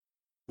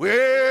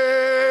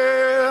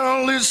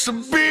Well, it's a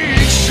big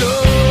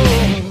show.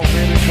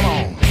 Baby, come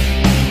on.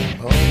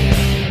 Oh,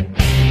 yeah.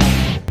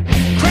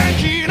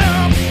 Crank it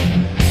up.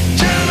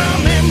 Turn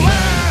up them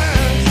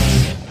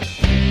lights.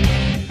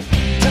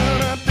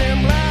 Turn up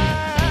them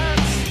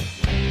lights.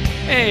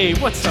 Hey,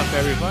 what's up,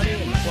 everybody?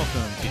 And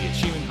welcome to the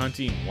Achievement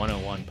Hunting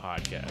 101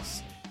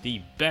 podcast,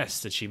 the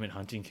best achievement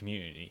hunting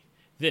community.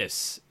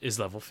 This is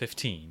level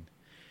 15.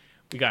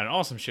 We got an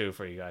awesome show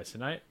for you guys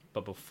tonight,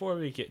 but before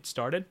we get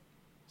started,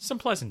 some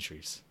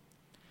pleasantries.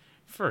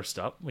 First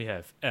up, we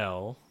have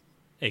L,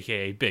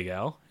 aka Big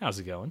L. How's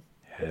it going?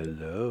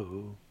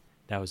 Hello.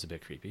 That was a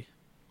bit creepy.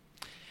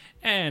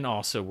 And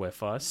also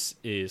with us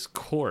is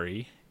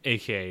Corey,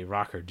 aka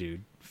Rocker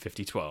Dude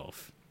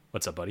 5012.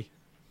 What's up, buddy?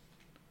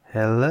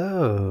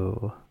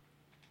 Hello.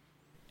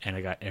 And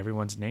I got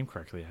everyone's name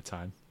correctly that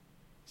time,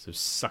 so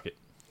suck it.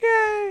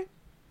 Yay.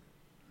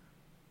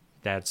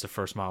 That's the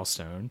first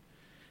milestone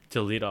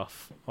to lead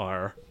off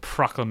our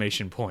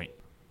proclamation point.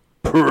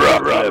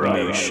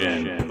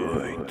 Proclamation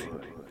point.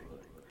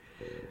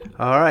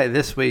 All right,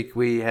 this week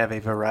we have a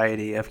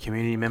variety of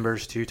community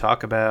members to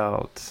talk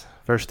about.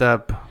 First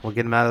up, we'll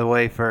get them out of the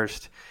way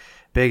first.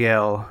 Big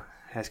L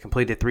has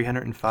completed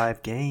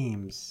 305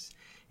 games.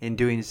 In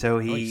doing so,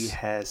 he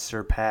has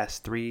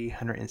surpassed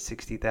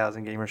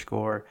 360,000 gamer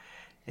score,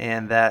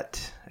 and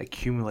that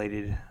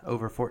accumulated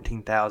over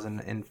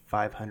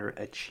 14,500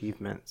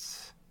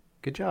 achievements.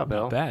 Good job,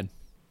 L. Not bad.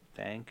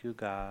 Thank you,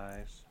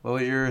 guys. What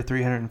was your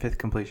 305th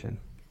completion?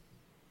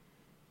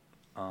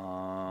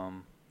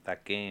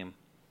 That game.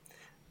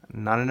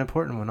 Not an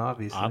important one,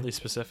 obviously. Oddly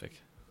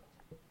specific.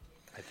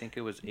 I think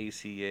it was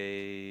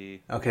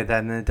ACA. Okay,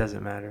 then it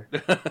doesn't matter.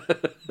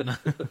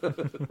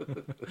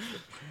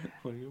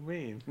 What do you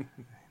mean?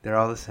 They're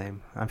all the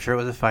same. I'm sure it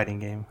was a fighting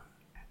game.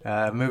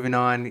 Moving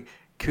on,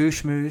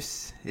 Koosh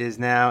Moose is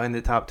now in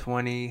the top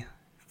 20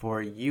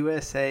 for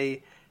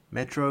USA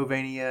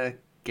Metrovania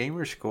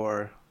Gamer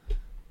Score.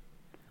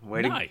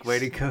 Way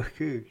to go,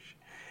 Koosh.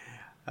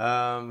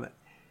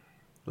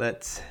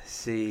 Let's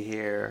see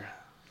here.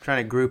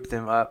 Trying to group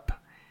them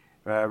up.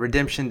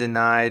 Redemption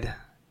Denied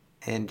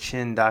and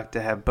Chin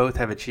Doctor both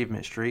have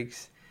achievement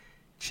streaks.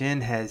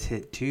 Chin has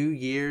hit 2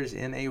 years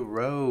in a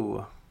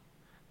row.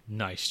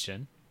 Nice,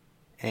 Chin.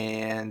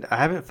 And I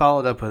haven't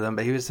followed up with him,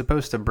 but he was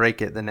supposed to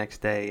break it the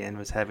next day and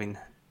was having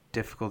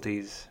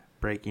difficulties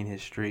breaking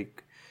his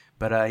streak.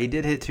 But he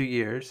did hit 2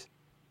 years.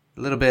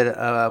 A little bit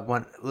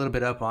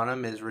up on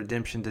him is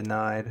Redemption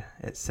Denied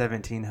at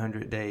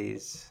 1,700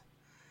 days.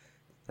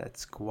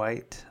 That's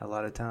quite a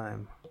lot of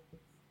time.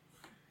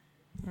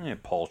 Yeah,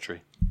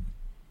 paltry.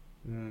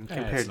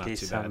 Compared not to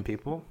too some bad.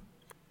 people.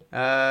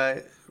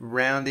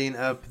 Rounding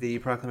up the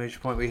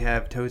proclamation point, we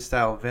have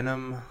Toadstyle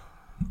Venom,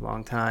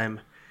 longtime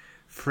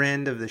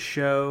friend of the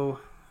show,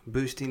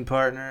 boosting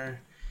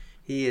partner.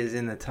 He is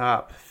in the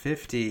top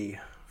 50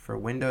 for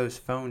Windows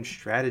Phone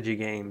strategy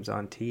games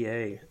on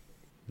TA.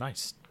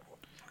 Nice.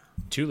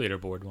 2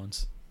 leaderboard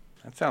ones.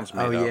 That sounds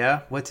made Oh, up.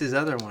 yeah? What's his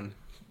other one?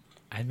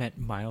 I met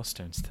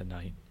milestones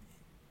tonight.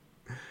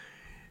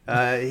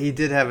 He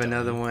did have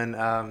another one.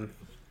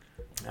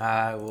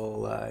 I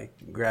will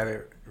grab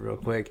it real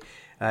quick.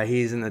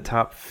 He's in the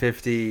top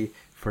 50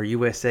 for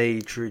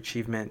USA True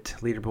Achievement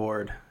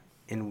leaderboard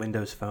in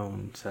Windows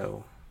Phone.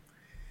 So,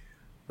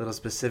 a little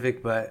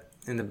specific, but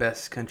in the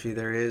best country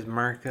there is,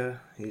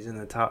 America, he's in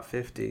the top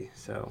 50.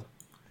 So,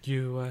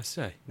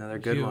 USA. another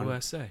good one.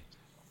 USA.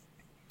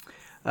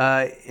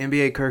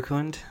 NBA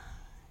Kirkland,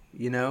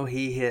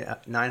 he hit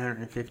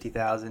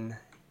 950,000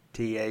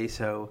 TA,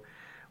 so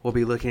we'll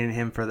be looking at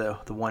him for the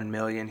 1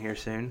 million here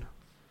soon.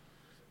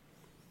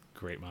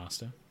 Great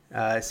milestone.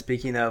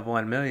 Speaking of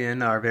 1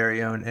 million, our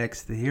very own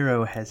X the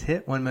Hero has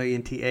hit 1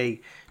 million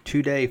TA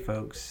today,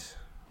 folks,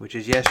 which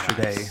is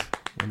yesterday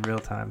in real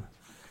time.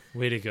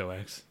 Way to go,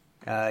 X.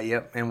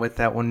 Yep, and with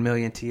that 1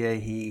 million TA,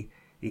 he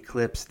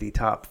eclipsed the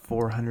top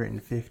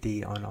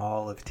 450 on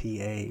all of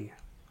TA.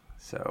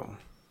 So,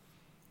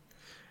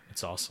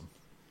 It's awesome.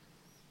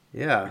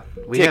 yeah.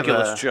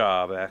 Ridiculous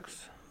job,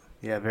 X.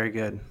 Yeah, very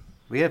good.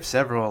 We have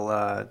several,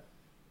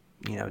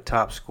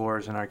 top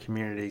scores in our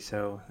community,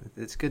 so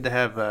it's good to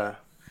have a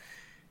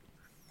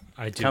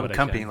I do what I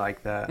company can.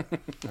 like that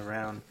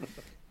around.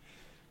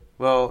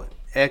 Well,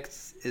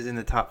 X is in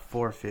the top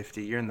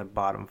 450. You're in the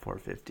bottom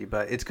 450,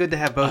 but it's good to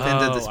have both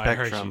ends of the I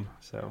heard spectrum. you.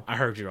 So, I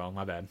heard you wrong.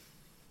 My bad.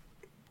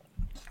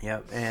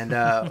 yep. And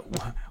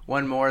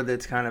one more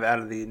that's kind of out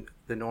of the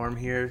norm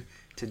here.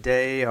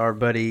 Today, our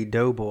buddy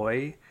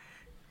Doughboy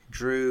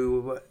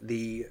drew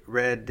the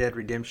Red Dead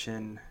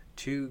Redemption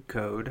 2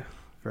 code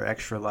for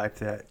Extra Life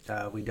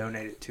that we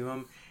donated to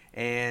him.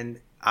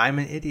 And I'm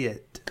an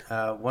idiot.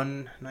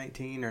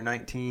 119 or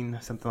 19,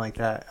 something like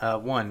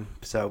that. 1.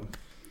 So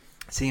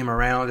see him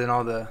around in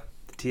all the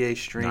TA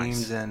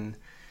streams and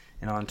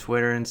on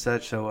Twitter and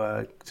such.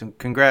 So some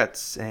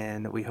congrats,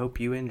 and we hope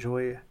you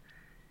enjoy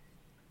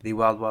the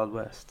Wild Wild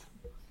West.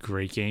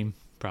 Great game.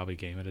 Probably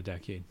game of the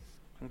decade.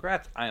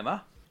 Congrats,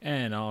 Ima.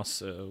 And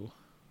also,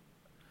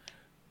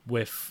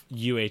 with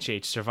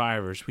UHH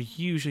survivors, we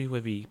usually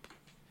would be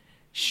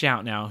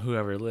shouting out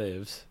whoever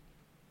lives.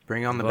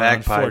 Bring on the But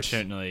bagpipes.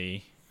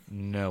 unfortunately,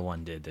 no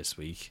one did this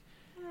week.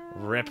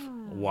 Rip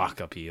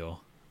Wakapeel.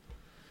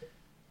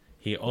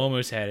 He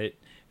almost had it.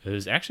 It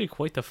was actually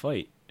quite the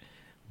fight.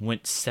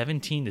 Went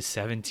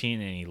 17-17,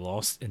 and he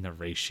lost in the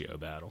ratio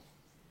battle.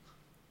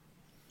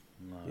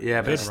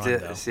 Yeah, but Good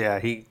run, still,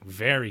 yeah,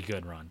 Very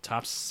good run.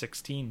 Top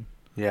 16.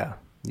 yeah.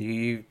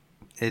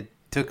 It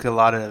took a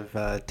lot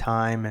of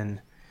time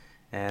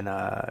and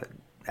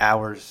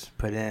hours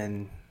put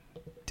in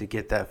to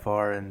get that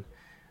far, and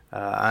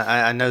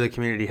I know the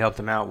community helped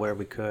him out where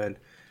we could,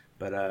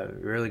 but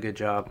really good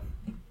job.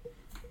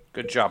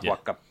 Good job, Yeah.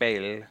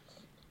 Wakapeel.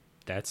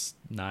 That's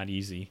not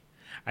easy.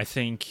 I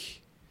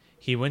think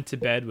he went to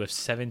bed with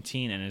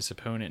 17 and his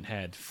opponent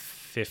had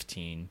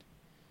 15.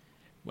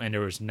 And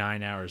there was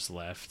 9 hours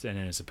left, and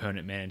then his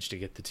opponent managed to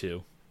get the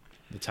 2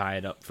 to tie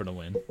it up for the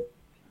win.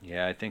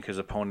 Yeah, I think his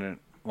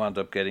opponent wound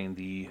up getting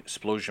the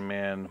Explosion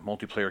Man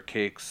multiplayer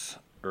cakes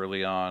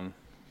early on,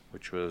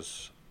 which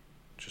was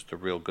just a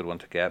real good one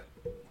to get.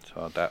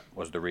 So that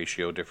was the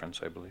ratio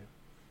difference, I believe.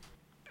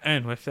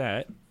 And with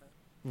that,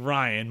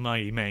 Ryan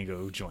Mighty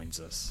Mango joins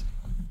us.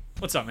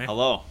 What's up, man?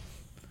 Hello.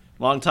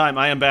 Long time.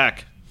 I am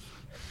back.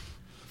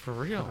 For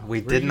real?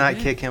 We Where did you not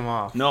been? kick him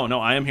off. No,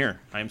 I am here.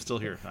 I am still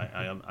here.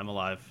 I'm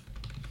alive.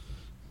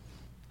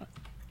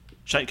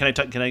 Can I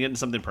get into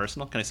something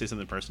personal? Can I say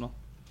something personal?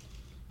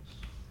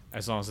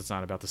 As long as it's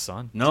not about the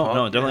sun. No,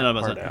 Talk definitely that not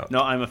about part that. out.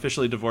 No, I'm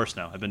officially divorced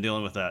now. I've been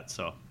dealing with that,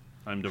 so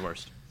I'm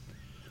divorced.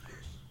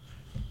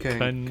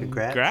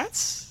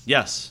 Congrats.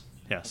 Yes.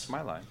 That's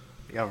my line.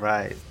 All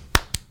right.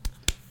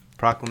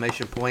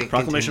 Proclamation point.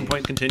 Proclamation continues.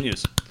 point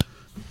continues.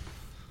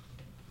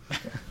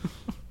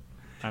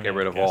 I Get mean,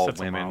 rid I of guess all that's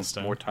a women.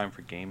 milestone. More time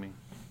for gaming.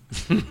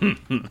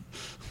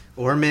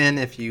 Or men,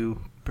 if you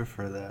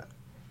prefer that.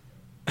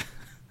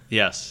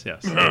 Yes.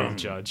 Don't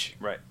judge.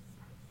 Right.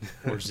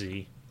 Or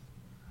Z.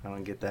 I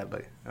don't get that,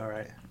 but all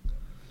right.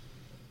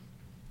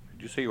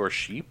 Did you say you're a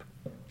sheep?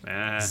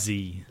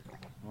 Z.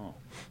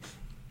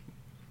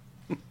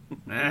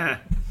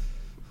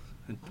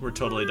 We're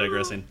totally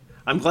digressing.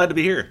 I'm glad to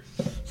be here.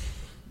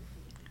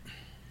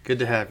 Good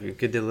to have you.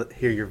 Good to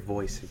hear your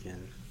voice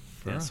again.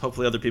 Yes.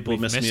 Hopefully other people We've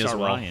miss missed me as our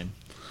well. Ryan.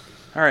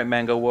 All right,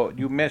 Mango. What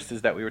you missed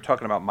is that we were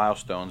talking about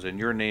milestones, and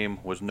your name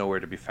was nowhere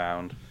to be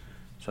found.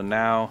 So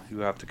now you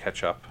have to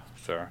catch up,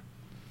 Sir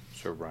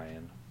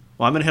Ryan.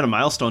 Well, I'm gonna hit a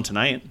milestone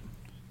tonight.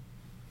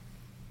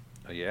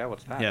 Oh, yeah,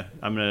 what's that? Yeah,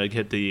 I'm gonna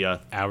hit the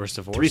Hours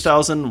divorce.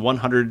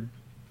 3,100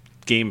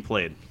 game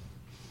played.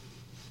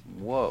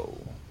 Whoa.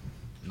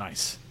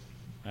 Nice.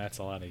 That's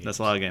a lot of games. That's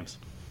a lot of games.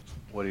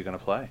 What are you gonna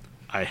play?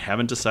 I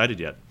haven't decided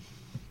yet.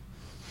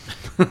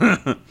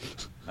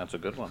 That's a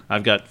good one.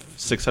 I've got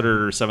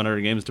 600 or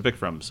 700 games to pick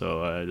from,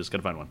 so I just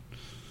gotta find one.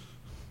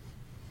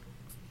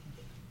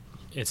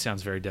 It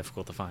sounds very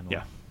difficult to find one. Yeah.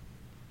 Well,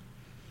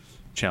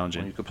 you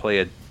Challenging. could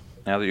play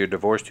now that you're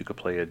divorced, you could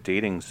play a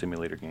dating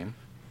simulator game.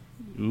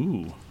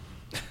 Ooh.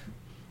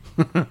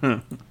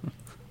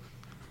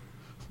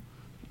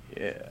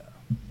 Yeah.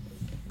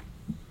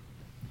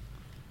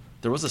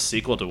 There was a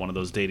sequel to one of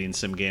those dating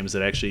sim games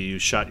that actually you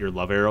shot your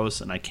love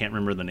arrows, and I can't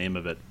remember the name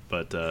of it,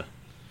 but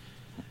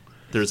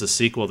there's a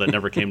sequel that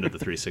never came to the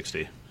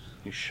 360.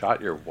 You shot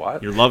your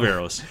what? Your love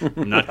arrows.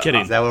 I'm not kidding.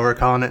 Is that what we're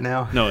calling it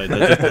now? No,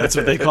 that's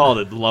what they called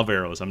it, love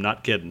arrows. I'm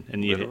not kidding.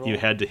 And you Literal?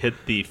 had to hit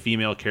the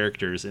female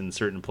characters in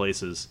certain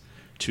places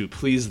to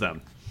please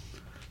them.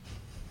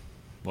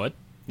 What?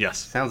 Yes.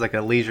 Sounds like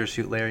a Leisure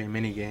Suit Larry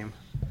minigame.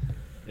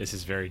 This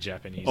is very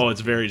Japanese. Oh,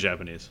 it's very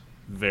Japanese.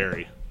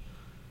 Very.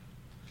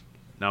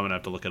 Now I'm going to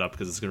have to look it up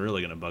because it's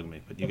really going to bug me.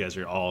 But you guys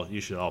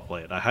you should all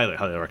play it. I highly,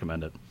 highly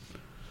recommend it.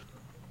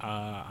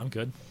 I'm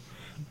good.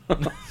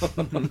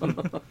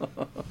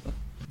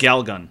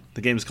 Galgun.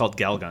 The game is called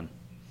Galgun.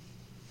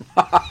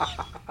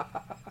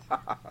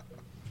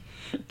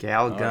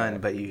 Gal gun,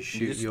 but you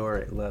shoot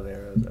your love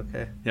arrows.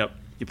 Okay. Yep.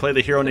 You play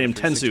the hero named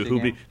 360 Tensu, who,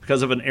 game?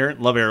 because of an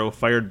errant love arrow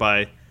fired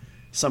by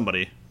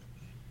somebody,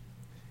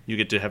 you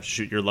get to have to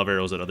shoot your love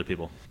arrows at other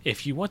people.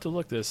 If you want to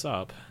look this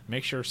up,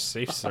 make sure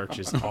safe search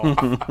is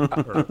off.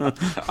 Or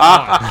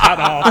not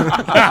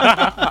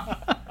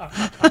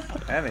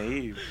off.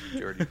 And you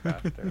dirty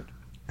bastard.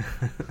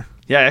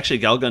 Yeah, actually,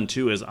 Galgun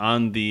 2 is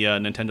on the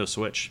Nintendo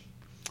Switch.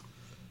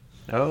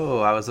 Oh,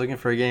 I was looking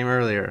for a game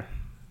earlier.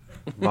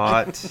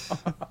 But,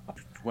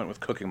 Went with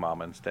Cooking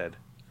Mama instead.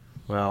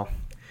 well,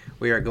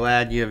 we are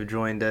glad you have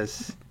joined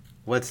us.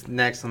 What's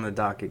next on the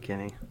docket,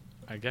 Kenny?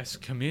 I guess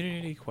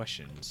community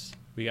questions.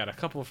 We got a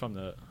couple from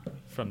the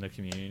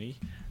community.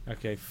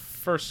 Okay,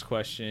 first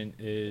question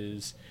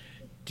is,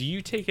 do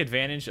you take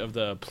advantage of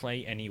the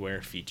Play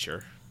Anywhere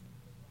feature?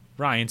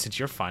 Ryan, since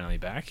you're finally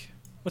back,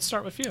 let's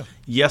start with you.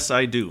 Yes,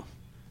 I do.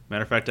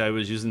 Matter of fact, I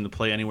was using the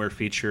Play Anywhere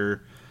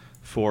feature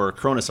for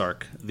Cronus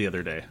Arc the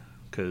other day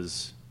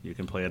because you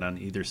can play it on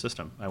either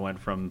system. I went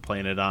from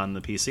playing it on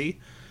the PC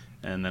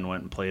and then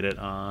went and played it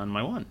on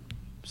my One.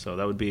 So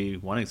that would be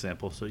one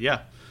example. So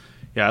yeah,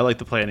 I like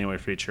the Play Anywhere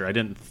feature. I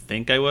didn't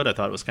think I would. I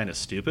thought it was kind of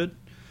stupid.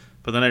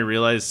 But then I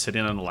realized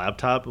sitting on a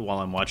laptop while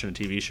I'm watching a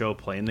TV show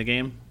playing the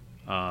game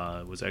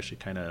was actually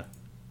kind of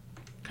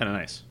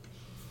nice.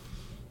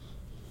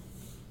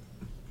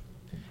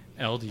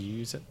 Elle, do you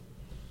use it?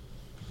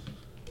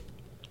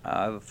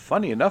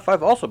 Funny enough,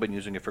 I've also been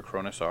using it for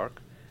Cronus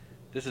Arc.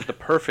 This is the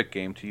perfect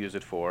game to use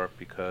it for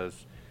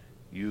because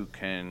you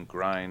can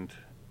grind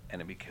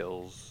enemy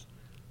kills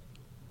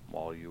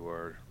while you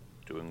are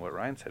doing what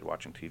Ryan said,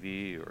 watching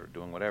TV or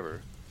doing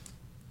whatever.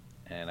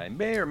 And I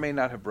may or may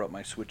not have brought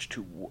my Switch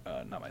to,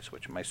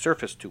 my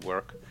Surface to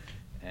work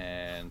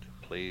and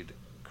played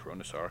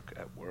Cronus Arc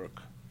at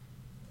work.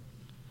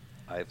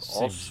 I've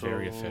Seems also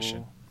very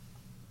efficient.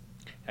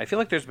 I feel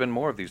like there's been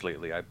more of these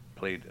lately. I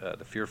played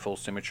the Fearful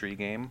Symmetry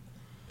game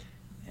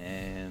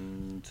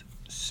and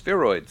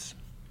Spheroids.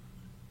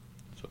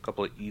 So a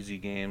couple of easy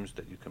games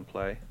that you can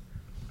play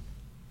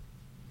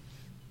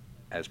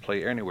as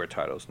Play Anywhere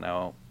titles.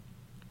 Now,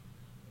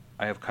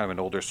 I have kind of an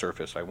older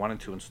Surface. I wanted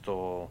to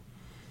install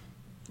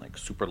like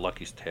Super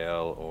Lucky's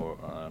Tale, or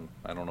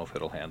I don't know if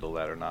it'll handle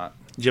that or not.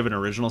 Do you have an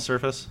original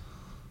Surface?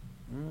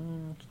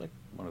 It's like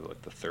one of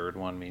the third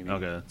one, maybe.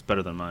 Okay, it's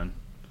better than mine.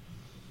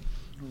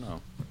 I don't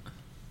know.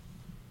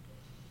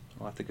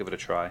 I'll have to give it a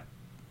try.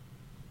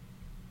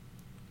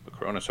 But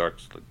Cronus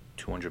Arc's like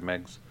 200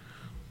 megs.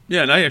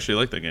 Yeah, and I actually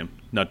like that game.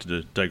 Not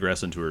to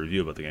digress into a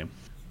review about the game.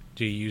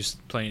 Do you use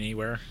Play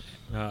Anywhere,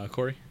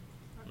 Corey?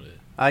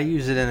 I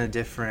use it in a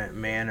different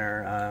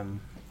manner.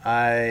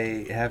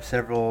 I have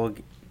several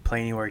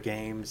Play Anywhere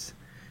games.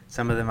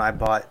 Some of them I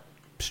bought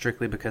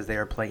strictly because they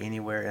are Play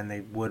Anywhere and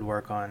they would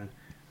work on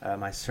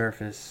my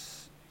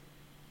Surface,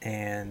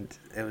 and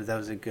that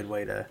was a good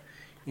way to,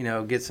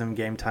 get some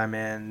game time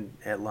in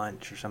at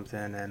lunch or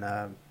something,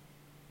 and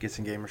get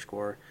some gamer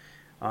score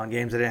on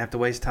games I didn't have to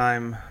waste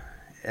time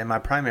in my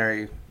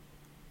primary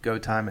go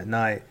time at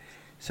night.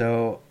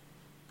 So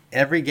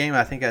every game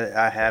I think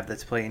I have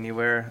that's Play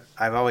Anywhere,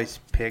 I've always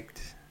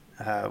picked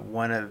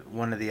one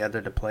of the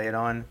other to play it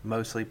on,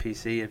 mostly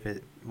PC if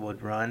it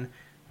would run.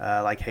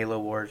 Like Halo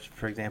Wars,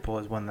 for example,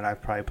 is one that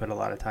I've probably put a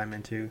lot of time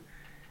into.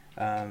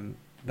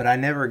 But I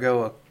never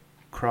go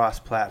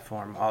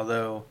cross-platform,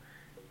 although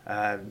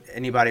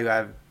anybody who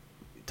I've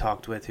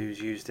talked with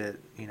who's used it,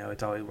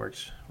 it always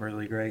works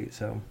really great.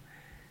 So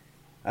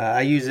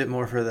I use it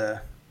more for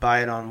the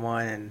buy it on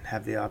one and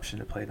have the option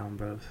to play it on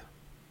both.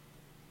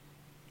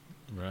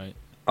 Right.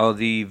 Oh,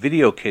 the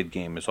Video Kid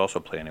game is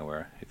also Play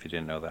Anywhere, if you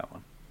didn't know that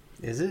one.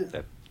 Is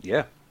it?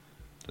 Yeah.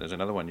 There's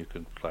another one you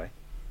could play.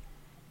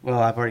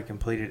 Well, I've already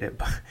completed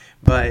it,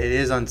 but it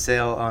is on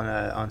sale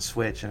on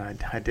Switch, and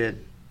I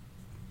did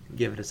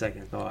give it a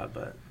second thought.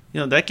 But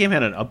That game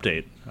had an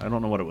update. I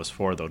don't know what it was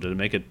for, though. Did it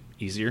make it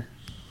easier?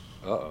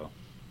 Uh-oh.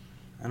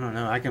 I don't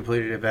know. I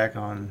completed it back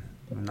on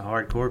when the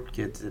hardcore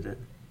kids did it.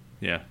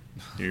 Yeah,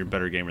 you're a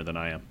better gamer than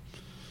I am.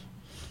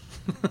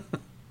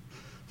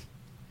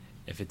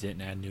 If it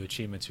didn't add new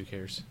achievements, who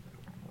cares?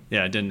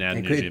 Yeah, it didn't add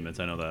It new could- achievements.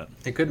 I know that.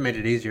 It could have made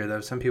it easier,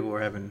 though. Some people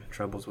were having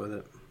troubles with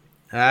it.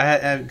 And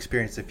I've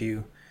experienced a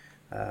few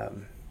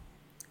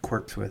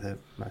quirks with it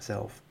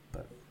myself,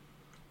 but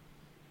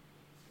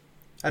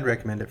I'd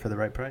recommend it for the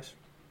right price.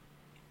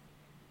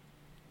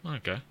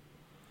 Okay.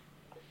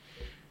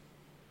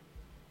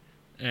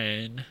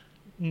 And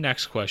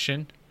next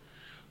question.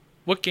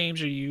 What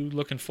games are you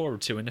looking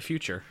forward to in the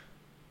future?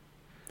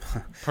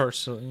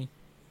 Personally,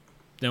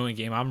 the only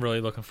game I'm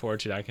really looking forward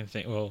to that I can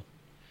think, well,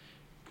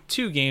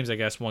 two games, I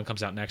guess. One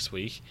comes out next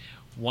week.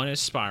 One is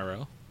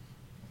Spyro.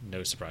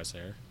 No surprise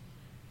there.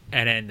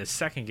 And then the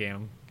second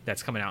game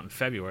that's coming out in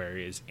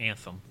February is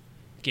Anthem.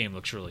 The game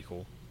looks really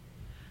cool.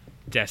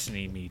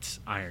 Destiny meets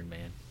Iron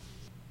Man.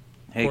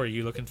 Hey, Or are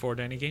you looking forward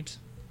to any games?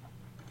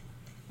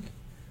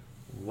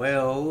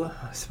 Well,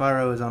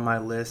 Spyro is on my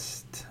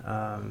list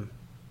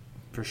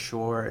for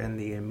sure in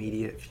the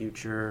immediate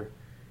future.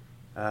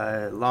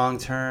 Long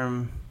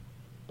term,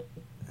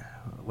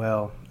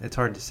 well, it's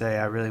hard to say.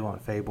 I really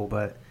want Fable,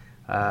 but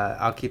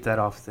I'll keep that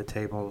off the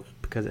table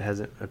because it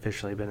hasn't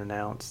officially been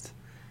announced.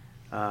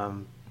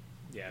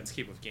 Yeah, let's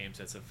keep with games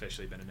that's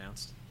officially been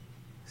announced.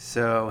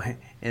 So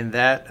in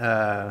that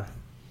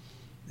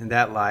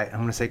light, I'm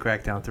going to say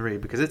Crackdown 3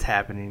 because it's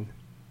happening.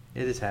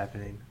 It is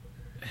happening.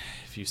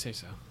 If you say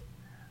so.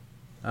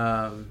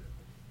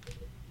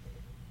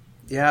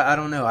 Yeah, I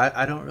don't know.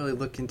 I don't really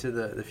look into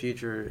the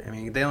future. I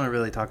mean, they only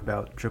really talk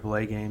about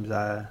AAA games.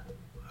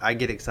 I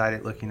get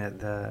excited looking at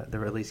the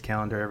release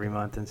calendar every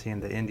month and seeing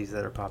the indies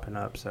that are popping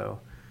up. So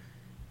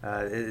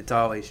it's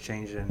always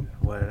changing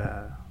what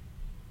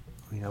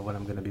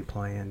I'm going to be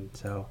playing.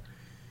 So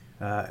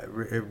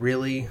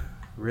really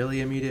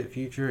immediate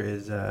future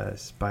is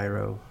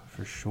Spyro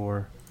for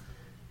sure.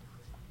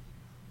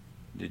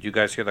 did you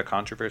guys hear the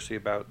controversy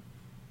about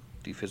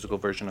the physical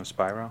version of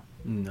Spyro?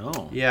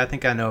 No. Yeah, I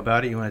think I know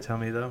about it. You want to tell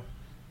me though?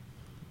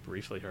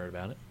 Briefly heard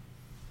about it.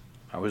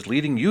 I was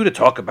leading you to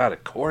talk about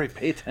it. Corey,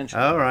 pay attention.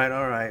 All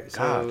right.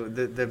 So God.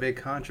 the big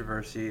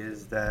controversy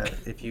is that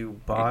if you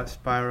bought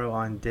Spyro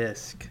on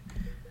disc,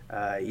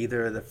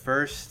 either the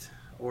first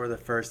or the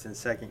first and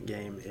second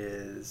game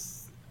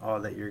is all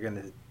that you're going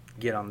to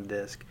get on the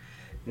disc.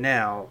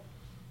 Now,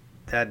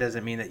 that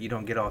doesn't mean that you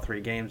don't get all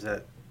three games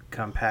that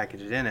come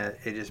packaged in it.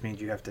 It just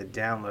means you have to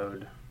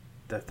download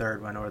the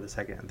third one or the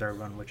second and third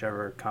one,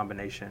 whichever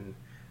combination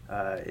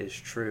is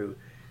true.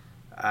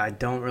 I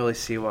don't really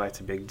see why it's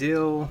a big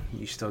deal.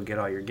 You still get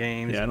all your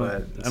games, Yeah, I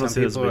but don't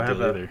see it as a people big have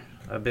deal either.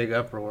 a big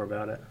uproar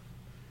about it.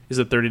 Is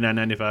it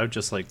 $39.95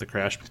 just like the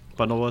Crash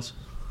bundle was?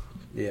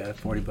 Yeah,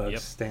 $40 Yep.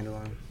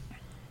 standalone.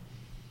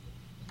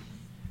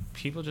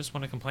 People just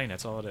want to complain.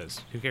 That's all it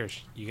is. Who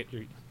cares?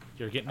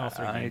 You're getting all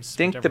three I games.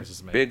 think What the difference does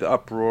it make? big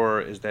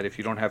uproar is that if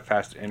you don't have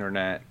fast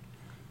internet,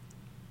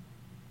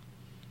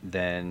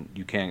 then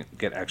you can't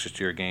get access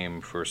to your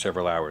game for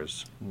several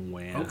hours.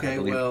 When? Okay,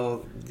 believe-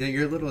 well,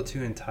 you're a little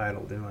too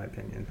entitled, in my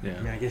opinion. Yeah.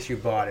 I mean, I guess you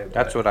bought it.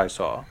 That's but what I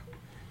saw.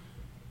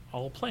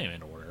 I'll play them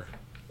in order.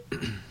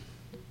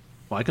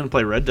 Well, I couldn't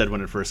play Red Dead when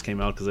it first came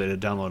out because I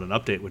had to download an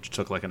update, which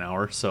took like an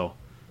hour. So,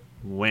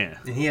 when?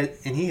 And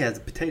he has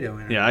potato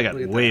internet. Yeah, I got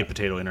Look at way that.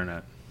 potato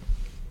internet.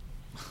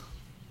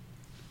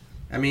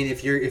 I mean,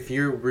 if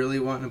you're really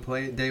wanting to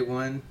play it day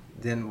one,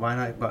 then why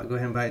not go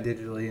ahead and buy it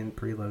digitally and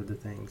preload the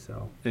thing?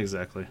 So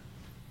Exactly.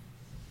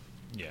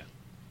 Yeah.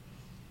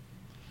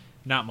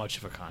 Not much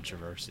of a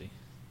controversy.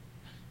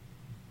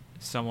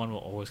 Someone will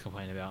always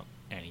complain about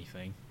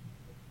anything.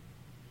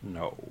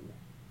 No.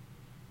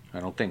 I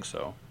don't think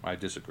so. I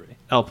disagree.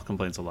 Elp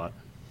complains a lot.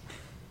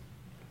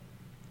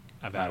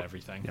 About Wow.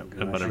 everything. Yep,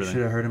 gosh, about I should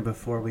everything. have heard him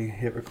before we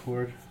hit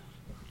record.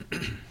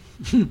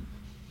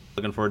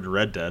 Looking forward to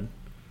Red Dead.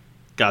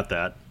 Got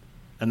that.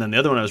 And then the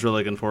other one I was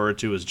really looking forward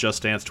to was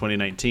Just Dance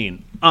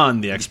 2019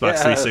 on the Xbox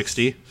Yes.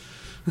 360.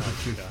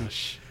 Oh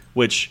gosh.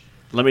 Which,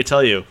 let me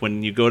tell you,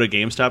 when you go to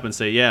GameStop and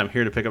say, yeah, I'm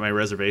here to pick up my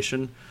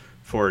reservation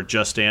for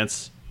Just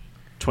Dance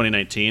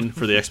 2019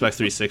 for the Xbox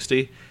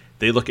 360,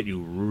 they look at you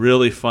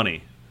really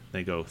funny.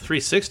 They go,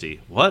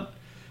 360? What?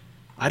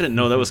 I didn't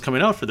know that was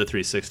coming out for the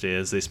 360,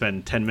 as they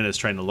spend 10 minutes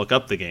trying to look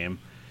up the game.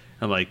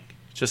 I'm like,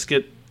 just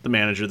get the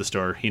manager of the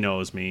store. He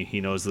knows me.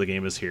 He knows the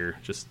game is here.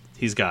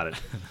 He's got it.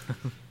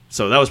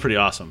 So that was pretty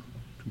awesome.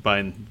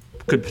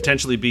 Could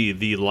potentially be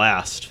the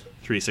last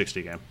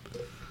 360 game.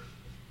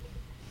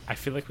 I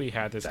feel like we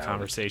had this That was-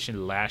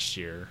 conversation last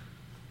year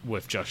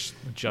with just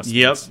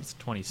Yep.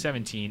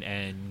 2017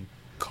 and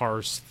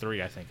Cars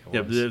 3, I think it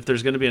Yeah, was. if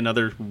there's going to be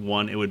another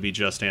one, it would be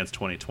Just Dance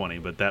 2020,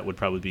 but that would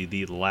probably be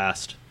the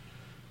last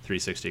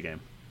 360 game.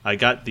 I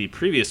got the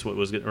previous one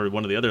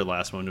of the other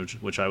last one,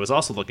 which I was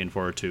also looking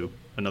forward to.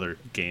 Another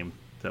game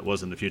that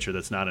was in the future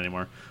that's not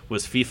anymore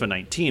was FIFA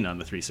 19 on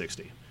the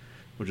 360,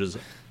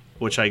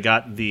 which I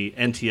got the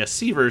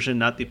NTSC version,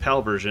 not the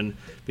PAL version,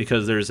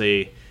 because there's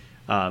a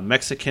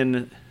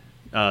Mexican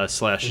 /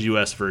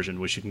 US version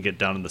which you can get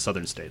down in the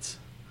southern states.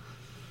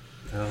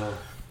 Oh,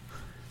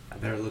 I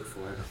better look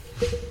for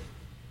it.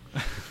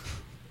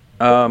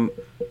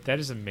 That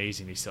is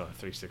amazing. They still have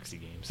 360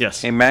 games.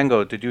 Yes. Hey,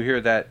 Mango, did you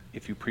hear that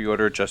if you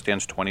pre-order Just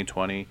Dance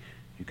 2020,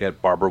 you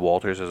get Barbara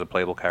Walters as a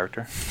playable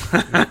character?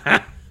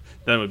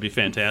 That would be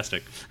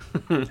fantastic.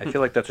 I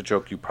feel like that's a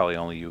joke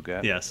probably you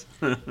get. Yes.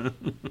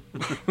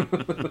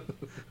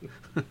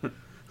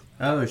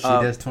 Oh, she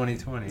does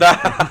 2020.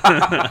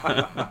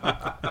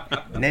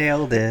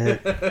 Nailed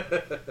it.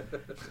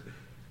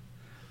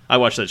 I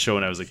watched that show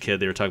when I was a kid.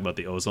 They were talking about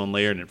the ozone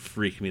layer, and it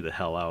freaked me the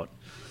hell out.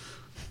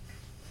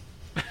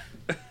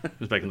 It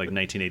was back in like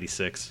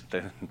 1986,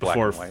 The black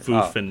before and white.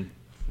 Foof Oh. and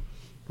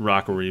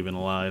Rock were even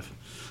alive.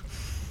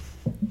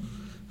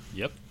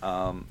 Yep.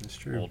 That's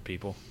true. Old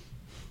people.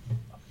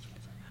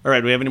 All right,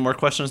 do we have any more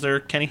questions there,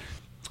 Kenny?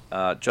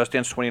 Just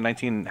Dance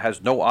 2019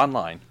 has no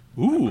online.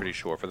 Ooh. I'm pretty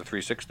sure for the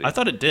 360. I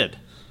thought it did.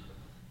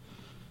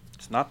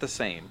 It's not the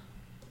same.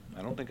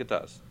 I don't think it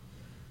does.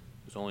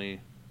 There's only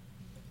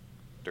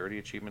 30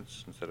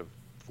 achievements instead of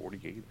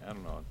 48. I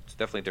don't know. It's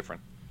definitely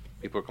different.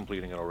 People are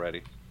completing it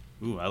already.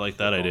 Ooh, I like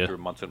that Going idea. Through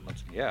months and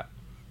months. Yeah.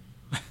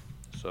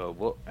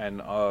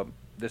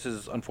 This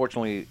is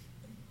unfortunately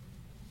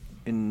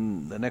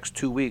in the next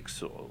 2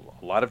 weeks.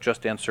 A lot of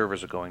Just Dance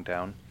servers are going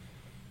down.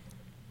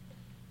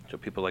 So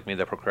people like me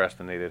that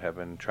procrastinated have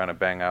been trying to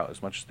bang out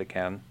as much as they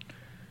can.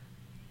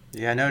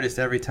 Yeah, I noticed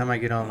every time I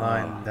get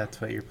online, that's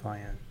what you're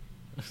playing.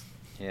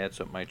 Yeah, it's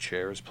what my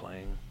chair is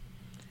playing.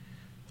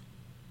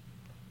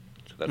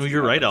 So that's Well,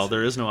 you're what right, Al. happens.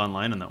 There is no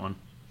online in that one.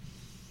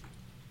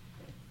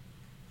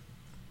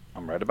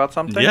 I'm right about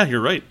something? Yeah,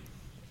 you're right.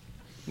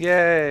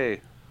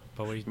 Yay!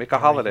 But we Make a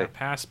already holiday. got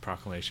past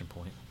proclamation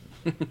point.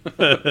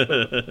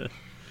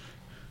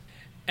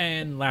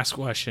 And last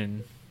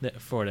question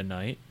for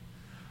tonight.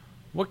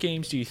 What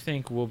games do you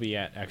think will be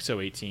at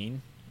XO18?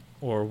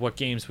 Or what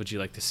games would you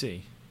like to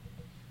see?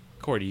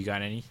 Corey, you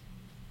got any?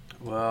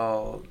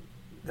 Well,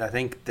 I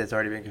think that's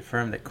already been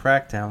confirmed that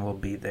Crackdown will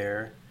be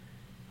there.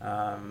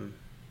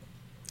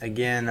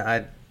 Again,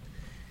 I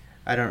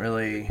don't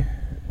really.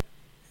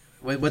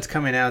 What's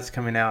coming out is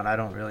coming out, and I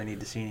don't really need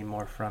to see any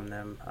more from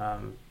them.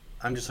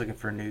 I'm just looking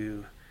for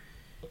new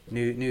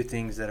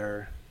things that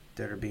are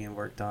being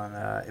worked on.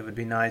 It would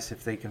be nice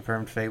if they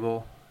confirmed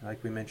Fable,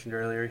 like we mentioned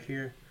earlier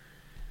here.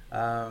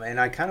 And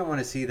I kind of want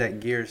to see that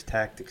Gears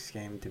Tactics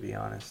game, to be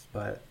honest.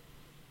 But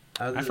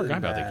I forgot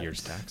about the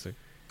Gears Tactics.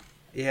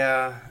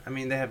 Yeah, I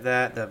mean they have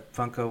that, the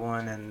Funko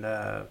one, and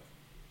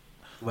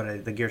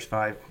the Gears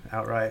 5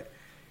 outright.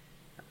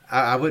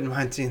 I wouldn't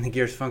mind seeing the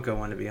Gears Funko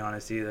one, to be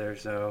honest, either.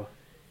 So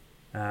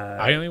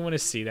I only want to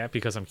see that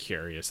because I'm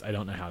curious. I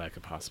don't know how that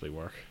could possibly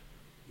work.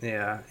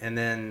 yeah, and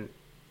then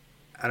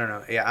I don't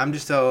know. Yeah, I'm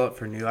just all up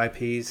for new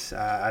IPs.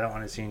 I don't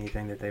want to see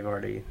anything that they've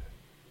already.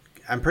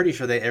 I'm pretty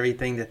sure that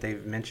everything that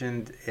they've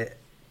mentioned, it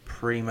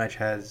pretty much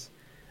has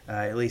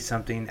at least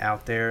something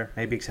out there.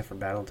 Maybe except for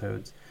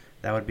Battletoads.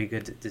 That would be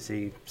good to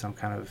see some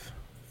kind of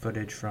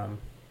footage from.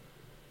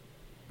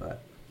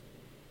 But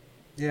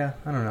yeah,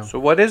 I don't know. So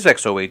what is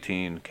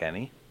XO18,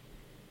 Kenny?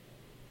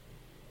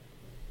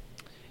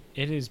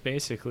 It is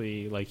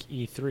basically like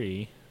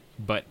E3,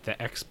 but the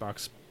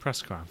Xbox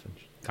press conference.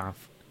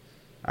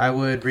 I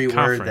would reword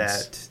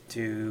Conference. that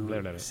to Blah,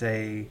 blah, blah.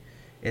 say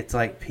it's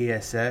like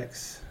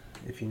PSX,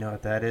 if you know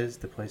what that is,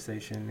 the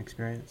PlayStation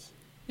experience.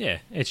 Yeah,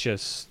 it's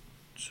just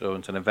So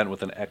it's an event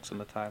with an X in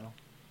the title.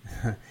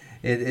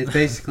 It's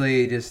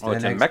basically just Oh,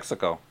 it's in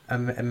Mexico. a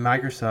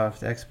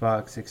Microsoft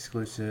Xbox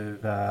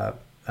exclusive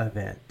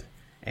event.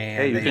 And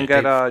Hey, you they, can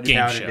get they've Game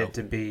touted show. it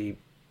to be,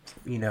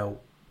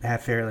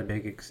 have fairly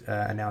big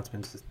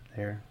announcements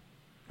there.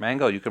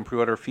 Mango. You can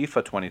pre-order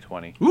FIFA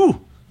 2020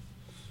 Ooh,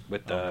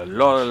 with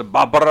LOL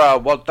Barbara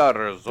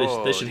Walters.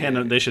 they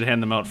should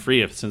hand them out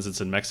free since it's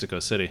in Mexico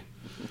City.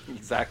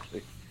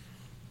 Exactly.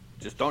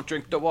 Just don't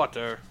drink the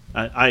water.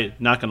 I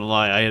not gonna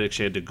lie, I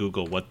actually had to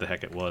Google what the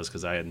heck it was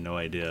because I had no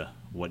idea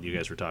what you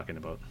guys were talking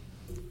about.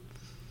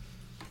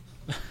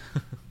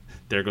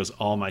 There goes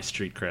all my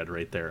street cred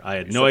right there. I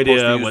had You're no supposed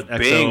idea to use what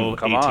Bing,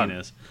 come on. XO18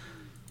 is.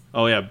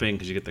 Oh yeah, Bing,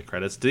 because you get the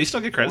credits. Do they still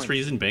get credits for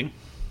using Bing?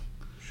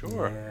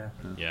 Sure. Yeah.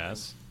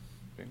 yes.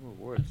 Bing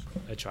rewards.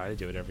 I try to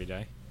do it every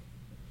day.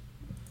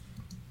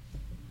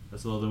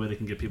 That's the only way they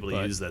can get people to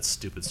But- use that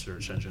stupid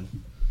search engine.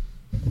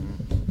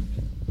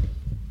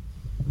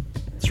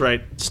 That's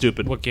right,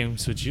 stupid. What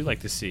games would you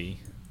like to see,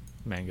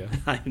 Manga?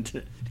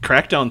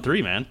 Crackdown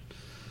 3, man.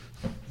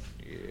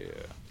 Yeah.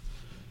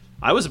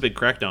 I was a big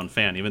Crackdown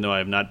fan, even though I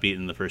have not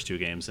beaten the first two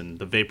games, and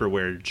the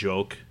vaporware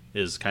joke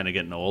is kind of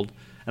getting old.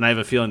 And I have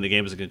a feeling the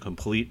game is a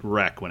complete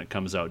wreck when it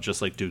comes out,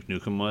 just like Duke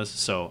Nukem was.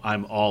 So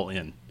I'm all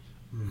in.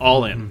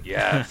 All in.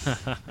 Yes.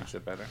 Makes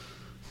it better.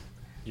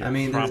 You're I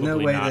mean, there's no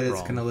probably way not that it's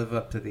wrong. going to live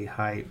up to the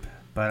hype,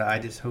 but I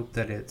just hope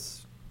that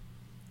it's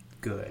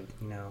good,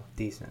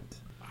 decent.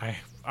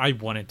 I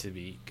want it to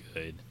be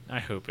good. I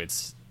hope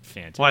it's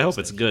fantastic. Well, I hope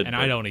it's good, And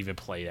but- I don't even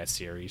play that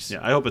series. Yeah,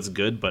 I hope it's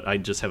good, but I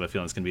just have a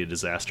feeling it's going to be a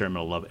disaster. I'm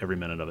going to love every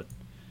minute of it.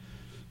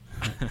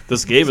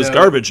 This game is So-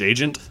 garbage,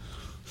 Agent.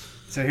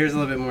 So here's a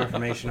little bit more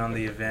information on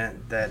the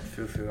event that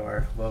Fufu,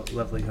 our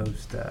lovely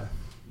host,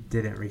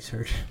 didn't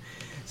research.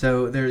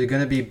 So there's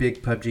going to be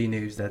big PUBG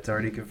news that's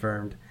already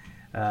confirmed.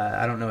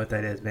 I don't know what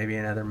that is. Maybe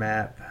another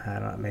map. I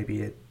don't know.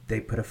 Maybe they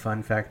put a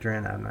fun factor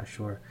in. I'm not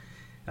sure.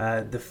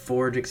 The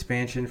Forge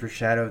expansion for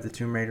Shadow of the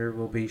Tomb Raider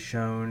will be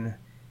shown.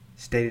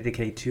 State of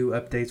Decay 2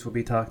 updates will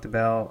be talked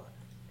about.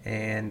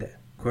 And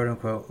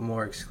quote-unquote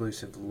more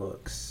exclusive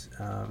looks.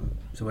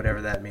 So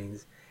whatever that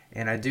means.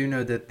 And I do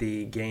know that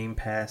the Game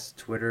Pass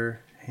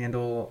Twitter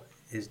handle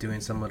is doing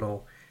some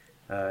little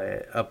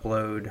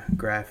upload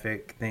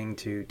graphic thing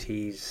to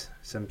tease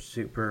some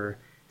super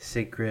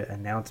secret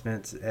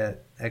announcements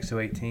at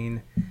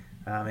XO18.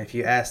 If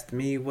you asked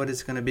me what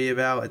it's going to be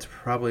about, it's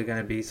probably going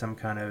to be some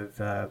kind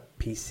of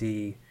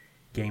PC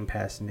Game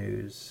Pass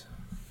news,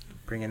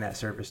 bringing that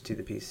service to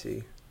the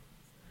PC.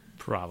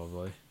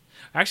 Probably.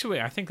 Actually,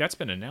 I think that's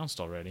been announced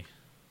already.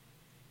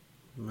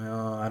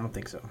 Well, I don't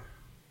think so.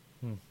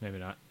 Maybe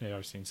not. Maybe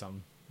I've seen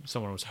something.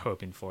 Someone was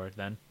hoping for it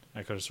then.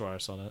 I could have swore I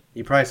saw that.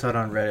 You probably saw it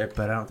on Reddit,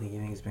 but I don't think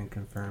anything's been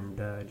confirmed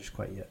just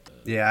quite yet.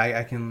 Yeah,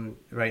 I can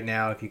right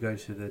now. If you go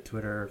to the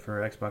Twitter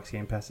for Xbox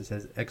Game Pass, it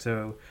says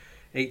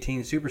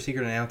XO18 Super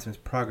Secret Announcements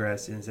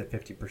progress is at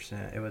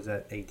 50%. It was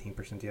at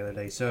 18% the other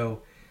day.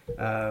 So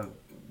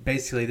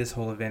basically, this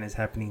whole event is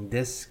happening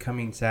this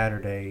coming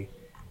Saturday.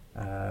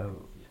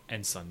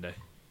 And Sunday.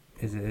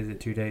 Is it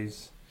 2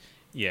 days?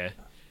 Yeah.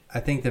 I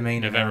think the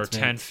main November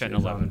announcement 10th and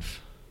is on- 11th.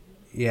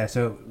 Yeah,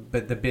 so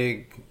but the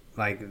big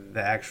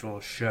the actual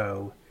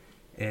show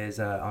is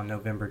on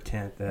November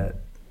 10th at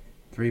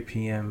 3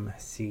 p.m.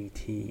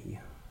 CT.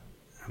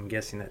 I'm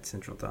guessing that's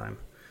Central Time.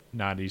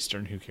 Not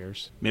Eastern. Who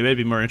cares? Maybe I'd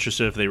be more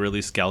interested if they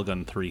released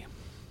Galgun 3.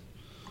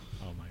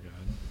 Oh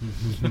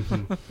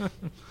my god.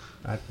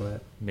 I'd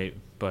put. Maybe,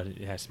 but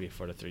it has to be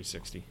for the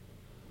 360.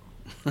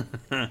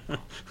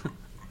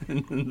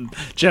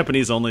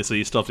 Japanese only, so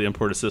you still have to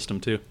import a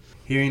system too.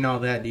 Hearing all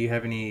that, do you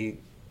have any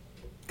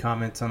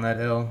comments on that,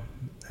 L?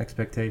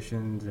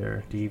 Expectations,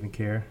 or do you even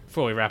care?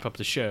 Before we wrap up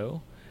the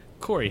show,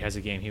 Corey has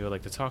a game he would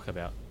like to talk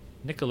about.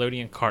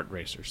 Nickelodeon Kart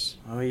Racers.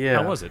 Oh,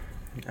 yeah. How was it?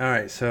 All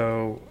right,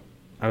 so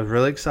I was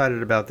really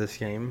excited about this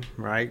game,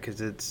 right? Because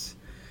it's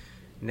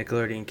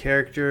Nickelodeon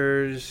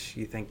characters.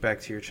 You think back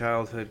to your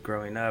childhood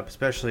growing up,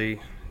 especially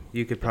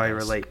you could probably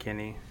Yes. relate,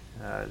 Kenny,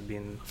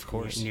 being Of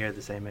course. near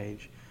the same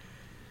age.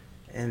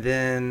 And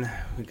then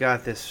we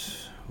got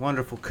this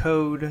wonderful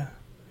code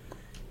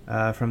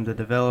from the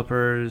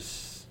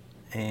developers,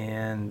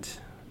 and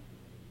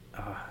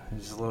I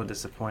was a little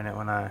disappointed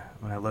when I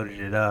loaded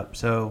it up.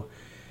 So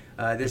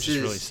this Which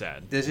is really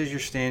sad. This is your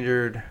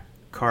standard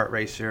kart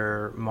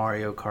racer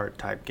Mario Kart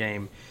type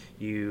game.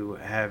 You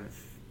have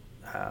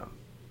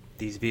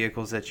these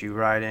vehicles that you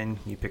ride in.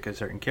 You pick a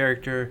certain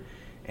character,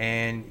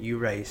 and you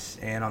race.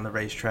 And on the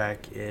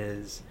racetrack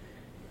is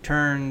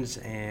turns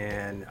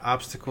and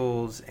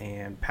obstacles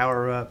and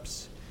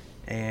power-ups.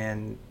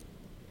 And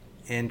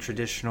in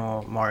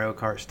traditional Mario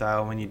Kart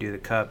style, when you do the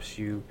cups,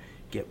 you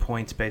get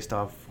points based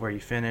off where you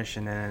finish,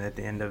 and then at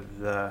the end of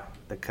the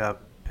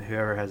cup,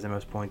 whoever has the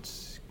most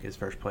points is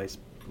first place.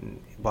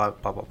 Blah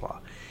blah blah blah.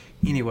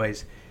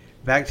 Anyways,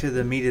 back to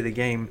the meat of the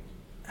game.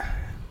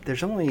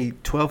 There's only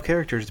 12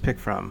 characters to pick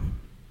from.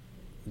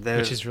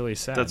 Which is really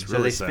sad. That's So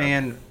really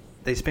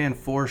they span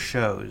 4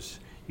 shows.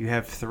 You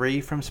have 3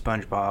 from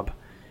SpongeBob,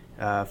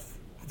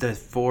 the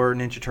 4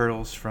 Ninja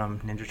Turtles from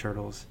Ninja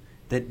Turtles.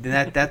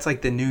 That's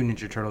like the new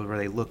Ninja Turtles where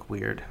they look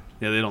weird.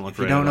 Yeah, they don't look If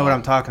right. you don't at know what all.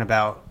 I'm talking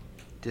about,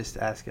 just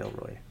ask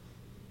Elroy.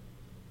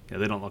 Yeah,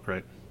 they don't look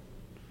right.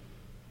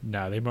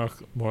 No, they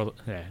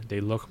they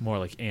look more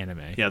like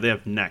anime. Yeah, they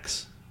have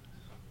necks,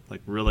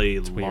 like really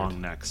It's long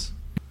weird. necks.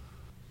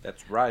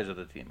 That's Rise of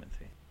the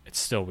Timothy. It's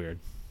still weird,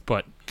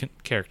 but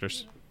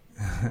characters.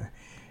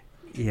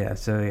 Yeah,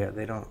 so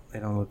they don't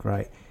look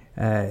right.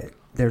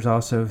 There's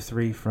also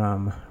 3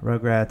 from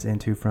Rugrats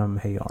and 2 from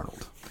Hey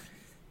Arnold.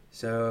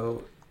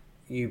 So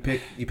you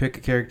pick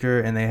a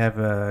character and they have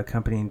a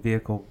accompanying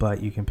vehicle,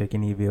 but you can pick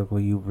any vehicle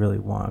you really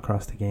want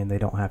across the game. They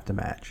don't have to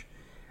match.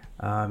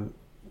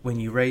 When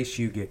you race,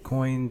 you get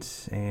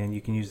coins, and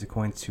you can use the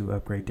coins to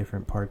upgrade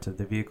different parts of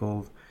the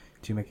vehicle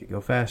to make it go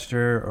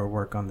faster or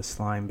work on the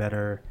slime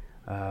better,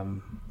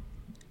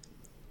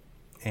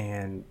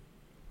 and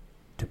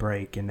to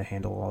brake and to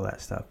handle all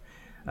that stuff.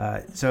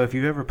 So if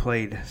you've ever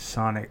played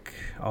Sonic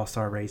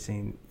All-Star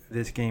Racing,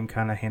 this game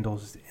kind of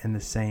handles in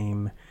the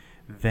same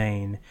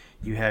vein.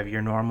 You have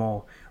your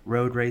normal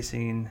road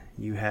racing.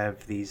 You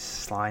have these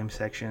slime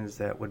sections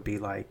that would be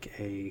like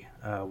a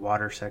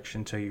water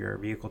section, so your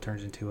vehicle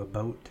turns into a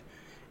boat.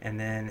 And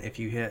then if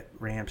you hit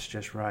ramps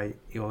just right,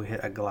 you'll hit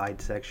a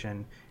glide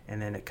section,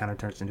 and then it kind of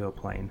turns into a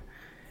plane.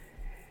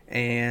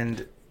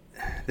 And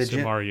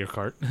Mario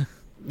Kart.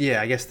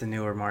 yeah, I guess the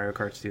newer Mario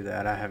Karts do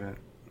that. I haven't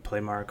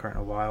played Mario Kart in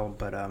a while,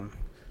 but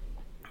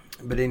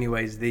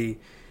anyways, the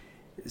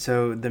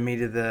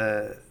meat of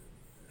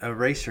a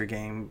racer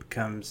game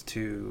comes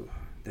to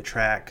the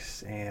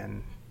tracks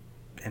and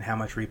how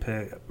much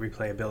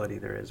replayability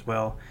there is.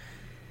 Well,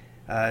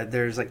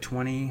 there's like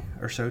 20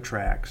 or so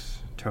tracks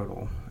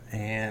total,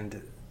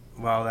 and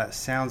while that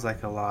sounds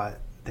like a lot,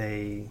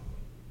 they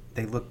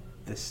look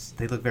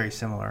very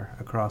similar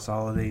across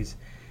all of these.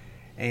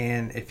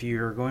 And if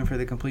you're going for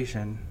the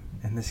completion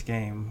in this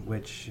game,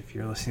 which if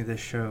you're listening to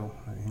this show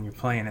and you're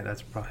playing it,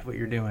 that's probably what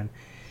you're doing.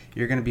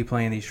 You're going to be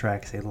playing these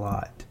tracks a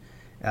lot.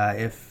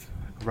 If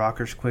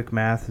Rocker's quick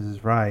math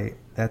is right,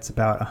 that's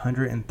about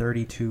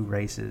 132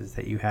 races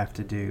that you have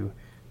to do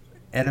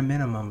at a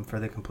minimum for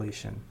the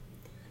completion.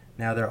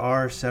 Now, there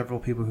are several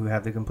people who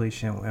have the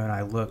completion. When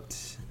I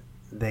looked,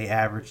 they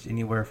averaged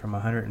anywhere from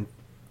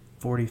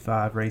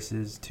 145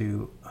 races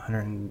to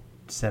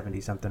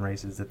 170-something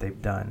races that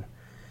they've done.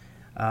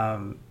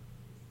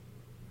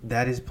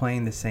 That is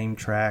playing the same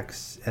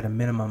tracks at a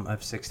minimum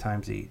of 6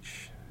 times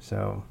each.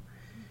 So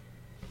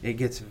it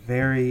gets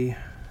very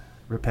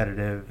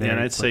repetitive. Yeah, and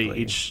very I'd say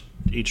quickly.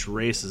 each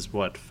race is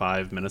what,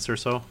 5 minutes or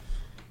so.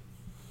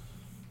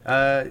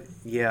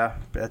 Yeah,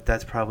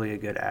 that's probably a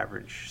good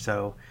average.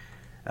 So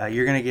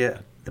you're going to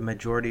get the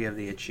majority of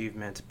the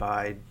achievements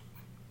by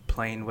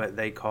playing what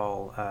they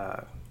call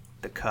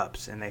the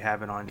cups, and they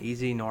have it on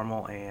easy,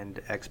 normal,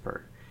 and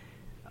expert.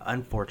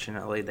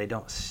 Unfortunately, they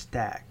don't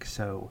stack.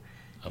 So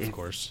Of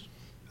course.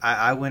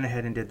 I went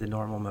ahead and did the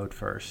normal mode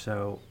first.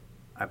 So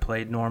I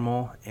played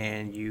normal,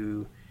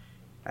 and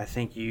I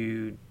think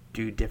you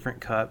do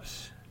different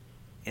cups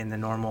in the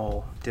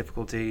normal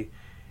difficulty,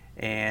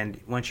 and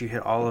once you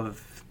hit all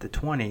of the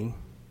 20,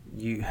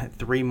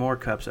 3 more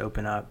cups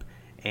open up,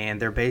 and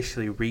they're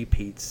basically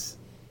repeats,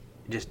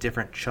 just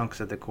different chunks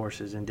of the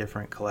courses in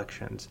different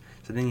collections.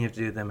 So then you have to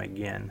do them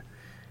again.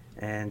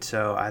 And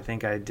so I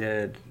think I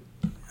did,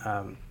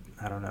 I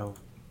don't know,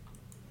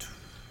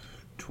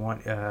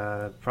 20,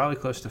 probably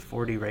close to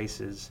 40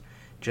 races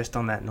just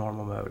on that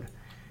normal mode.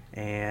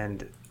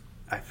 And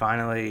I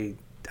didn't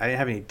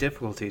have any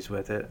difficulties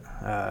with it,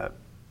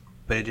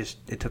 but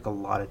it took a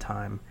lot of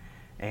time.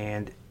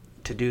 And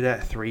to do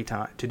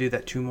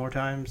that 2 more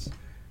times,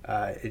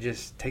 it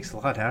just takes a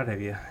lot out of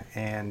you.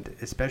 And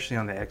especially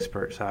on the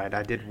expert side,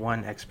 I did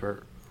 1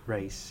 expert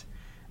race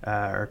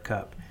or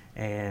cup,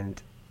 and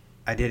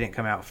I didn't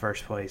come out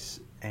first place,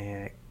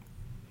 and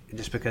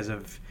just because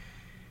of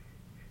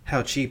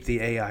how cheap the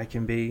AI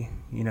can be.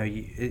 You know,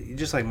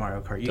 just like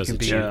Mario Kart, you can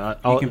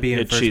be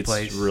in first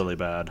place. Really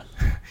bad.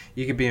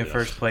 You could be in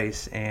first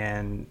place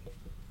and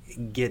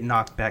get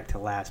knocked back to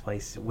last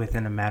place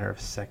within a matter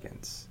of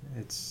seconds.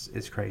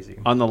 It's crazy.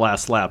 On the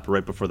last lap,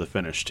 right before the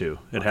finish, too.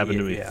 It happened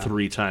to me yeah.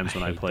 3 times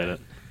when I hate played that.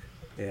 it.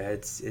 Yeah,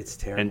 it's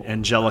terrible. And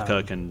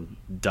Angelica can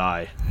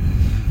die.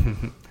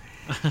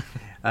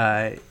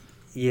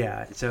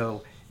 Yeah,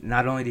 so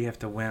not only do you have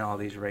to win all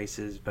these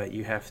races, but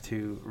you have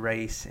to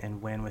race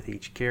and win with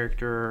each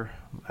character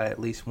at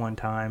least one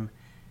time.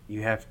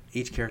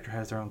 Each character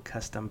has their own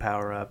custom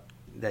power up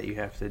that you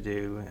have to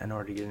do in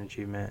order to get an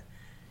achievement.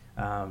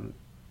 And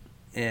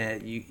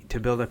to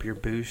build up your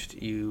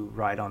boost, you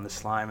ride on the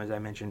slime, as I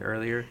mentioned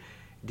earlier.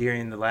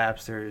 During the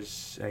laps,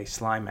 there's a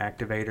slime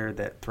activator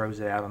that throws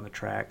it out on the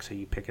track, so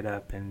you pick it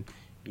up and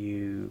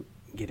you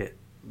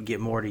get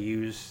more to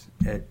use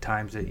at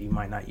times that you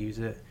might not use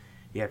it.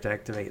 You have to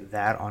activate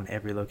that on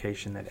every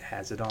location that it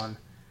has it on.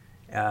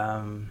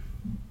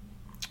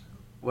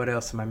 What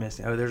else am I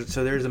missing? Oh, there's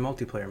a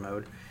multiplayer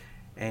mode,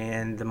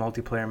 and the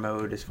multiplayer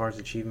mode, as far as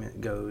achievement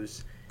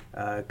goes,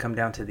 come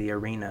down to the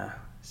arena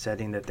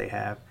setting that they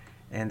have,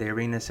 and the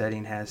arena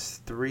setting has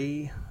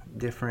 3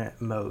 different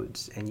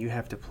modes, and you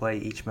have to play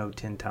each mode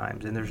 10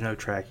 times, and there's no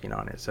tracking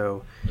on it.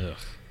 So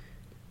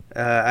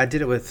I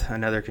did it with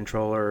another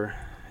controller.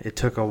 It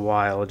took a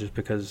while just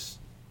because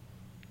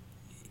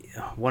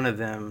one of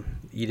them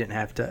you didn't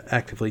have to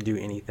actively do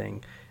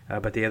anything,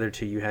 but the other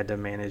 2 you had to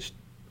manage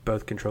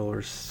both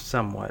controllers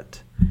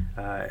somewhat,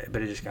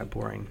 but it just got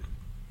boring.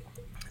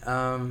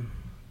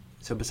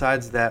 So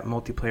besides that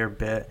multiplayer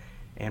bit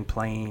and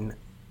playing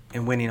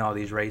and winning all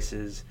these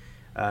races,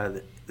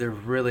 there's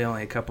really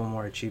only a couple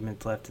more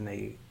achievements left, and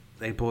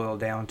they boil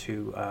down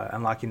to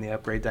unlocking the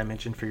upgrades I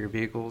mentioned for your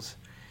vehicles.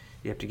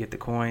 You have to get the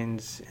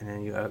coins, and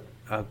then you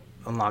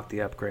unlock the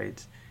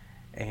upgrades.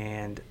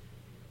 And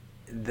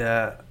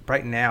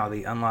right now,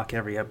 the unlock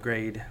every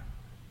upgrade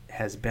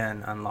has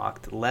been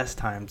unlocked less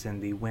times in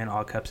the win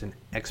all cups in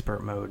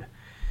expert mode.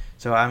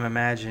 So I'm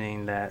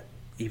imagining that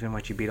even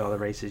once you beat all the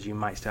races, you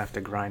might still have to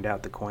grind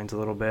out the coins a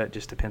little bit.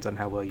 Just depends on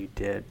how well you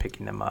did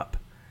picking them up.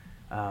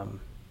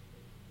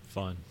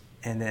 Fun.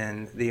 And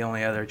then the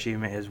only other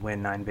achievement is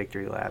win 9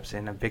 victory laps.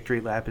 And a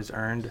victory lap is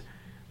earned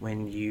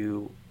when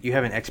you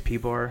have an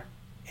XP bar,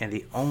 and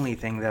the only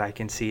thing that I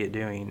can see it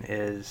doing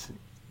is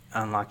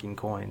unlocking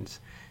coins.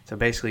 So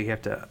basically, you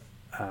have to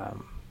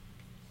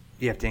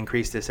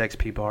increase this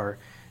XP bar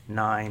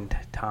 9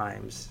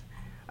 times.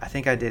 I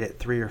think I did it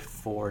 3 or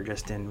 4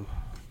 just in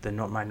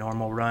my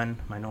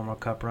normal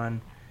cup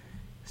run.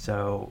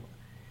 So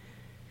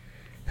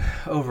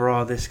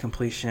overall, this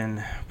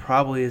completion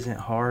probably isn't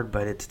hard,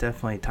 but it's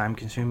definitely time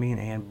consuming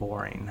and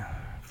boring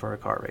for a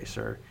car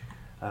racer.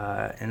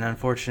 And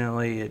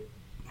unfortunately,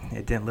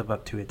 it didn't live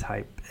up to its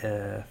hype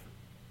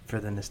for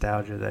the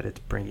nostalgia that it's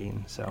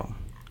bringing. So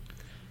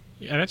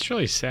yeah, that's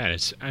really sad.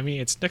 It's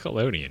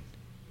Nickelodeon.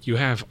 You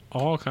have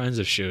all kinds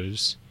of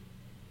shows,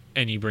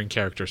 and you bring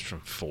characters from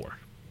 4.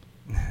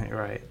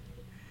 Right.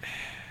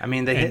 I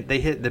mean, they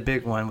hit the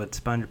big one with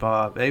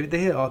SpongeBob. They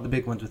hit all the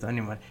big ones with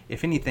anyone.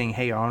 If anything,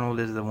 Hey Arnold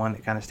is the one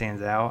that kind of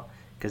stands out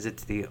because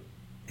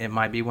it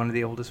might be one of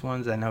the oldest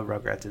ones. I know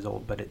Rugrats is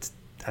old, but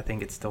I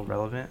think it's still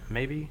relevant.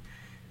 Maybe.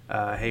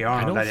 Hey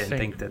Arnold, I didn't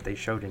think that they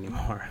showed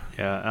anymore.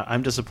 Yeah,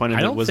 I'm disappointed.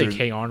 I don't think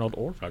Hey Arnold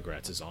or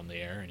Rugrats is on the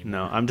air anymore.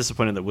 No, I'm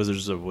disappointed that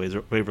Wizards of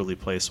Waverly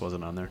Place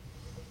wasn't on there.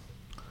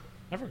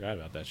 I forgot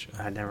about that show.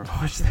 I never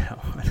watched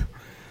that one.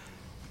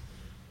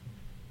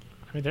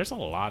 I mean, there's a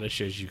lot of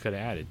shows you could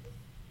have added.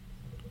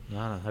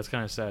 No, that's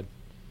kind of sad.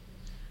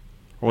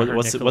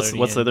 What's the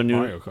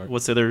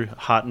other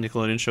hot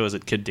Nickelodeon show? Is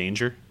it Kid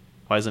Danger?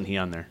 Why isn't he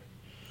on there?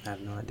 I have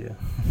no idea.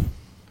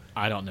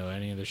 I don't know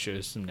any of the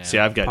shows from now. See,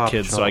 I've got Paw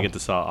kids, Patrol. so I get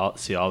to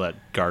see all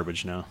that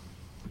garbage now.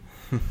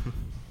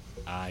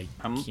 I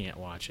can't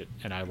watch it,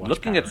 and I watch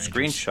Looking Power at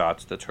Rangers.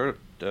 screenshots,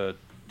 the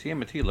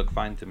TMNT look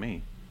fine to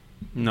me.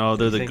 No,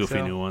 they're You the think goofy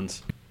so? new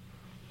ones.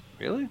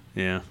 Really?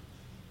 Yeah.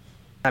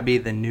 Might be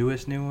the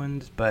newest new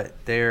ones, but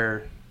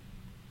they're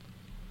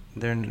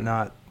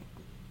not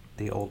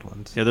the old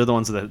ones. Yeah, they're the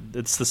ones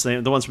it's the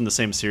same. The ones from the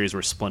same series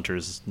where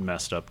Splinter's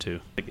messed up too.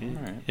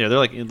 Alright. Yeah, they're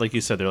like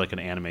you said, they're like an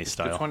anime The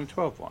style.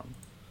 2012 one.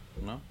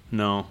 No?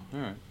 No,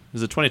 Alright.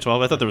 is it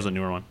 2012? I thought there was a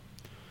newer one.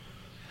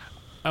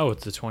 Oh,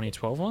 it's the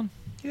 2012 one?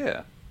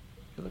 Yeah.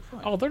 They look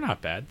fine. Oh, they're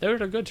not bad. They're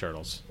the good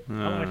turtles. I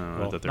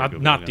thought they were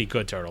not good the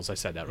good turtles. I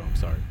said that wrong.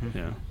 Sorry.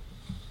 Yeah.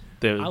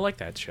 I like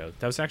that show.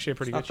 That was actually a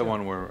pretty It's good not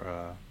the show. one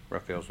where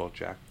Raphael's all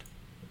jacked.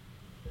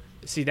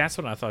 See, that's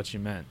what I thought you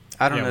meant.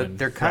 I don't Yeah, know. when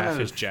They're kind Raph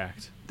of is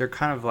jacked. They're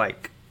kind of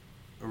like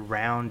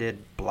rounded,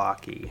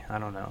 blocky. I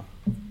don't know.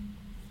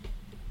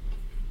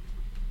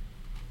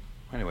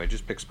 Anyway,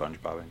 just pick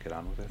SpongeBob and get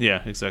on with it.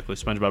 Yeah, exactly.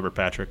 SpongeBob or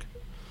Patrick.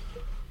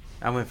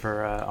 I went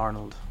for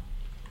Arnold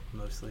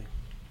mostly.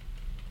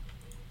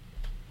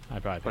 I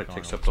probably Probably pick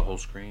takes Arnold up the whole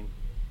screen.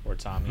 or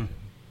Tommy.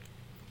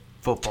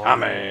 Football.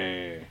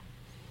 Tommy!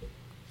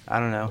 I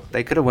don't know.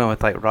 They could have went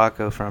with like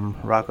Rocco from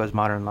Rocco's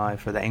Modern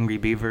Life or the Angry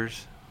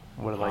Beavers.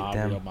 Would have liked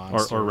Real them.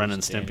 Monsters, Or Ren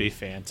and Danny Stimpy.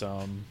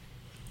 Phantom.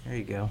 There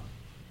you go.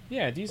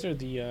 Yeah, these are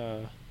the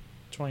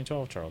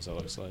 2012 Charles. It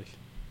looks like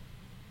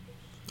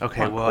Okay,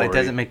 Come on, well, it Corey.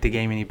 doesn't make the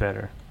game any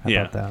better. How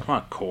Yeah. about that? Come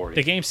on, Corey.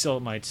 the game still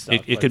might suck. It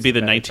but could it's be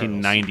the better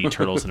Turtles. 1990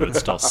 Turtles and it would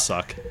still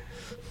suck.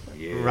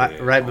 Yeah, Right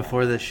come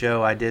before on. the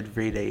show, I did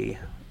read a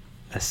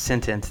a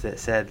sentence that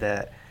said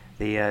that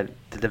the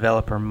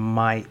developer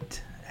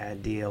might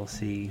add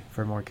DLC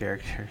for more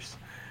characters.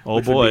 Oh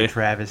which would be boy, a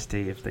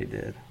travesty if they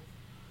did.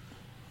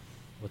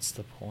 What's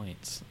the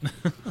point?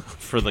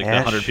 for like the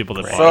Cash 100 people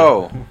that grab.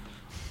 bought it. So,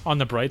 On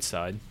the bright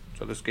side,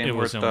 this game it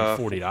was worth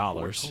only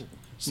 $40,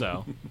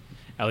 so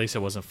at least it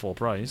wasn't full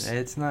price.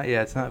 It's not.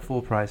 Yeah, it's not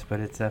full price, but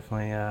it's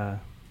definitely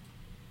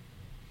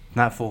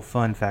not full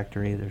fun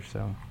factor either.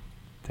 So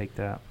take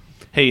that.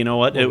 Hey, you know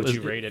what? What would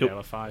you rate it out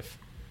of 5?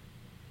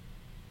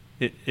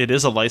 It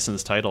is a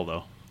licensed title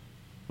though.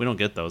 We don't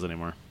get those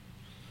anymore.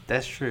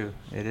 That's true.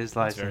 It is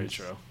That's licensed. very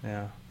true.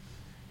 Yeah.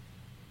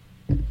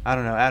 I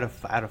don't know. Out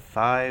of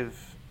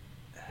 5,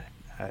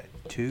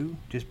 2,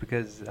 just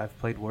because I've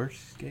played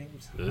worse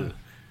games. Ugh.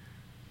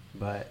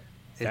 But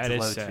it's That a is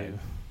low sad. 2.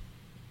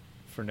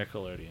 For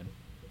Nickelodeon.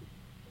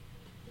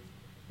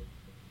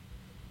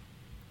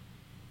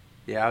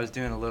 Yeah, I was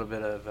doing a little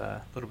bit of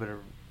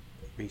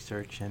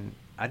research, and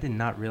I did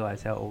not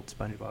realize how old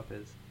SpongeBob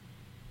is.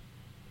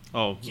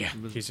 Oh, Yeah,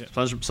 he's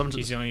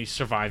SpongeBob. the only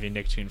surviving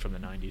Nicktoon from the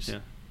 90s. Yeah.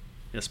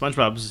 Yeah,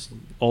 SpongeBob's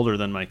older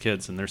than my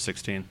kids, and they're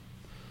 16.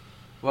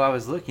 Well, I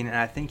was looking, and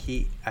I think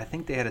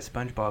they had a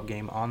SpongeBob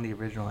game on the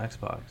original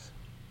Xbox.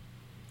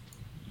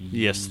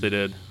 Yes, they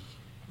did.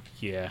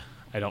 Yeah,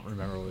 I don't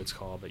remember what it's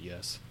called, but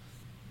yes.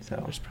 So,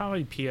 There's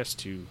probably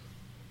PS2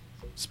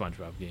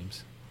 SpongeBob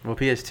games. well,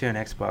 PS2 and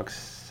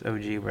Xbox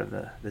OG were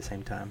the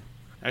same time.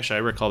 Actually, I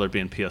recall there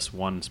being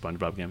PS1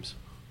 SpongeBob games.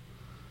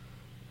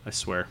 I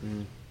swear.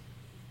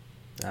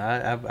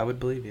 I would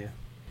believe you.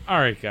 All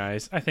right,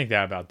 guys. I think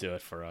that about do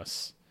it for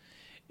us.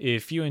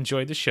 If you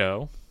enjoyed the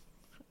show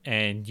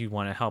and you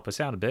want to help us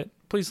out a bit,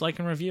 please like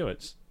and review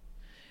it.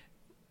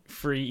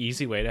 Free,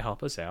 easy way to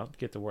help us out.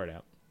 Get the word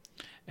out.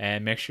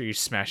 And make sure you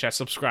smash that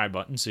subscribe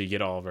button so you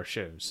get all of our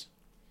shows.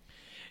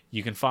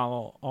 You can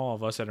follow all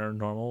of us at our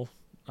normal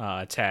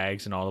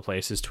tags in all the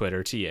places: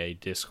 Twitter, TA,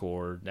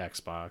 Discord,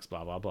 Xbox,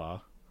 blah, blah,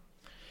 blah.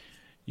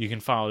 You can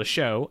follow the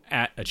show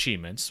at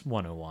Achievements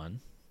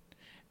 101.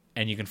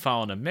 And you can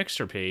follow the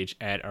Mixer page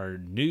at our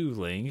new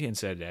link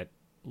instead of that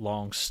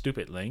long,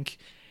 stupid link.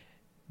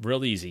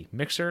 Real easy.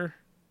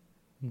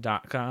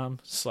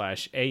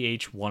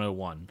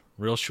 Mixer.com/AH101.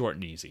 Real short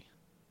and easy.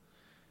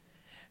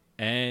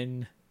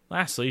 And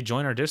lastly,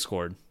 join our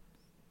Discord.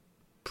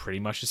 Pretty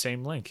much the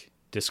same link.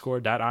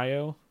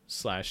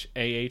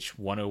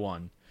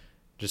 Discord.io/AH101.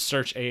 Just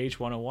search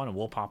AH101 and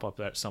we'll pop up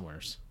that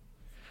somewheres.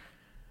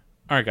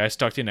 All right, guys.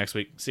 Talk to you next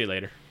week. See you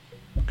later.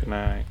 good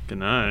night. Good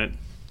night.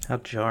 How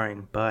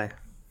jarring. Bye.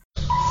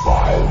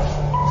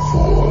 5,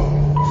 4,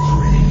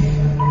 3,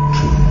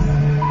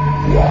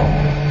 2,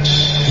 1,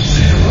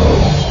 0.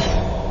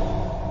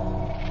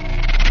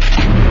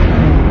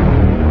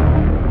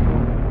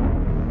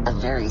 A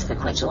very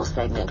sequential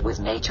segment with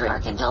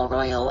Matriarch and El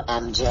Royal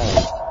MJ.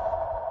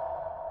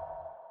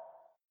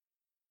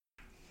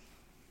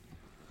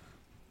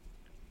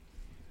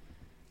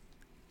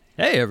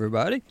 Hey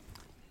everybody!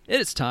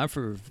 It is time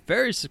for a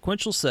very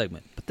sequential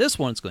segment, but this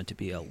one's going to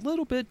be a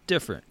little bit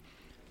different.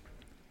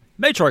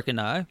 Matriarch and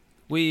I,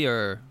 we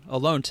are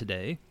alone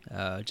today,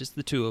 just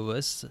the two of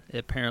us.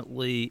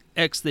 Apparently,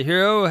 X the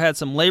hero had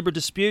some labor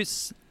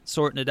disputes,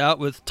 sorting it out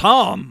with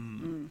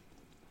Tom.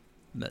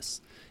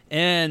 Miss.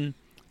 And,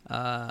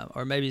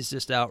 or maybe he's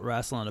just out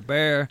wrestling a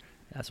bear.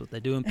 That's what they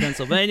do in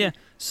Pennsylvania.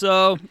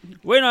 So,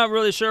 we're not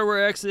really sure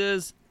where X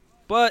is,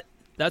 but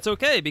that's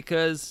okay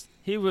because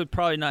he would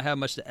probably not have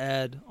much to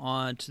add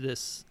on to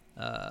this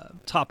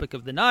topic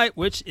of the night,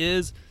 which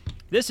is,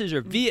 this is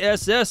your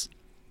VSS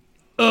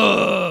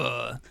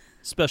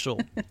special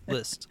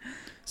list.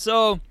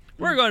 So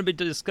we're going to be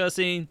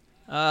discussing,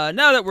 now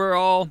that we're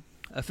all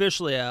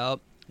officially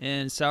out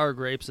and sour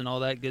grapes and all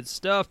that good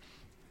stuff,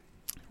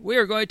 we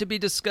are going to be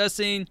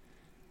discussing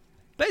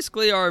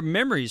basically our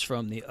memories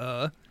from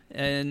the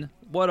and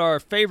what our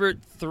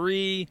favorite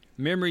 3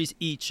 memories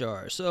each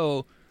are.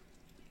 So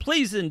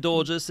please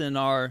indulge us in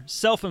our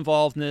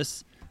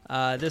self-involvedness.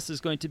 This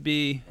is going to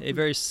be a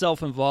very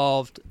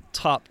self-involved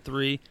top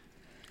 3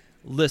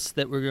 list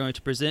that we're going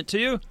to present to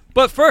you.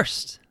 But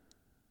first,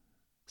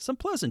 some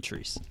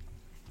pleasantries.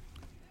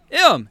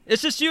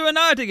 It's just you and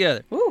I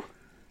together. Ooh,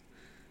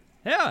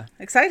 Yeah.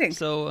 exciting.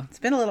 So, It's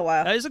been a little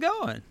while. how's it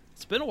going?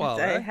 It's been a while,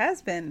 It right?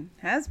 has been.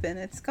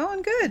 It's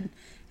going good.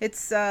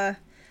 It's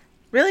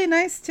really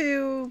nice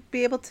to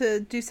be able to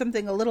do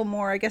something a little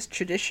more, I guess,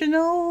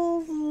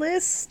 traditional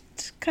list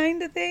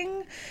kind of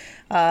thing.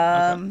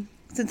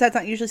 Since that's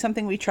not usually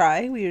something we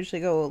try, we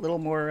usually go a little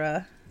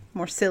more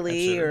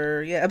silly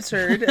Absurd. or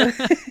absurd.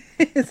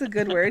 It's a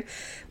good word.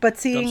 But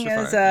seeing Dumpster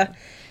as fire,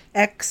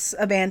 X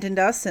abandoned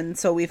us, and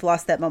so we've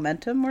lost that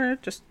momentum, we're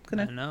just I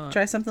know gonna it.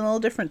 try something a little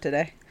different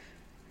today.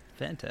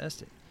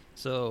 Fantastic.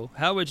 So,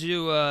 how would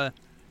you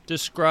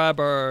describe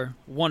our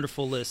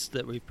wonderful list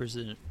that we're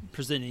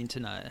presenting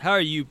tonight? How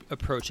are you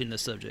approaching the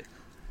subject?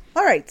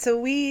 All right, so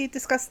we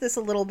discussed this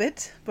a little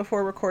bit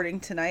before recording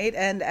tonight,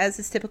 and as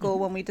is typical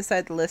when we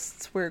decide the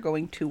lists we're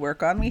going to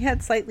work on, we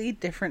had slightly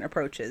different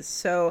approaches.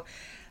 So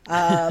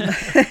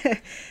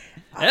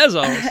As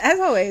always. As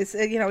always,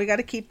 we got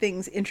to keep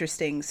things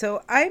interesting.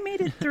 So I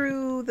made it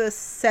through the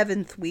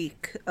 7th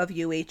week of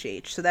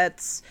UHH. So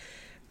that's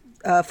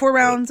 4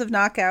 rounds of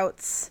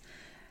knockouts,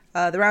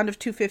 the round of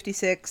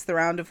 256, the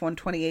round of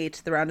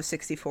 128, the round of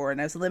 64,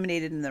 and I was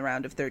eliminated in the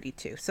round of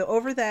 32. So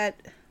over that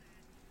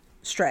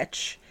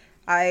stretch,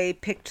 I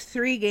picked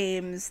 3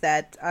 games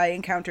that I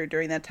encountered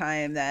during that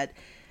time that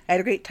I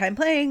had a great time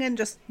playing and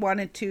just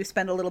wanted to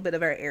spend a little bit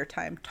of our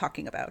airtime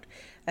talking about.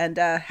 And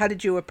how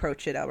did you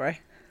approach it, Elroy?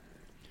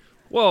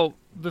 Well,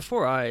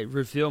 before I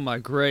reveal my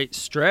great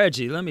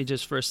strategy, let me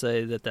just first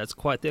say that that's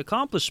quite the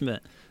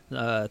accomplishment.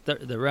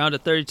 The round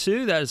of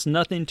 32, that is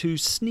nothing to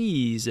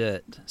sneeze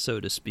at,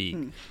 so to speak.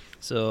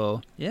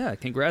 So, yeah,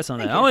 congrats on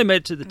that. I only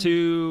made it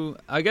to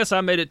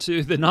I made it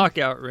to the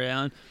knockout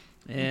round,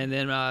 and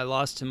then I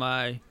lost to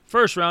my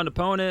first round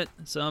opponent,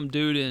 some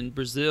dude in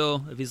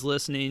Brazil. If he's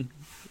listening,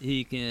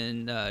 he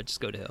can just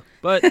go to hell.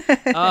 But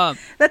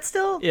that's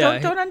still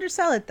don't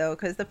undersell it though,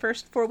 because the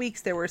first 4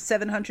 weeks there were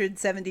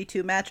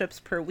 772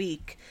 matchups per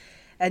week,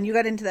 and you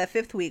got into that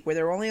 5th week where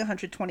there were only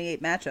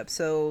 128 matchups.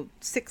 So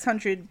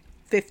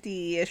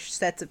 650-ish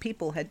sets of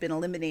people had been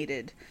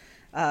eliminated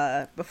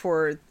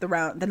before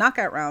the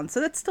knockout round.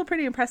 So that's still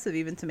pretty impressive,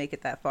 even to make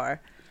it that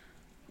far.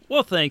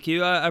 Well, thank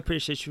you. I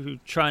appreciate you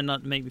trying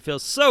not to make me feel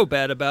so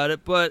bad about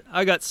it, but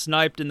I got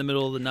sniped in the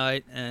middle of the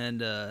night,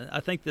 and I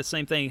think the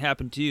same thing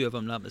happened to you, if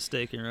I'm not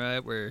mistaken,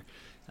 right? Where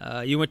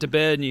you went to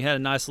bed and you had a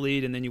nice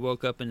lead, and then you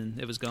woke up and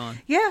it was gone.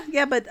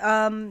 Yeah, but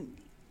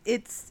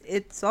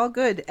it's all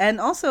good. And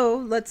also,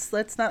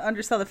 let's not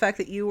undersell the fact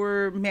that you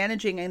were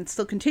managing and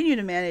still continue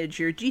to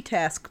manage your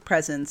GTask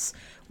presence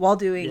while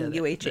doing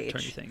UHH. That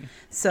tourney thing.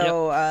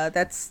 So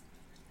that's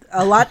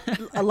a lot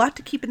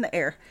to keep in the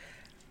air.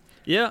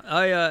 Yeah,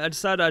 I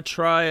decided I'd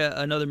try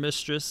another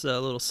mistress, a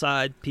little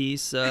side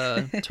piece,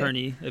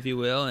 tourney, if you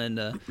will.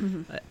 And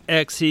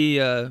X, he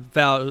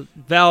vowed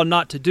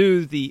not to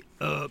do the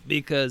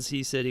because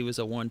he said he was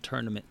a one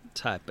tournament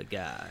type of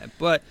guy.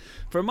 But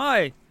for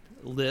my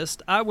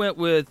list, I went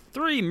with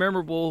 3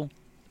 memorable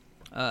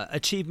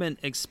achievement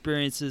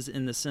experiences,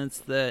 in the sense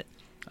that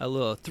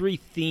 3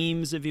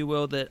 themes, if you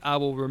will, that I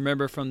will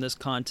remember from this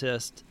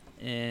contest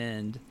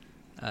and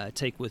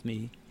take with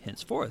me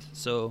henceforth.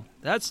 So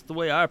that's the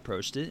way I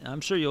approached it.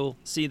 I'm sure you'll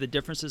see the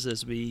differences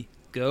as we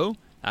go.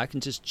 I can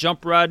just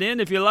jump right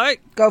in if you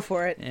like. Go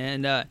for it.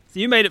 And so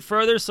you made it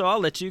further, so I'll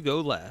let you go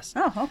last.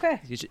 Oh,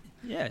 okay.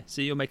 Yeah,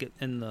 so you'll make it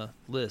in the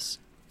list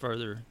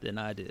further than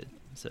I did.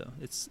 So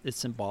it's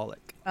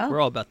symbolic. Oh.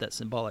 We're all about that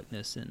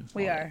symbolicness and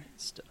we all are.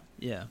 that stuff.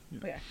 Yeah.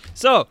 We are.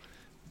 So,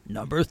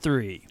 number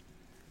 3.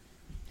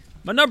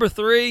 My number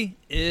 3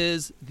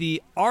 is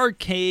the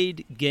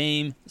arcade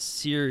game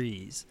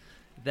series.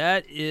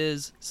 That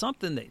is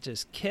something that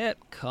just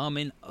kept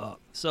coming up.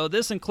 So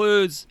this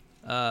includes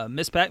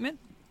Miss Pac-Man,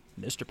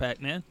 Mr.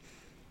 Pac-Man,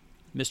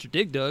 Mr.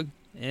 Dig Dug,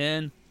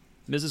 and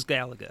Mrs.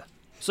 Galaga.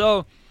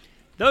 So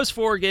those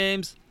 4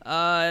 games,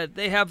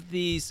 they have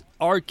these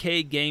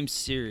arcade game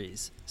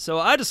series. So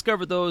I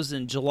discovered those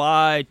in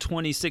July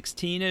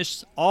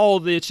 2016-ish.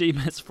 All the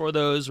achievements for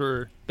those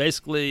were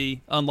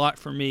basically unlocked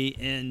for me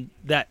in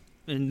that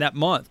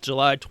month,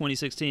 July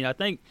 2016. I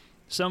think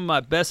some of my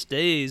best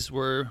days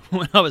were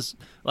when I was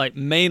like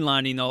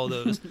mainlining all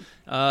those.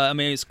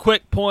 It's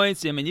quick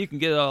points. You can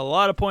get a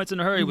lot of points in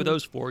a hurry with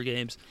those 4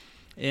 games.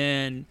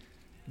 And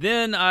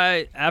then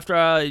after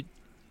I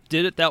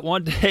did it that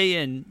one day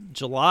in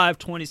July of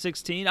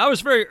 2016, I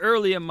was very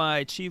early in my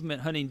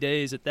achievement hunting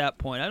days at that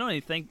point. I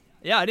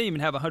didn't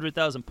even have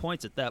 100,000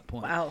 points at that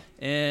point. Wow.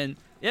 And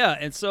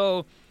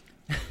so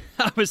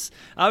I was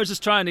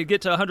just trying to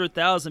get to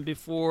 100,000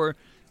 before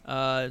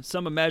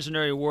some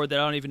imaginary award that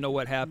I don't even know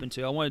what happened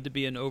to. I wanted to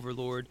be an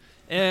overlord,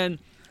 and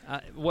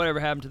whatever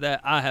happened to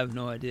that, I have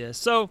no idea.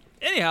 So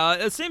anyhow,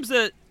 it seems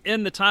that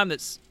in the time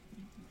that's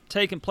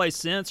taken place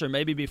since, or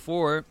maybe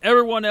before,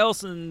 everyone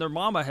else and their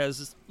mama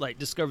has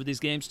discovered these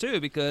games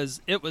too,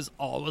 because it was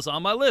always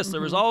on my list.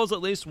 There was always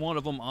at least one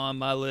of them on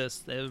my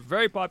list. They were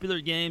very popular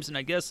games, and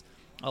I guess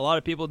a lot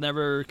of people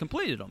never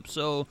completed them.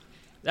 So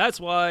that's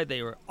why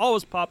they were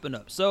always popping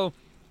up. So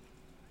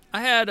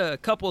I had a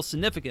couple of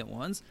significant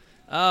ones.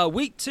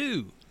 Week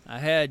 2, I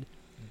had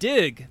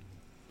Dig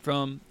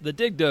from the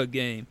Dig Dug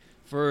game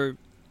for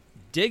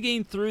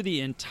digging through the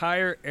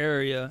entire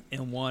area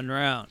in one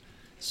round.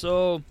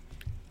 So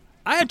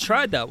I had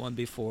tried that one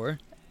before,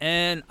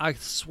 and I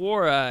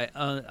swore I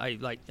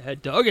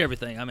had dug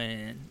everything.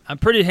 I'm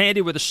pretty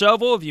handy with a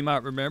shovel, if you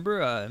might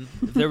remember.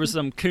 If there was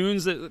some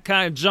coons that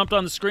kind of jumped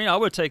on the screen, I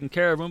would have taken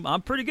care of them.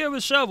 I'm pretty good with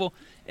a shovel,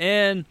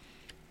 and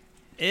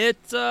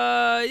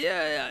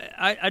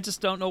I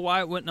just don't know why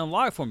it wouldn't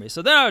unlock for me.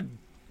 So then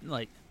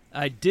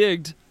I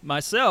digged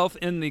myself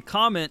in the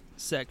comment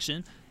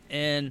section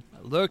and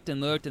looked,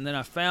 and then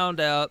I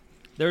found out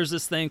there's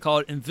this thing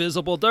called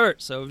invisible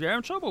dirt. So if you're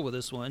having trouble with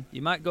this one,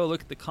 you might go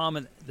look at the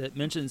comment that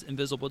mentions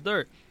invisible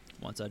dirt.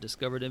 Once I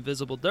discovered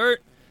invisible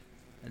dirt,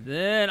 and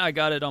then I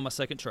got it on my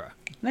second try.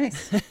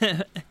 Nice.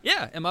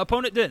 Yeah, and my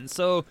opponent didn't.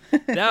 So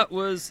that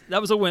was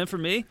a win for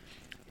me.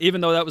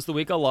 even though that was the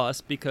week I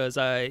lost because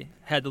I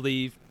had to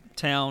leave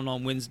town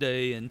on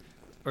Wednesday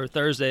or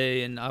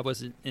Thursday, and I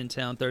wasn't in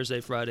town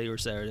Thursday, Friday, or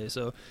Saturday.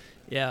 So,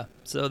 yeah,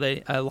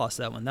 I lost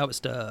that one. That was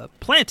to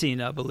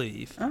Planting, I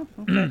believe. Oh,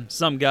 okay.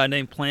 Some guy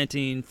named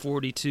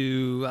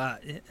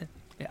Planting42.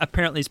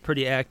 Apparently, he's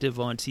pretty active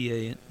on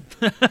TA.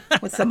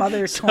 With some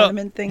other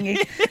tournament thingy.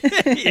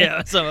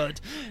 Yeah,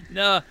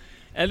 no.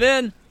 And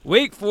then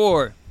week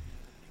 4,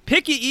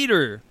 Picky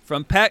Eater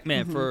from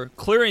Pac-Man for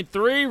clearing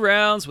 3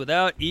 rounds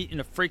without eating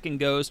a freaking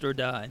ghost or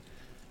dying.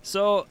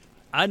 So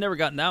I never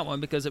gotten that one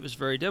because it was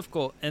very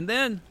difficult. And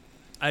then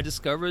I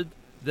discovered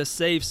the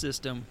save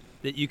system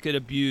that you could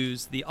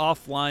abuse, the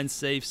offline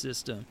save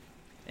system.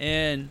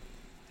 And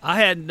I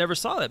had never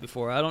saw that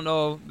before. I don't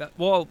know.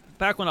 Well,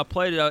 back when I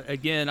played it,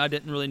 again, I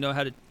didn't really know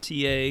how to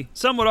TA.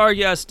 Some would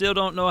argue I still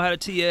don't know how to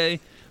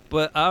TA,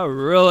 but I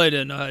really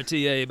didn't know how to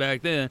TA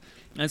back then.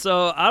 And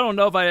so I don't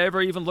know if I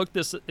ever even looked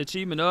this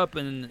achievement up,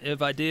 and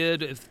if I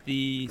did, if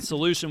the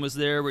solution was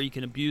there where you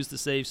can abuse the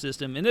save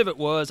system. And if it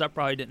was, I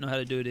probably didn't know how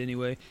to do it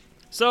anyway.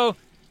 So,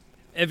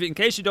 in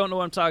case you don't know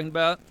what I'm talking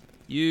about,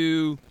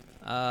 you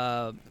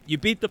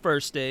beat the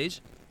first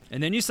stage,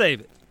 and then you save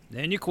it.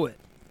 Then you quit.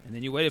 And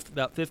then you wait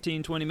about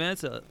 15, 20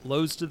 minutes. It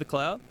loads to the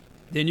cloud.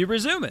 Then you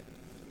resume it.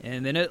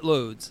 And then it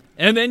loads.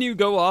 And then you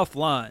go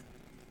offline.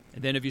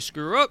 And then if you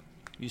screw up,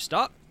 you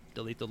stop,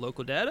 delete the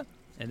local data,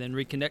 and then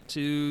reconnect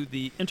to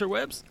the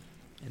interwebs.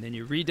 And then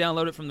you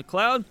re-download it from the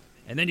cloud.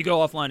 And then you go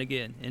offline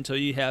again until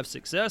you have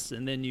success.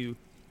 And then you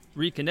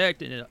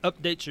reconnect, and it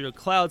updates your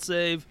cloud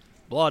save.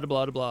 Blah,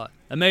 blah, blah, blah.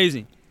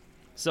 Amazing.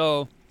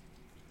 So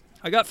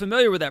I got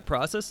familiar with that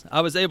process.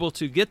 I was able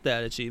to get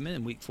that achievement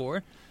in week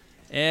 4.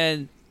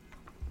 And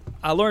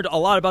I learned a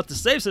lot about the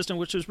save system,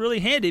 which was really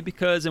handy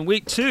because in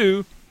week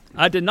 2,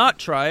 I did not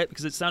try it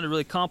because it sounded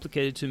really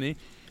complicated to me.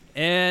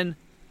 And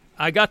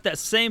I got that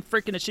same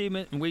freaking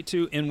achievement in week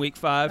 2 in week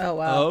 5. Oh,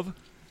 wow.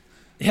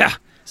 Yeah.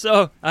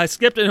 So I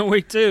skipped it in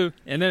week 2,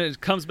 and then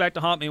it comes back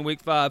to haunt me in week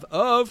 5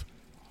 of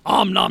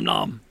Om Nom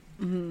Nom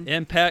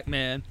in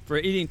Pac-Man for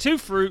eating 2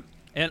 fruit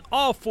and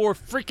all 4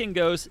 freaking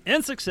ghosts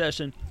in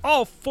succession,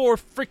 all 4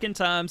 freaking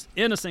times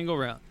in a single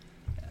round.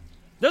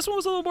 This one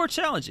was a little more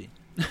challenging.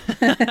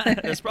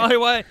 That's probably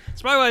why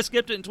I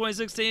skipped it in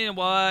 2016 and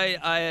why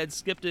I had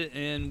skipped it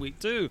in week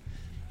 2.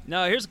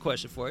 Now, here's a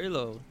question for you,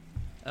 Lo.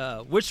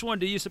 Which one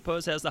do you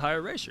suppose has the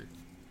higher ratio?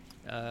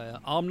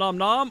 Om Nom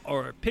Nom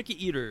or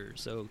Picky Eater?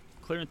 So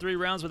clearing 3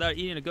 rounds without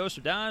eating a ghost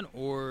or dying,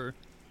 or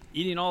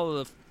eating all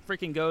of the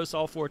freaking ghosts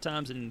all 4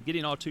 times and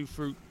getting all 2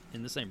 fruit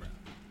in the same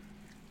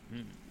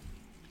round?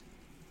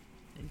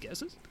 Any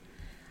guesses?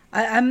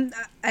 I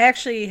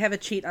actually have a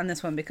cheat on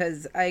this one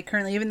because I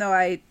currently, even though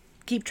I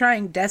keep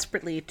trying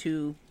desperately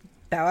to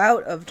bow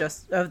out of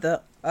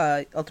the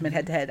Ultimate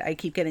Head-to-Head, I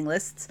keep getting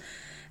lists.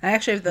 I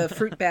actually have the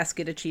Fruit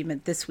Basket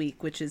achievement this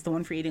week, which is the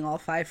one for eating all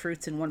 5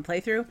 fruits in one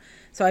playthrough.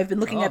 So I've been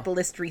looking at the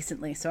list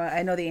recently, so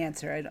I know the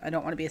answer. I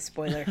don't want to be a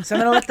spoiler. So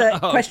I'm going to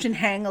let the question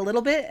hang a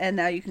little bit, and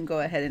now you can go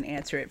ahead and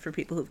answer it for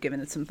people who've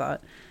given it some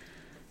thought.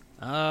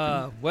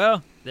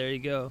 Well, there you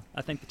go.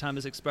 I think the time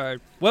has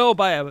expired. Well,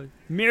 by a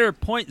mere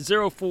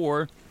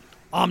 0.04,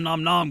 Om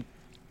Nom Nom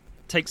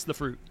takes the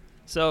fruit.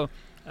 So,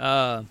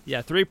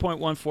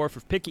 3.14 for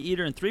Picky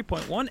Eater and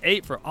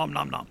 3.18 for Om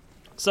Nom Nom.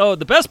 So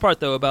the best part,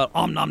 though, about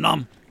Om Nom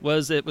Nom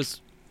was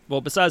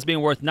besides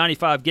being worth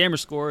 95 gamer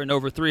score and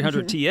over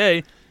 300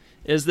 TA,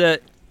 is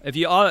that if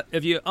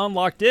you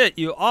unlocked it,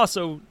 you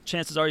also,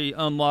 chances are you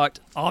unlocked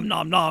Om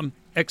Nom Nom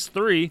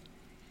X3,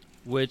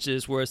 which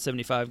is worth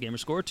 75 gamer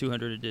score,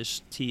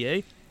 200-ish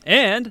TA,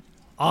 and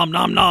Om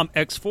Nom Nom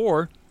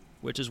X4,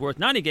 which is worth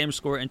 90 gamer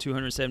score and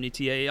 270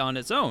 TA on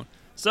its own.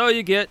 So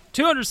you get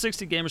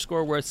 260 gamer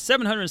score worth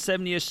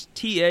 770-ish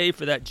TA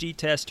for that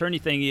G-test tourney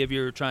thingy if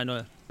you're trying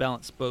to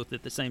balance both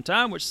at the same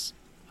time, which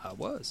I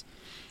was.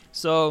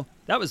 So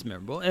that was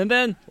memorable. And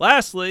then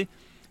lastly,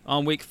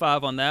 on week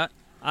 5 on that,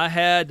 I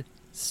had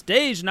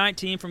Stage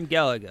 19 from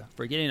Galaga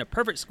for getting a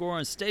perfect score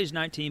on Stage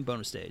 19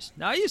 bonus stage.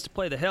 Now, I used to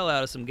play the hell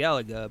out of some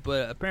Galaga,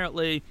 but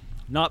apparently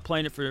not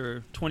playing it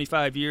for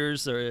 25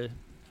 years, or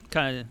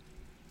kind of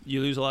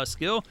you lose a lot of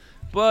skill.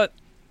 But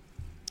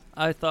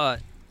I thought,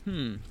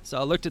 so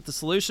I looked at the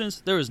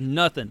solutions. There was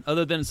nothing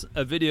other than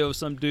a video of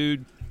some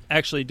dude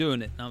actually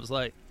doing it. And I was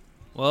like,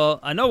 well,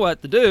 I know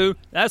what to do.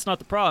 That's not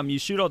the problem. You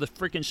shoot all the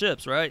freaking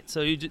ships, right?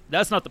 So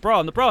that's not the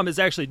problem. The problem is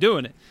actually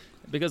doing it.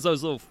 Because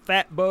those little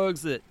fat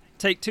bugs that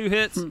take 2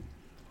 hits,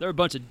 they're a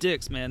bunch of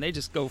dicks, man. They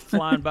just go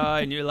flying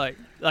by, and you're like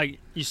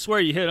you swear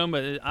you hit them,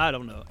 but I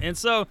don't know. And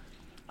so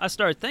I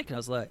started thinking, I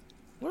was like,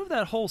 what if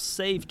that whole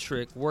save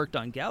trick worked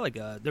on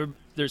Galaga?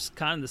 There's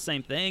kind of the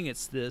same thing.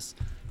 It's this,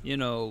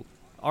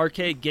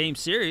 arcade game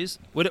series.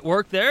 Would it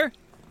work there?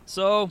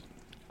 So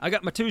I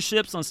got my 2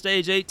 ships on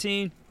stage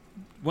 18,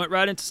 went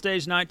right into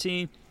stage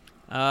 19,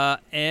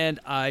 and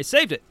I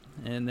saved it.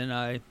 And then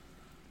I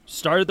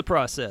started the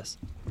process.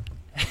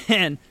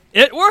 And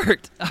it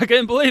worked. I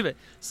couldn't believe it.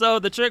 So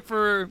the trick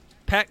for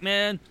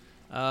Pac-Man,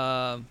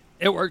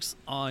 it works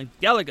on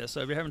Galaga.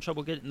 So if you're having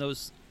trouble getting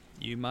those,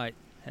 you might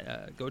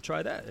go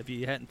try that. If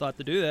you hadn't thought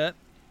to do that,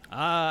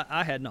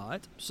 I had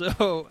not,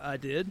 so I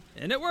did,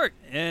 and it worked.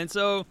 And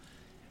so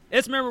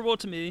it's memorable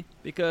to me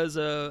because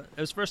it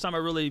was the first time I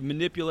really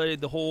manipulated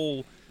the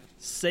whole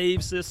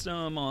save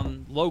system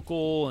on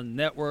local and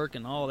network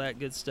and all that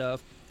good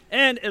stuff.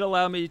 And it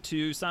allowed me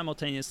to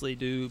simultaneously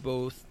do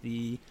both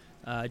the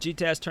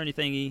GTAS tourney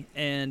thingy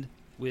and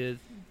with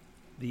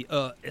the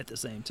at the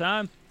same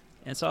time.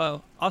 And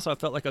so also I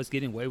felt like I was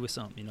getting away with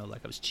something,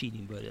 like I was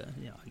cheating, but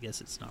I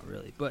guess it's not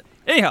really. But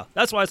anyhow,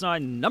 that's why it's my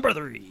number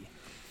 3.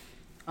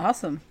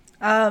 Awesome.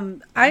 I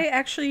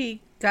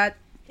actually got,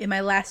 in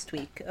my last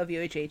week of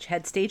UHH,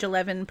 had stage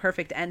 11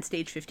 perfect and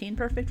stage 15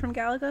 perfect from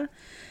Galaga.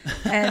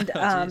 And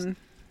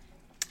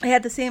I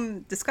had the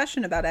same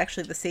discussion about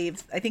actually the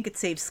save. I think it's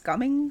save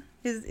scumming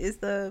is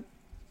the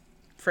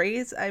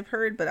phrase I've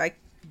heard, but I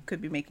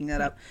could be making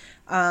that up.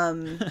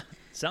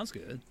 Sounds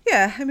good.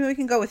 Yeah, I mean, we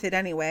can go with it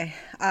anyway.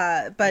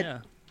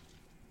 But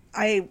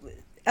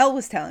Elle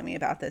was telling me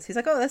about this. He's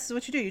like, oh, this is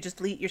what you do. You just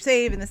delete your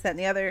save and this, that, and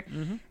the other.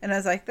 Mm-hmm. And I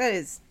was like, that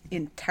is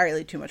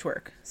entirely too much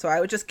work. So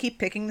I would just keep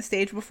picking the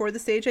stage before the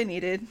stage I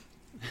needed,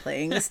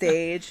 playing the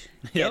stage,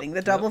 getting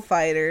the double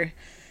fighter,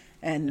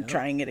 and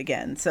trying it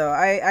again. So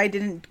I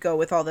didn't go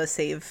with all the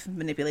save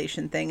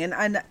manipulation thing.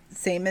 And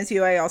same as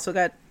you, I also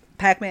got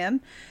Pac-Man.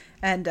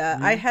 And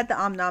I had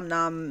the Om Nom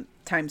Nom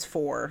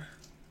 ×4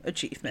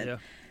 achievement.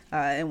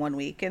 In 1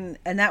 week, and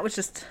that was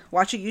just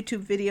watch a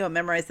YouTube video and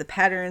memorize the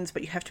patterns,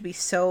 but you have to be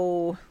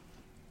so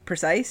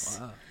precise.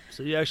 Wow.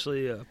 So you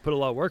actually put a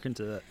lot of work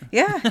into that.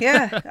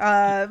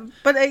 Yeah.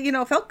 But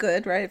it felt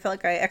good, right? It felt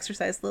like I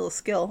exercised a little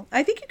skill.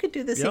 I think you could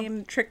do the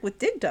same trick with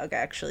Dig Dug,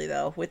 actually,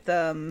 though. With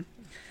I don't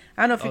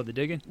know if the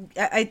digging.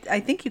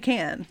 I think you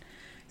can.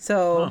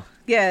 So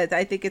yeah,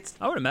 I think it's.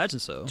 I would imagine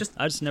so.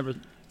 I just never.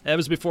 It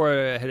was before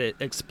I had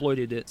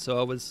exploited it, so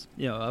I was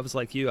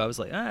like you. I was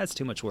like, it's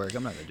too much work.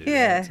 I'm not gonna do that.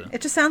 Yeah, so. It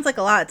just sounds like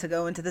a lot to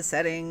go into the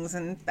settings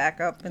and back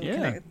up and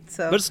connect.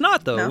 So, but it's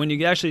not though. No? When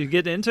you actually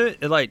get into it,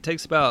 it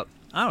takes about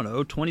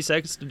 20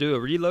 seconds to do a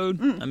reload.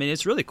 I mean,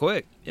 it's really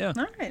quick. Yeah.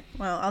 All right.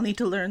 Well, I'll need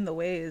to learn the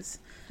ways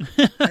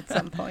at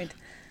some point.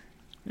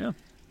 Yeah.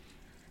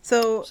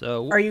 So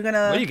are you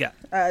gonna? What do you got?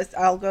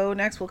 I'll go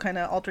next. We'll kind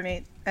of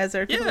alternate as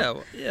our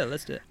people. Yeah.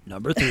 Let's do it.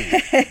 Number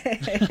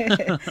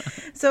 3.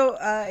 So,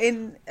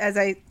 as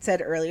I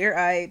said earlier,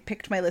 I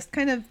picked my list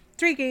kind of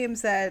 3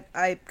 games that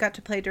I got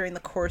to play during the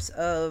course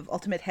of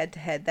Ultimate Head to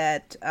Head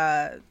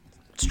that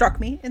struck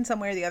me in some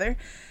way or the other,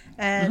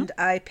 and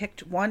I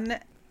picked 1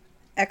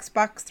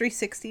 Xbox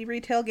 360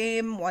 retail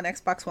game, 1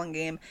 Xbox One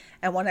game,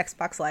 and 1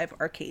 Xbox Live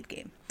arcade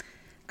game.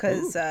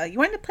 Because you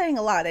wind up playing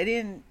a lot. I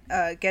didn't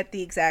get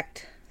the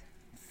exact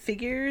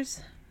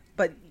figures,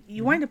 but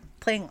you wind up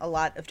playing a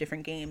lot of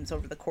different games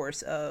over the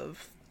course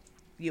of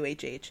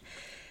UHH.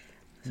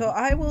 So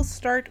I will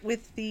start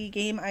with the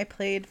game I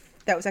played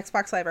that was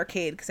Xbox Live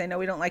Arcade, because I know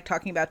we don't like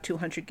talking about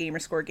 200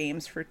 Gamerscore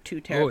games for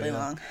too terribly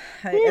long.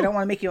 I don't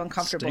want to make you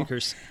uncomfortable.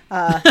 Stinkers.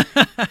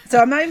 So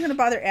I'm not even going to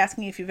bother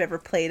asking you if you've ever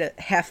played a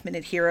Half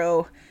Minute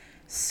Hero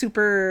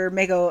Super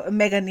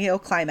Mega Neo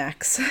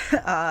Climax.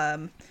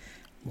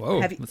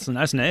 Whoa, that's a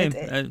nice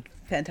name.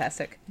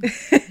 Fantastic.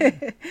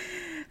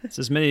 It's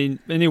as many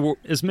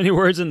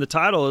words in the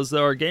title as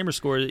there are gamer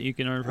score that you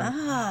can earn from.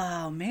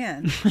 Oh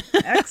man,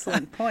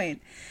 excellent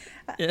point.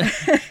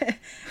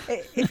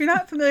 If you're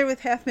not familiar with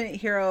Half Minute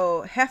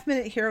Hero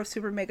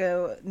Super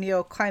Mega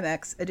Neo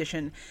Climax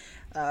Edition,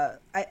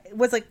 it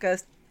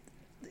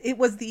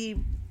was the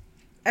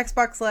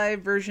Xbox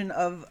Live version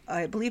of,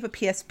 I believe, a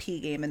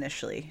PSP game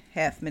initially.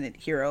 Half Minute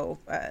Hero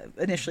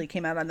initially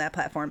came out on that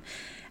platform.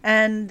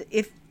 And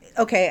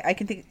I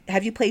can think,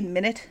 have you played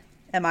Minute?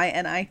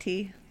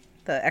 MINIT?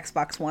 The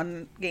Xbox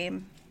One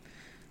game?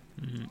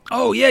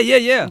 Oh, yeah.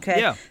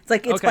 Okay. Yeah. It's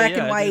like it's black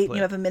and white, and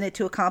you have a minute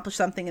to accomplish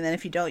something, and then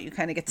if you don't, you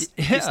kind of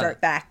you start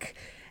back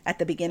at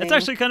the beginning. It's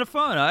actually kind of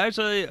fun. I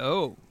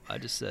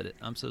just said it.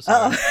 I'm so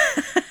sorry.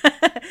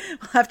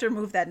 We'll have to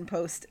remove that in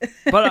post.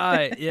 But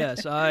I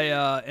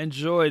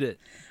enjoyed it.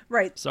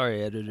 Right.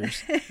 Sorry,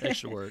 editors.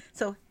 Extra work.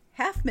 So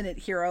Half Minute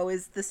Hero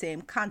is the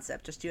same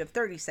concept, just you have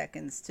 30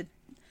 seconds to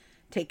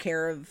take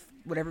care of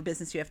whatever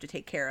business you have to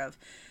take care of.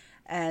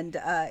 And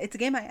it's a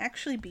game I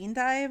actually bean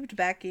dived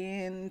back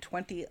in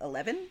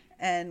 2011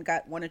 and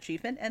got 1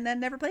 achievement and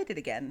then never played it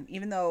again,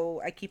 even though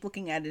I keep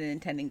looking at it and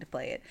intending to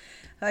play it.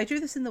 I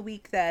drew this in the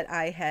week that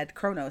I had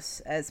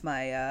Kronos as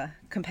my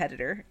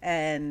competitor,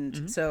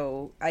 and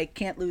so I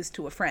can't lose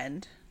to a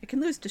friend. I can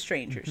lose to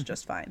strangers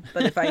just fine.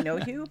 But if I know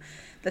you,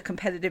 the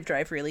competitive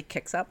drive really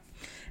kicks up,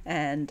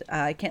 and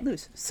I can't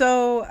lose.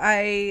 So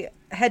I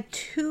had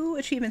 2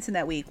 achievements in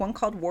that week. One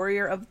called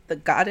Warrior of the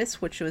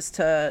Goddess, which was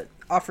to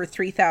offer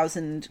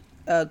 3,000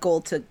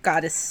 gold to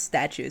goddess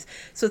statues.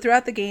 So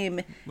throughout the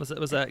game... Was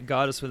that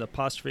goddess with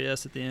apostrophe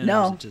S at the end? No,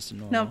 or was it just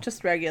normal? No,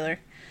 just regular.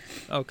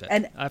 Okay,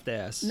 and I have to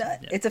ask. No,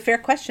 yeah. It's a fair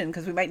question,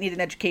 because we might need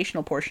an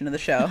educational portion of the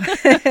show.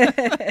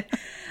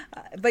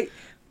 But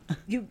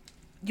you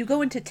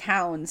go into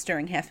towns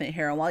during Half Minute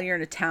Hero. While you're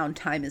in a town,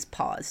 time is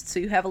paused. So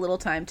you have a little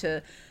time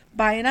to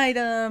buy an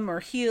item or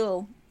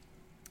heal.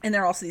 And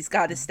there are also these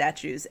goddess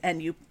statues,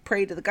 and you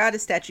pray to the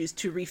goddess statues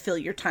to refill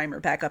your timer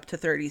back up to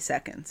 30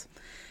 seconds.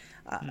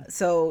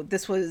 So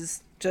this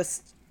was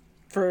just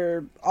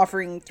for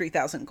offering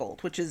 3,000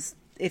 gold, which is,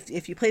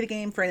 if you play the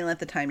game for any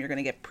length of time, you're going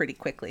to get pretty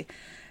quickly.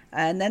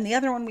 And then the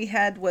other one we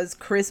had was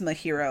Charisma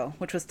Hero,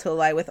 which was to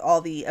ally with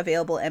all the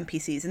available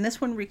NPCs. And this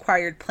one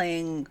required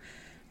playing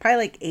probably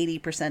like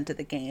 80% of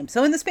the game.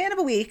 So in the span of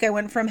a week, I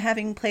went from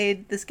having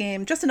played this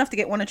game just enough to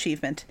get one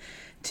achievement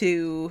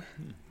to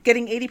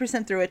getting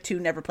 80% through it to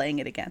never playing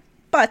it again.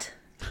 But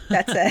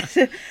that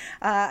said,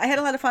 I had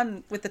a lot of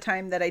fun with the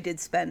time that I did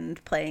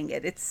spend playing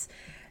it. It's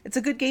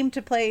a good game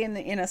to play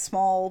in a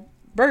small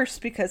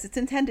burst because it's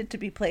intended to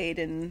be played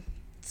in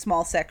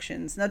small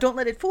sections. Now, don't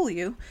let it fool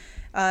you.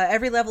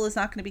 Every level is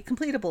not going to be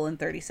completable in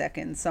 30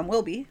 seconds. Some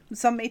will be.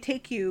 Some may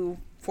take you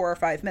 4 or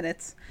 5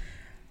 minutes,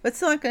 but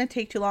still not going to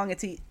take too long.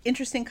 It's an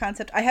interesting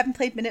concept. I haven't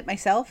played Minute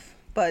myself,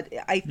 but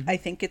I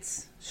think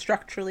it's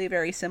structurally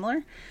very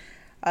similar.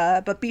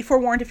 But be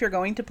forewarned, if you're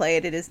going to play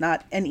it, it is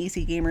not an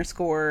easy gamer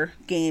score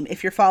game.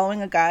 If you're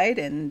following a guide,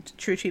 and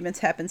True Achievements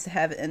happens to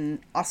have an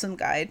awesome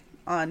guide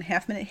on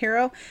Half Minute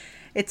Hero,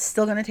 it's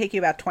still going to take you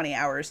about 20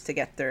 hours to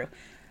get through.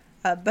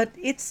 But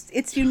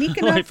it's unique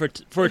enough for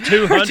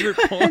 200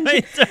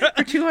 points.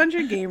 For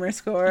 200 gamer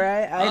score.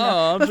 I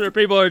know. I'm sure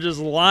people are just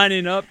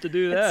lining up to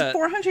do that. It's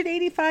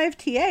 485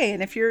 TA,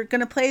 and if you're going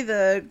to play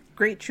the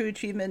Great True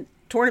Achievement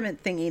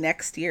tournament thingy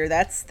next year,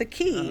 that's the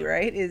key,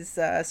 right? Is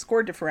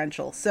score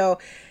differential. So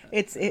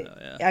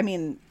I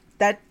mean,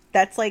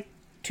 that's like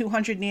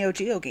 200 Neo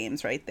Geo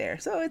games right there.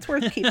 So it's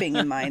worth keeping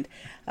in mind.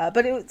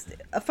 But it was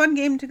a fun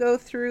game to go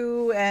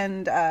through,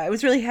 and I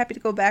was really happy to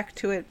go back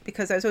to it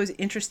because I was always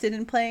interested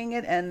in playing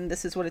it, and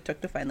this is what it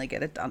took to finally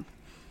get it done.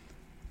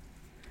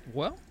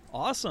 Well,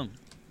 awesome.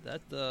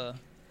 That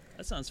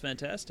sounds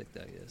fantastic,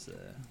 I guess.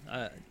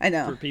 I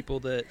know. For people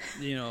that,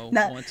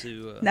 want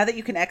to... now that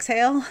you can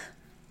exhale...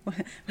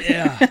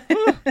 Yeah.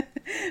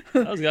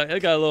 That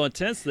got a little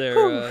intense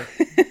there.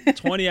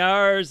 20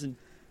 hours and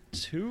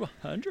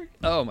 200?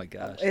 Oh my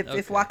gosh.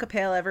 If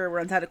Wakapale ever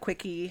runs out of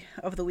quickie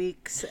of the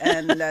weeks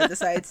and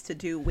decides to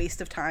do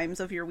waste of times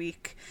of your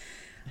week,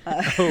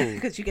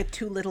 because you get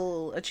too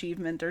little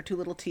achievement or too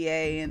little TA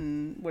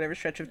in whatever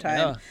stretch of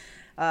time.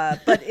 Yeah.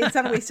 But it's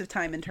not a waste of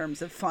time in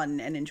terms of fun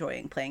and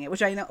enjoying playing it,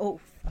 which I know.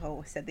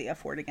 I said the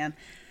F word again.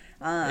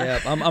 Yeah,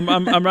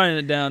 I'm writing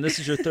it down. This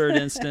is your third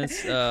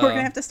instance. We're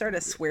gonna have to start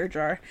a swear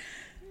jar.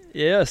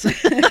 Yes.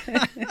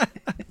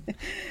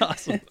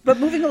 Awesome. But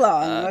moving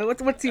along,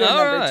 what's your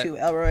number 2,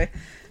 Elroy?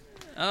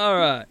 All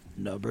right,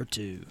 number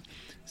 2.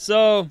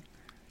 So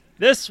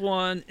this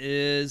one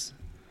is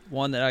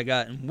one that I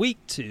got in week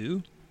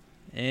 2,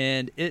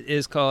 and it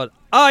is called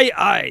Aye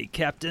Aye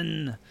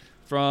Captain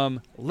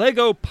from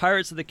Lego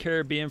Pirates of the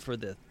Caribbean for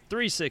the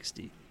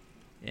 360,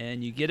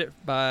 and you get it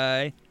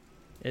by.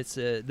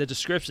 The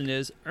description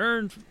is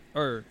earn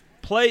or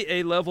play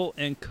a level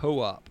in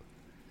co-op.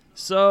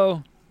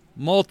 So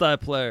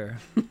multiplayer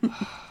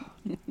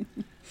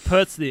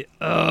puts the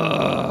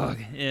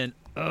in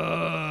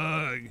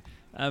ugh.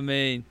 I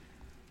mean,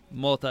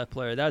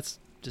 multiplayer, that's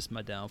just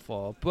my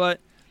downfall. But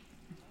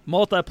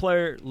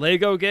multiplayer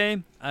Lego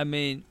game, I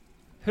mean,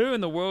 who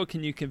in the world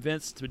can you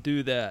convince to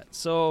do that?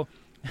 So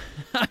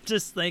I'm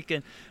just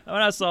thinking,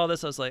 when I saw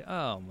this, I was like,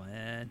 oh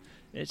man,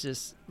 it's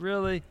just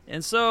really.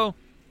 And so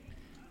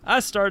I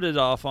started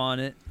off on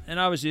it, and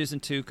I was using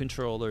 2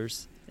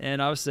 controllers,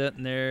 and I was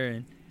sitting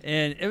there,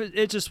 and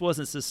it just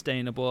wasn't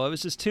sustainable. It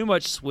was just too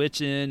much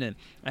switching, and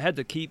I had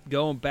to keep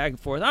going back and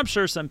forth. I'm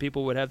sure some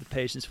people would have the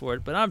patience for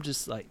it, but I'm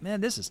just like,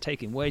 man, this is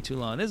taking way too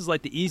long. This is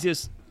like the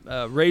easiest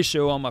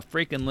ratio on my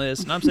freaking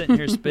list, and I'm sitting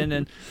here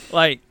spending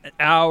like an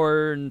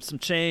hour and some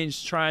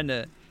change trying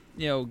to,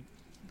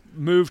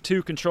 move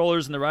 2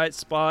 controllers in the right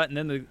spot, and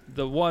then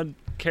the one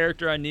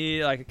character I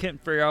need, like I couldn't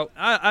figure out.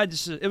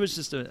 It was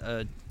just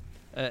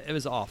it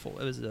was awful.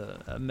 It was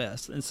a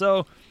mess. And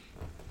so,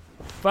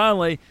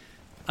 finally,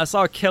 I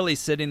saw Kelly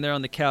sitting there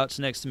on the couch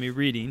next to me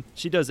reading.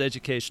 She does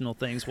educational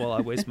things while I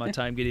waste my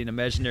time getting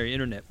imaginary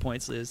internet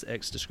points, as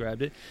X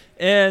described it.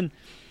 And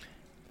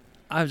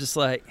I was just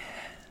like,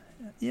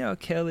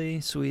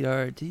 Kelly,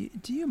 sweetheart, do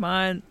you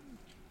mind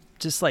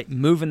just like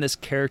moving this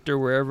character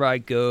wherever I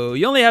go?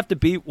 You only have to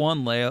beat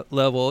one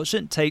level. It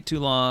shouldn't take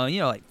too long,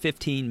 like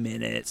 15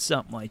 minutes,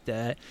 something like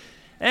that.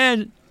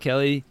 And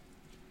Kelly,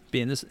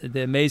 being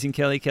the amazing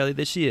Kelly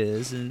that she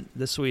is and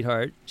the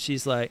sweetheart,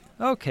 she's like,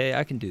 okay,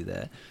 I can do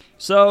that.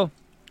 So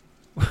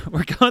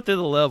we're going through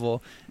the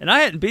level, and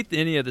I hadn't beat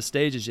any of the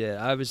stages yet.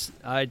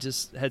 I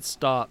just had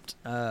stopped.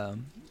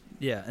 And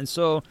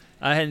so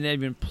I hadn't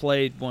even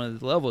played one of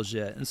the levels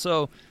yet. And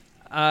so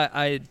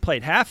I had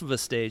played half of a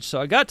stage.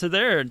 So I got to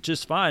there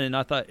just fine, and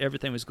I thought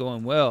everything was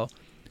going well.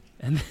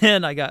 And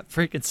then I got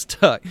freaking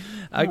stuck.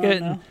 I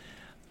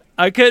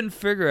couldn't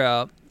figure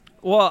out.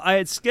 Well, I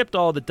had skipped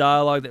all the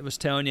dialogue that was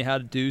telling you how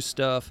to do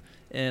stuff,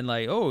 and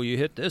like, oh, you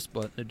hit this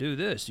button to do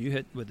this. You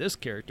hit with this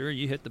character.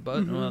 You hit the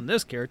button on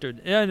this character.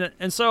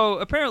 And so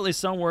apparently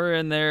somewhere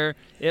in there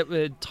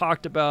it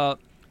talked about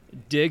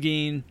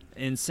digging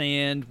in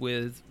sand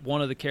with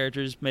one of the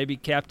characters, maybe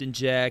Captain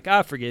Jack.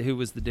 I forget who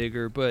was the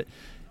digger, but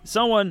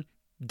someone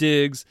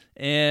digs,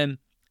 and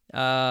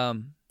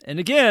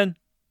again,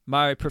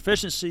 my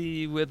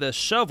proficiency with a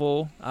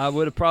shovel, I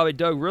would have probably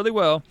dug really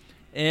well,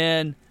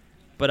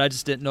 but I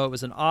just didn't know it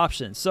was an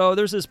option. So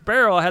there's this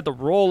barrel I had to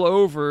roll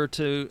over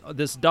to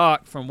this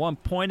dock from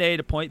point A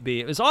to point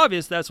B. It was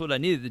obvious that's what I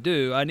needed to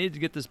do. I needed to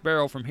get this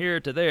barrel from here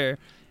to there,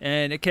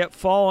 and it kept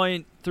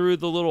falling through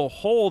the little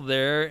hole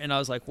there, and I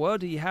was like, well,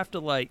 do you have to,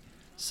 like,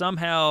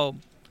 somehow...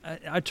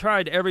 I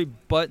tried every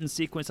button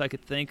sequence I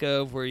could think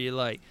of where you,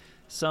 like,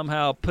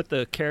 somehow put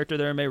the character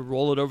there and maybe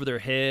roll it over their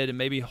head and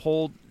maybe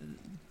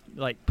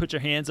put your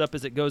hands up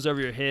as it goes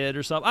over your head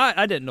or something.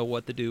 I didn't know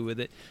what to do with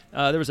it.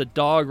 There was a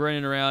dog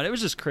running around. It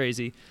was just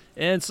crazy.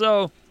 And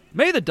so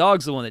maybe the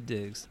dog's the one that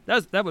digs.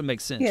 That would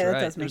make sense, Yeah, right?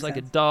 that does make There's like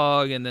sense. a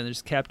dog, and then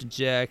there's Captain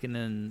Jack, and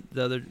then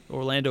the other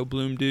Orlando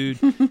Bloom dude.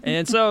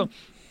 And so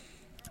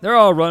they're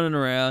all running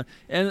around,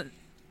 and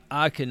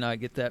I could not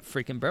get that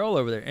freaking barrel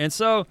over there. And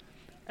so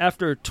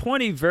after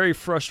 20 very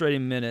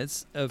frustrating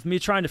minutes of me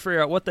trying to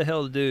figure out what the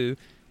hell to do,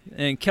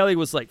 and Kelly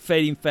was like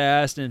fading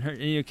fast, and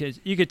you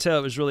could tell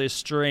it was really a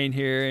strain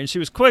here, and she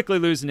was quickly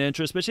losing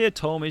interest, but she had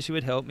told me she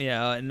would help me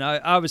out, and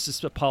I was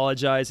just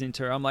apologizing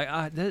to her. I'm like,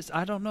 I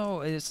don't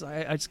know, I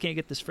just can't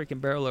get this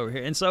freaking barrel over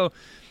here. And so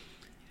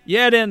you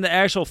add in the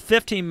actual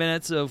 15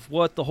 minutes of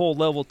what the whole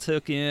level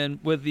took in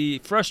with the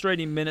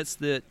frustrating minutes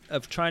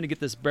of trying to get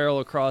this barrel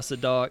across the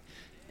dock,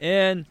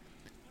 and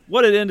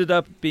what it ended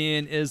up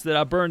being is that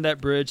I burned that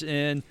bridge,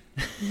 and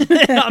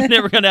I'm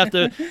never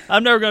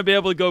gonna be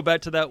able to go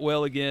back to that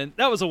well again.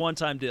 That was a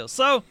one-time deal.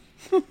 So,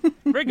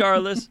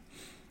 regardless,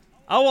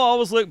 I will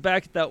always look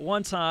back at that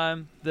one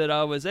time that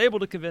I was able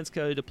to convince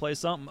Kelly to play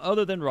something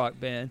other than Rock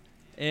Band,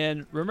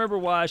 and remember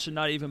why I should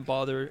not even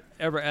bother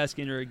ever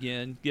asking her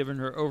again, given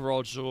her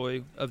overall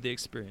joy of the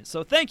experience.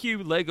 So, thank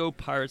you, Lego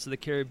Pirates of the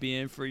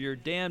Caribbean, for your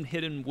damn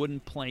hidden wooden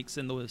planks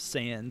in the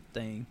sand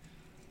thing.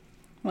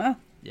 Wow.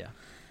 Yeah.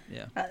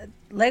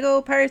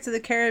 Lego Pirates of the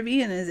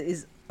Caribbean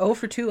is 0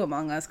 for 2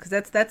 among us,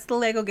 because that's the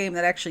Lego game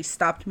that actually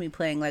stopped me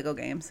playing Lego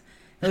games.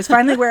 It was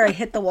finally where I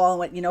hit the wall and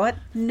went, you know what?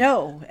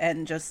 No,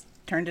 and just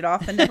turned it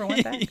off and never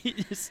went back.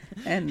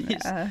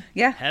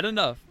 Yeah, Had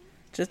enough.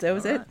 just that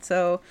was it.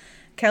 So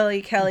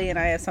Kelly and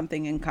I have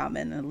something in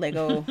common.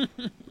 Lego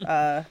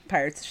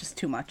Pirates is just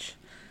too much.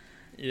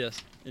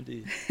 Yes,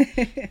 indeed.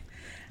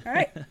 All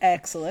right,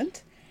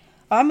 excellent.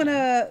 I'm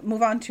gonna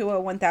move on to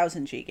a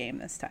 1000G game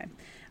this time,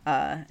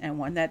 and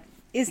one that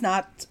is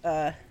not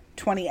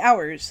 20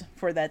 hours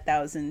for that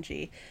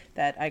 1000G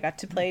that I got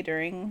to play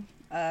during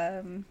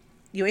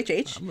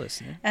UHH. I'm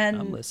listening. And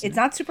I'm listening. it's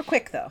not super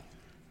quick though,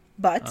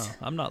 but Oh,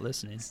 I'm not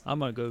listening. I'm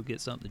gonna go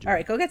get something to drink. all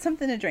right, go get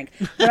something to drink.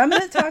 But I'm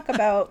going to talk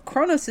about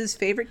Kronos'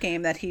 favorite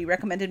game that he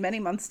recommended many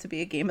months to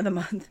be a game of the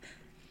month,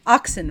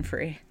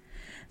 Oxenfree.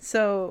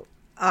 So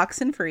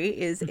Oxenfree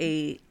is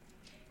a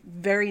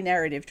very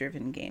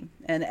narrative-driven game.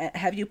 And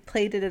have you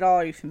played it at all?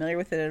 Are you familiar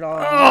with it at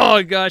all?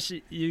 Oh gosh,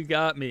 you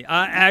got me.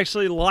 I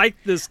actually like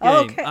this game.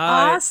 Okay,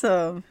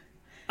 awesome.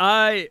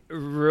 I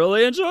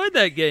really enjoyed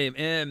that game,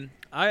 and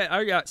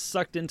I got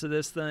sucked into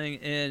this thing,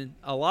 and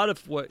a lot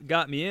of what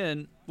got me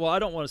in, well, I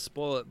don't want to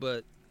spoil it,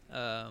 but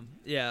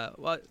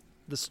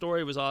the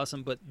story was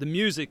awesome, but the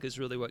music is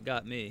really what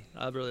got me.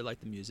 I really like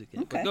the music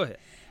in it. Okay. But go ahead.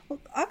 Well,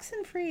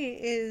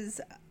 Oxenfree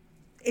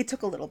it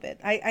took a little bit.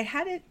 I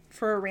had it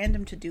for a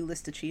random to-do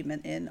list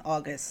achievement in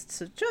August,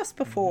 so just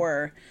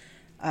before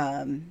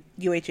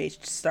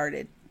UHH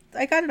started.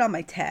 I got it on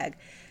my tag,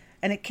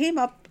 and it came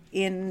up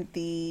in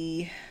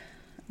I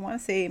want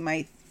to say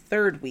my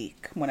third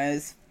week when I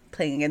was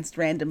playing against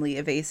Randomly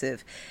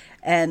Evasive.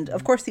 And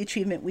of course the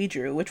achievement we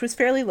drew, which was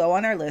fairly low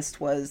on our list,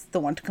 was the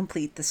one to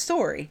complete the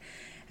story.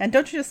 And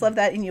don't you just love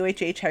that in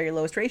UHH how your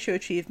lowest ratio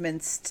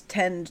achievements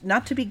tend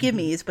not to be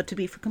gimmies, but to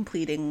be for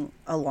completing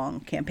a long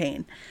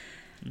campaign.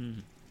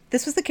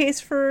 This was the case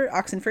for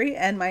Oxenfree,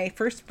 and my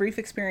first brief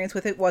experience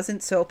with it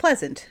wasn't so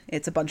pleasant.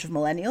 It's a bunch of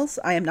millennials.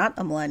 I am not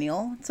a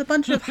millennial. It's a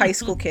bunch of high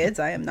school kids.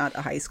 I am not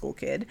a high school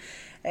kid.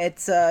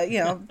 It's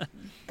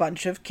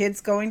bunch of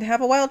kids going to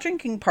have a wild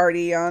drinking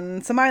party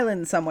on some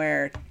island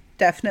somewhere.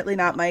 Definitely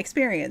not my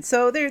experience.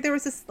 So there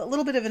was a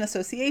little bit of an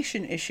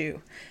association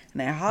issue,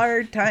 and a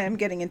hard time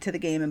getting into the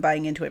game and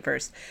buying into it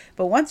first.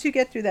 But once you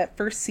get through that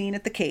first scene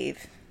at the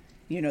cave,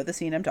 you know the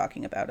scene I'm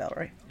talking about,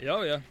 Elroy.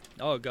 Oh yeah.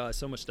 Oh god,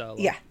 so much dialogue.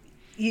 Yeah.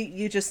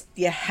 You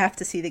have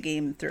to see the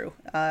game through.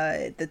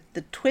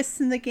 The twists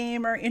in the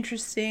game are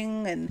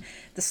interesting, and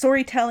the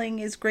storytelling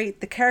is great.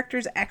 The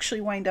characters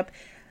actually wind up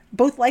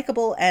both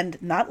likable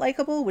and not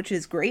likable, which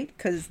is great,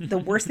 because the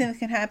worst thing that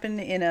can happen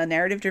in a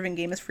narrative-driven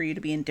game is for you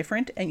to be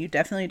indifferent, and you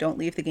definitely don't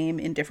leave the game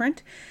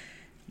indifferent.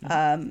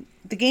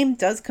 The game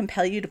does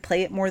compel you to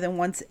play it more than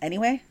once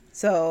anyway,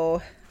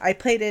 so I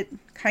played it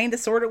kind of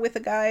sort of with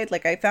a guide.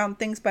 Like, I found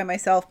things by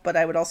myself, but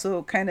I would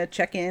also kind of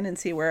check in and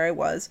see where I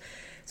was.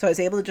 So I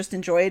was able to just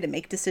enjoy it and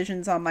make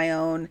decisions on my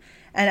own.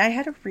 And I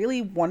had a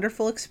really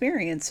wonderful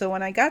experience. So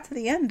when I got to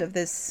the end of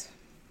this,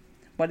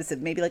 what is it,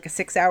 maybe like a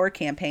 6-hour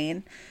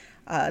campaign,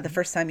 the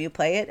first time you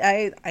play it.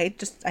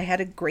 I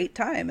had a great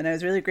time, and I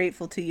was really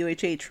grateful to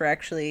UHH for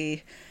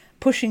actually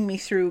pushing me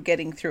through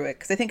getting through it.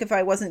 Because I think if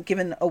I wasn't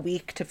given a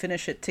week to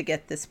finish it to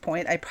get this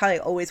point, I probably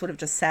always would have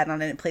just sat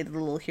on it and played a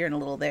little here and a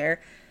little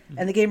there.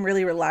 And the game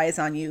really relies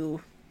on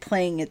you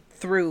playing it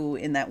through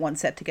in that one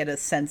set to get a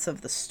sense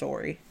of the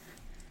story.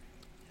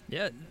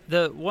 Yeah,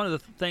 one of the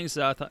things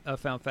that I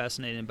found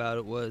fascinating about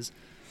it was,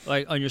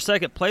 like, on your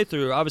second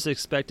playthrough, I was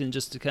expecting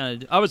just to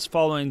kind of, I was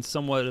following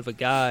somewhat of a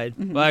guide.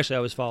 Well, actually, I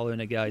was following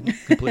a guide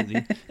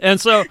completely.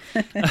 And so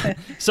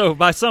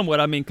by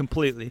somewhat, I mean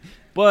completely.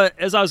 But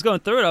as I was going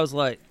through it, I was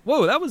like,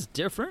 whoa, that was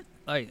different.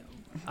 Like,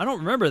 I don't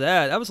remember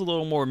that. That was a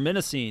little more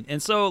menacing.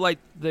 And so, like,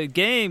 the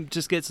game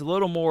just gets a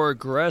little more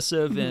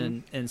aggressive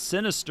and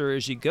sinister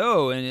as you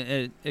go.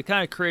 And it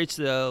kind of creates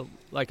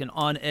like an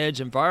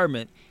on-edge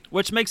environment,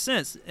 which makes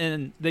sense.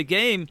 And the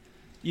game,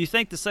 you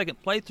think the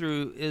second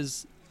playthrough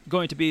is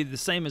going to be the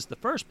same as the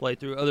first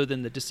playthrough other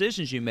than the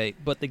decisions you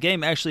make. But the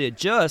game actually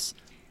adjusts,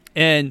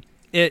 and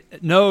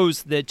it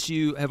knows that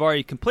you have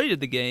already completed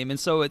the game. And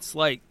so it's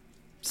like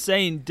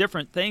saying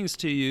different things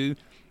to you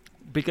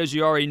because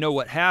you already know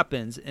what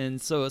happens.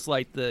 And so it's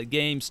like the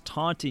game's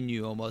taunting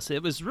you almost.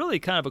 It was really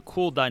kind of a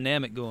cool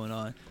dynamic going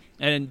on.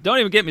 And don't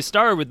even get me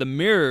started with the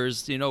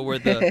mirrors, where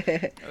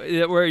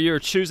where you're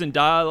choosing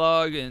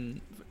dialogue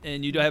and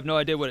you have no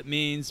idea what it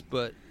means.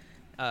 But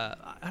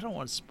I don't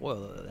want to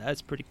spoil it.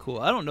 That's pretty cool.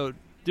 I don't know.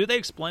 Do they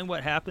explain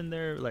what happened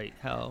there? Like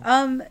how?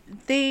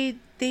 They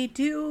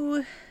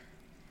do.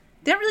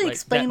 They don't really Like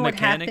explain that what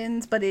mechanic?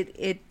 happens, but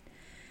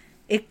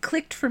it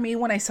clicked for me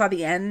when I saw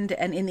the end,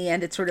 and in the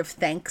end, it sort of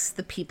thanks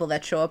the people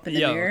that show up in the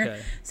mirror.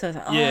 Okay. So I was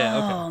like, oh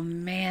Yeah, okay.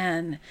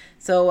 man.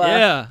 So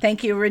Yeah.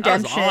 thank you, That was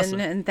Redemption, awesome.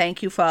 and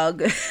thank you,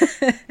 Fug.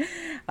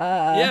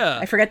 Yeah.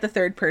 I forget the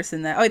third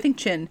person I think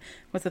Chin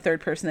was the third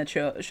person that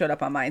showed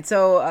up on mine.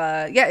 So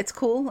yeah, it's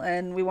cool,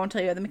 and we won't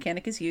tell you how the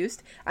mechanic is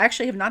used. I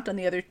actually have not done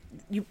the other.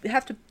 You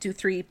have to do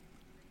 3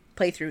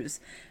 playthroughs,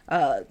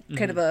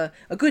 kind of a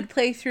good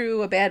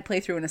playthrough, a bad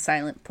playthrough, and a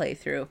silent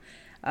playthrough.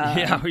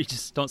 Yeah, where you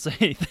just don't say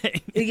anything.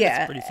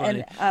 Yeah, It's pretty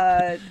funny.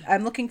 and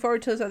I'm looking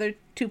forward to those other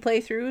 2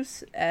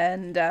 playthroughs,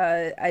 and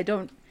I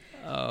don't.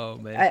 Oh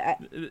man,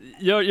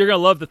 you're gonna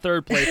love the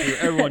third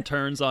playthrough. Everyone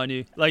turns on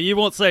you, like you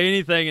won't say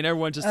anything, and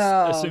everyone just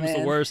assumes the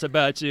man. worst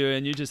about you,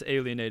 and you just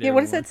alienate. Yeah, what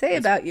does everyone. that say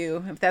about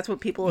you if that's what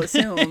people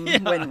assume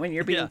when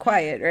you're being yeah.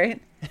 quiet,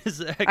 right?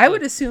 Exactly. I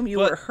would assume you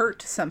But- were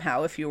hurt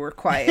somehow if you were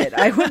quiet.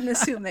 I wouldn't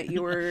assume that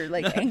you were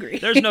like angry.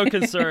 There's no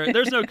concern.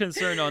 There's no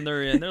concern on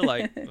their end. They're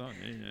like, oh,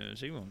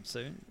 she won't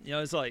say it.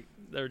 It's like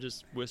they're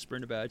just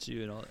whispering about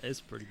you and all.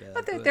 It's pretty bad.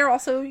 But they're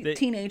also they-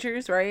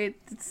 teenagers, right?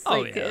 It's Oh,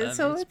 like, yeah, I mean,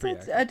 so it's it's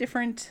pretty a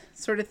different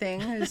sort of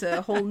thing. There's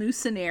a whole new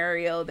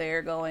scenario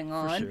there going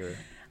on. For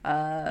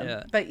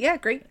sure. But yeah,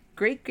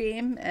 great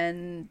game,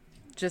 and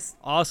just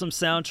Awesome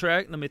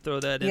soundtrack. Let me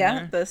throw that in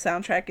yeah, there. the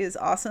soundtrack is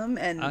awesome,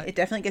 and it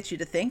definitely gets you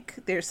to think.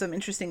 There's some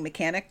interesting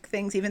mechanic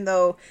things, even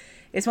though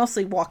it's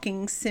mostly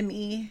walking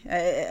sim-y.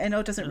 I know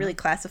it doesn't really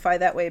classify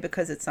that way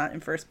because it's not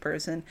in first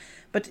person,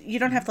 but you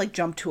don't have to like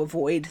jump to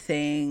avoid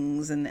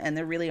things, and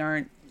there really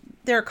aren't.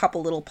 There are a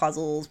couple little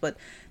puzzles, but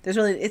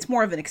it's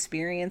more of an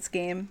experience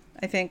game,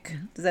 I think.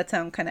 Does that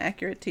sound kind of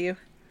accurate to you?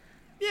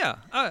 Yeah,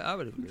 I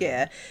would agree.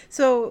 Yeah.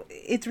 So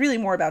it's really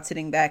more about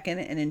sitting back and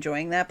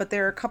enjoying that. But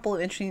there are a couple of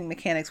interesting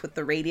mechanics with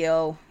the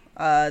radio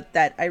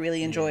that I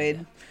really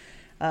enjoyed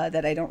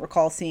that I don't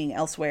recall seeing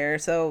elsewhere.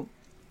 So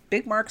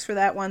big marks for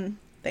that one.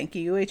 Thank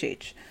you,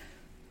 UHH.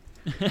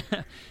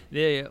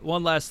 Yeah,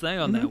 one last thing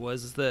on that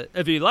is that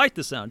if you like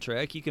the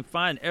soundtrack, you can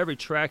find every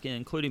track,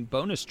 including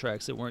bonus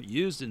tracks that weren't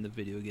used in the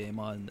video game,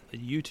 on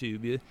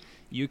YouTube.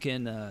 You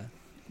can,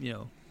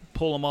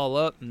 pull them all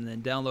up and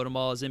then download them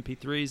all as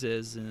MP3s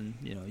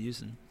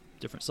using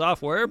different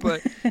software.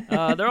 But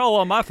they're all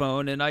on my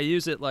phone, and I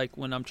use it like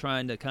when I'm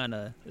trying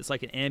to it's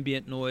like an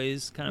ambient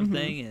noise kind of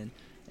thing,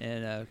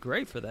 and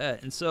great for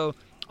that. And so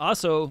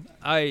also,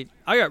 I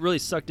got really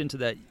sucked into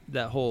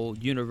that whole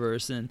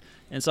universe, and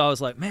so I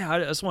was like, man, I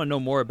just want to know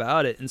more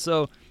about it. And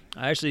so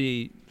I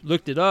actually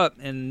looked it up,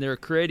 and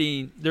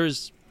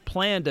there's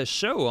planned a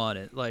show on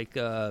it. Like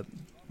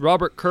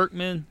Robert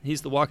Kirkman,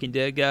 he's the Walking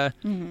Dead guy,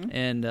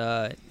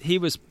 and he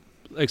was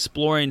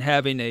exploring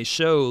having a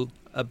show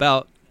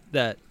about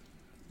that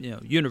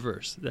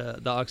universe,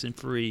 the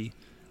Oxenfree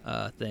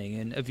thing.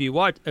 And if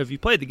you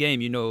played the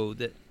game, you know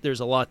that there's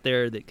a lot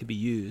there that could be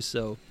used.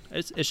 So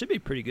it should be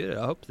pretty good.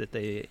 I hope that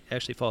they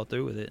actually follow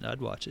through with it, and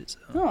I'd watch it. So.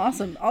 Oh,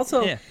 awesome.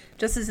 Also, Yeah.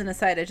 just as an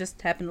aside, I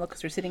just happened to look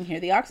because we're sitting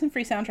here. The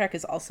Oxenfree soundtrack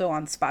is also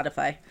on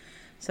Spotify.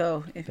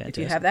 So if you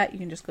Fantastic. have that, you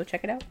can just go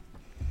check it out.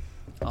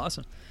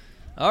 Awesome.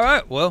 All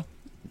right, well,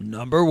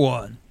 number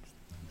 1.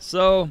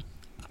 So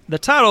the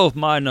title of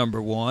my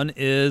number 1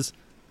 is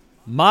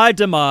My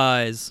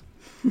Demise.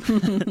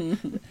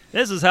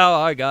 This is how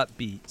I got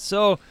beat.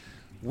 So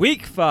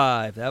week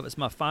 5, that was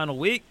my final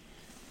week,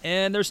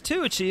 and there's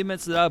 2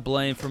 achievements that I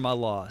blame for my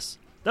loss.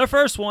 The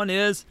first one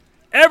is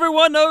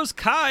Everyone Knows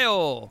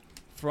Kyle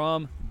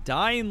from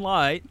Dying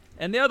Light,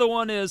 and the other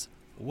one is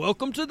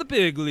Welcome to the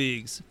Big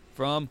Leagues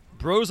from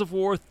Bros of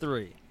War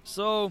 3.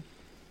 So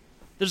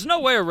there's no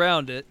way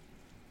around it.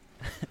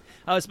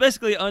 I was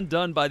basically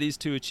undone by these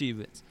 2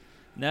 achievements.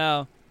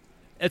 Now,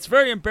 it's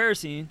very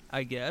embarrassing,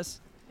 I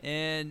guess,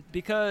 and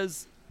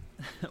because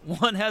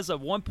one has a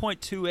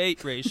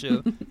 1.28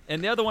 ratio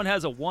and the other one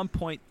has a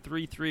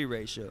 1.33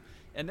 ratio.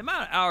 And the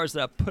amount of hours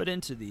that I put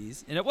into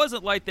these, and it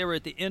wasn't like they were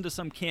at the end of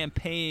some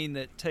campaign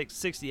that takes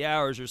 60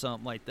 hours or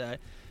something like that,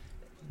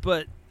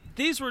 but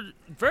these were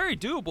very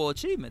doable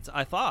achievements,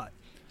 I thought.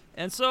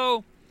 And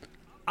so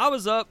I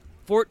was up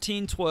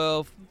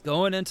 14-12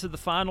 going into the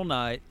final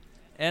night,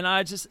 and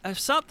I have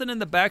something in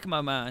the back of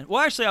my mind.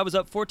 Well, actually, I was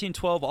up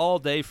 14-12 all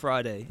day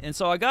Friday, and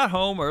so I got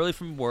home early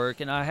from work,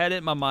 and I had it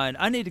in my mind,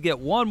 I need to get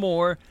one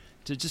more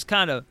to just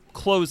kind of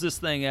close this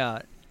thing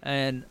out.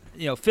 And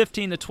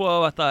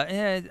 15-12, I thought,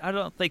 I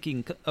don't think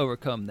he can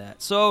overcome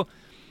that. So,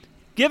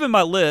 given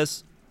my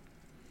list,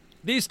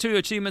 these 2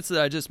 achievements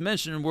that I just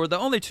mentioned were the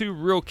only 2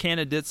 real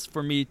candidates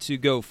for me to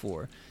go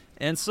for.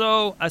 And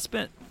so, I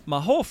spent my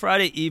whole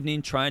Friday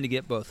evening trying to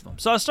get both of them.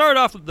 So, I started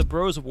off with the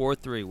Bros of War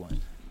 3 one.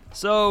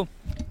 So,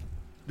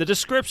 the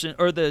description,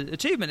 or the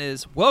achievement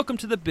is, welcome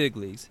to the big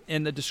leagues.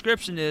 And the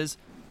description is,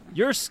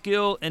 your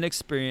skill and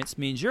experience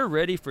means you're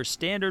ready for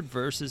standard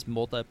versus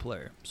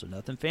multiplayer. So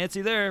nothing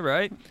fancy there,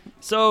 right?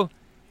 So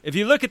if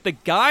you look at the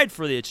guide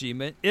for the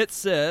achievement, it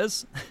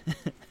says,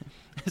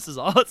 this is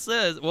all it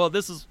says. Well,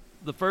 this is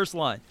the first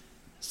line.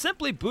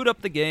 Simply boot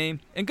up the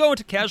game and go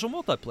into casual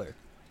multiplayer.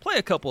 Play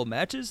a couple of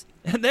matches,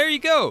 and there you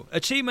go.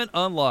 Achievement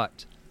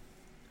unlocked.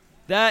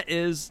 That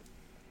is...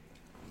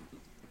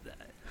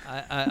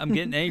 I'm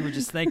getting angry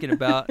just thinking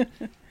about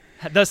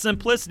the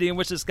simplicity in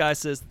which this guy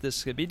says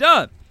this could be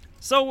done.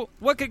 So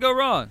what could go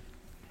wrong?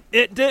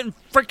 It didn't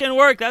freaking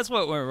work. That's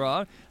what went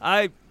wrong.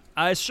 I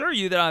assure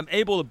you that I'm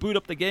able to boot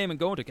up the game and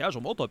go into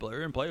casual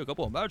multiplayer and play a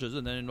couple of matches,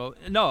 and then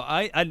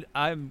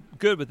I'm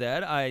good with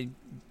that.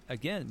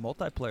 Again,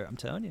 multiplayer, I'm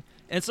telling you.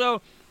 And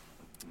so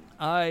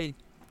I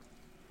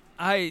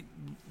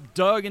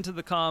dug into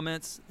the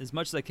comments as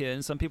much as I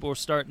could. Some people were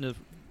starting to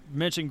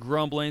mention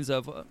grumblings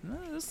of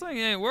this thing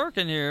ain't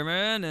working here,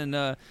 man,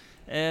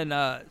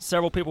 and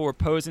several people were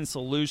posing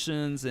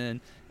solutions, and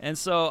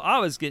so I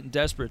was getting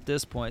desperate at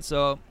this point.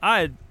 So I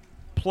had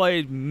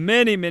played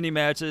many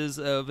matches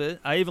of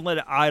it. I even let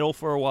it idle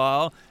for a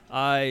while.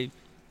 I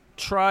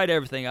tried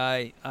everything.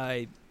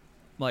 I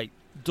like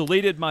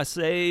deleted my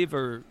save,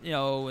 or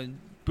and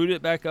booted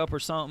it back up or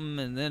something,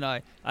 and then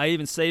I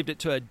even saved it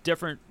to a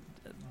different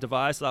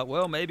device. Thought,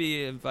 well,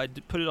 maybe if I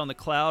put it on the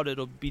cloud,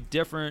 it'll be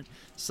different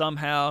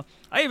somehow.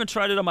 I even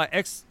tried it on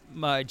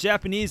my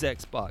Japanese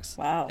Xbox.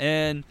 Wow.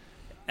 And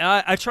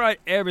I tried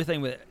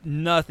everything with it.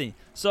 Nothing.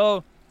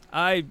 So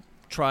I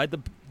tried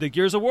the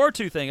Gears of War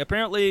 2 thing.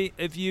 Apparently,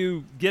 if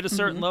you get a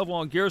certain level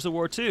on Gears of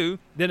War 2,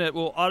 then it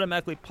will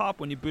automatically pop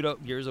when you boot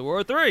up Gears of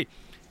War 3.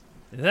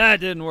 That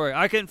didn't work.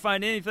 I couldn't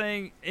find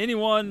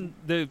anyone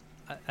that...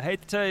 I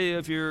hate to tell you,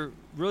 if you're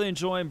really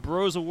enjoying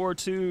Bros of War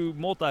 2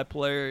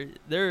 multiplayer,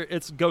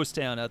 it's ghost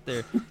town out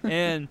there.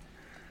 And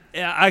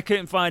I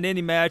couldn't find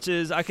any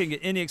matches. I couldn't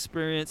get any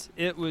experience.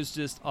 It was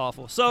just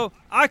awful. So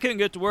I couldn't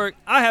get to work.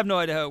 I have no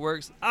idea how it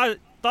works. I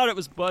thought it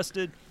was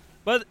busted.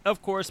 But,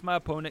 of course, my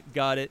opponent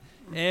got it.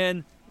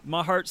 And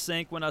my heart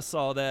sank when I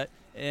saw that.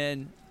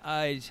 And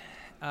I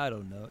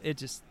don't know.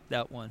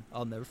 That one,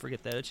 I'll never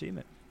forget that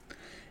achievement.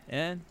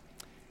 And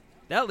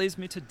that leads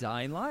me to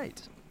Dying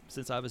Light,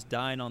 since I was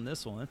dying on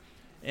this one.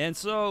 And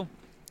so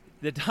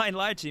the Dying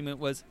Light achievement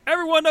was,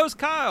 everyone knows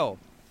Kyle,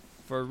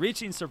 for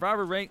reaching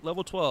Survivor rank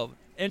level 12.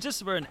 And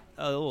just for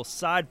a little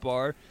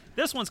sidebar,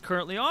 this one's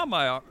currently on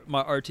my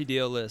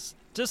RTDO list.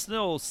 Just a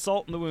little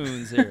salt in the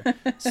wounds here.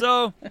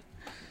 So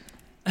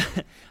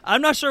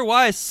I'm not sure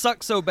why I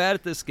suck so bad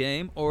at this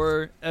game,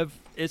 or if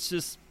it's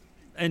just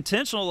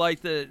intentional,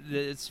 like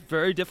it's a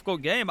very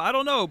difficult game. I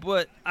don't know,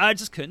 but I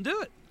just couldn't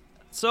do it.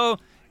 So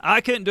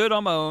I couldn't do it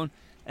on my own.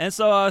 And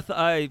so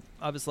I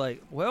was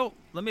like, well,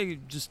 let me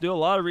just do a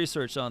lot of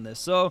research on this.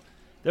 So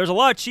there's a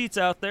lot of cheats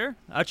out there.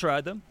 I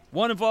tried them.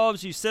 One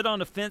involves you sit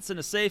on a fence in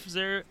a safe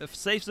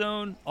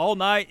zone all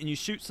night, and you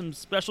shoot some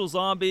special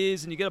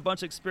zombies, and you get a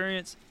bunch of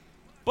experience.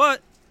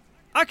 But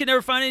I could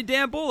never find any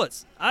damn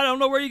bullets. I don't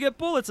know where you get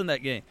bullets in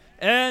that game.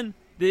 And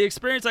the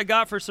experience I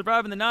got for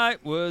surviving the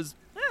night was,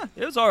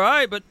 it was all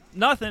right, but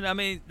nothing. I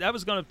mean, that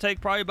was going to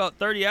take probably about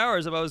 30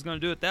 hours if I was going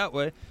to do it that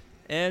way.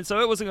 And so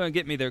it wasn't going to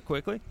get me there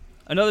quickly.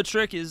 Another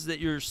trick is that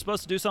you're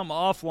supposed to do something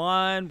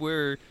offline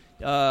where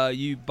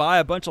you buy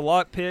a bunch of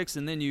lockpicks,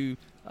 and then you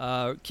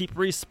keep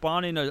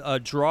respawning a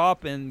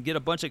drop and get a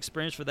bunch of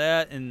experience for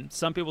that. And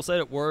some people said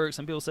it worked.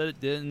 Some people said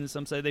it didn't.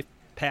 Some say they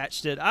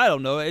patched it. I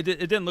don't know. It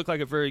didn't look like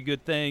a very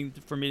good thing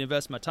for me to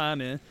invest my time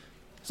in.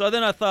 So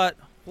then I thought,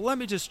 well, let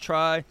me just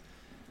try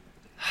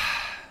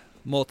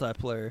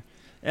multiplayer.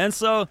 And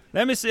so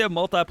let me see if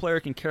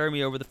multiplayer can carry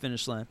me over the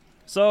finish line.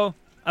 So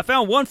I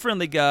found one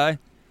friendly guy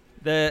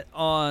that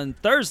on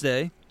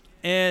Thursday,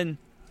 and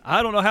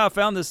I don't know how I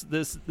found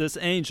this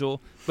angel,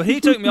 but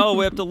he took me all the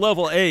way up to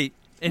level 8,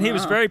 and he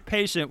was very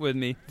patient with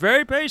me.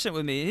 Very patient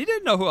with me. He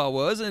didn't know who I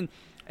was,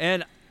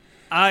 and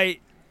I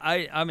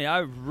I mean, I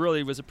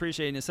really was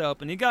appreciating his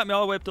help, and he got me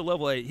all the way up to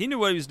level 8. He knew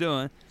what he was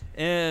doing,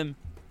 and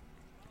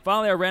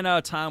finally I ran out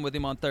of time with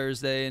him on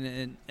Thursday,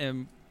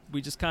 and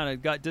we just kind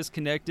of got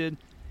disconnected,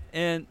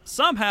 and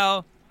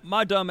somehow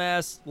my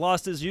dumbass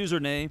lost his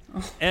username,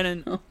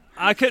 and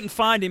I couldn't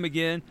find him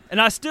again,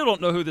 and I still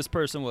don't know who this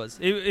person was.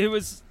 It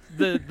was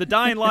the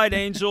Dying Light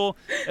Angel.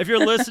 If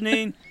you're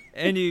listening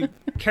and you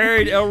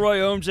carried Elroy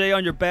OMJ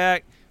on your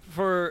back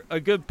for a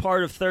good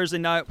part of Thursday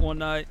night one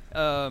night,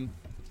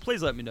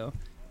 please let me know.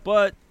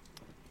 But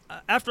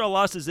after I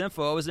lost his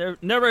info, I was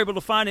never able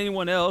to find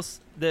anyone else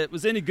that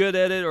was any good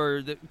at it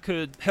or that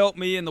could help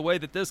me in the way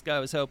that this guy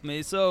was helping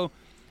me. So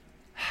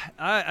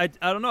I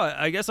don't know.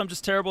 I guess I'm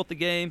just terrible at the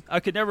game. I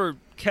could never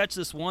catch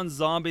this one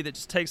zombie that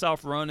just takes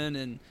off running,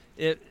 and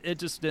it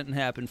just didn't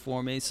happen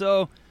for me.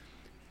 So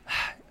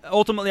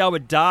ultimately I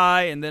would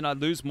die, and then I'd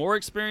lose more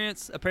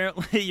experience.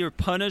 Apparently you're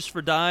punished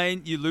for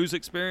dying, you lose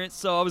experience.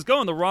 So I was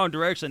going the wrong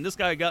direction. This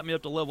guy got me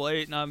up to level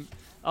 8, and I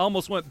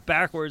almost went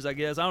backwards, I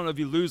guess. I don't know if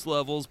you lose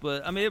levels,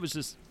 but I mean, it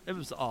was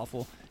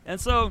awful. And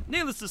so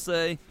needless to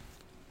say,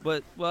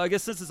 but well, I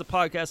guess since it's a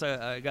podcast,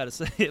 I got to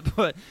say it,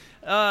 but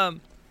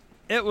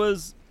it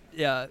was,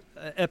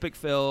 epic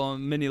fail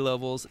on many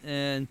levels,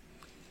 and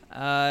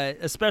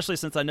especially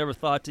since I never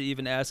thought to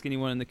even ask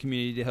anyone in the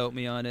community to help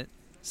me on it.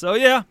 So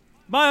yeah,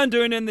 my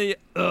undoing in the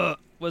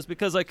was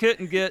because I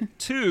couldn't get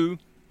two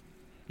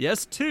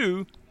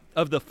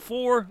of the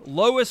 4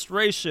 lowest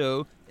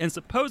ratio and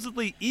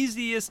supposedly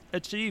easiest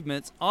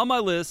achievements on my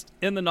list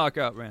in the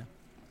knockout round.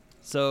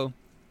 So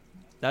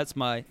that's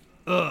my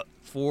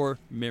 4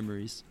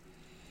 memories.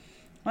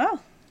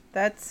 Well,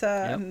 that's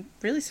I'm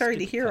really sorry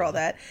to hear all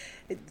that.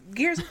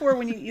 Gears 4,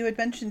 when you had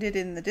mentioned it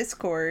in the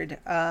Discord,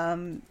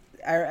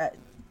 I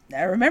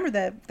remember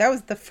that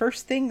was the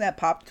first thing that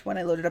popped when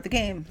I loaded up the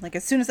game. Like,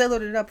 as soon as I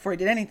loaded it up before I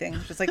did anything, it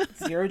was just like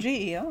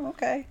 0G. Oh,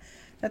 okay,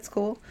 that's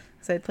cool.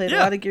 Because I played a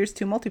lot of Gears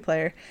 2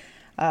 multiplayer.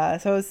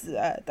 So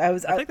I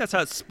think that's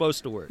how it's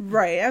supposed to work.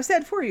 Right. I was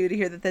sad for you to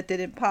hear that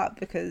didn't pop,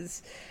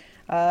 because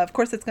of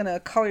course it's going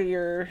to color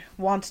your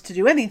want to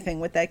do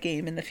anything with that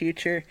game in the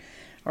future,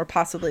 or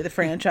possibly the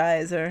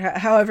franchise, or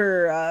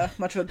however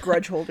much of a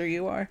grudge holder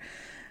you are.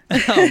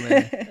 Oh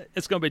man,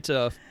 it's going to be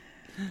tough.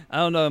 I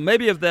don't know.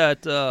 Maybe if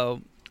that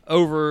overcooked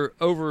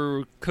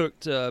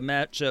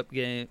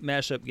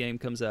mashup game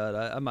comes out,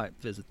 I might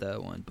visit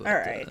that one. But, all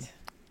right.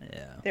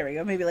 Yeah. There we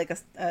go. Maybe like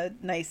a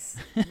nice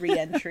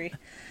re-entry.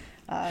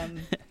 All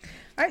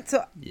right.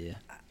 So yeah,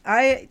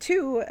 I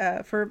too,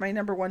 for my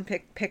number 1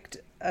 pick, picked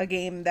a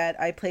game that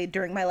I played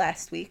during my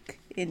last week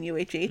in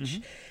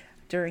UHH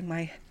during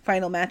my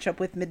final matchup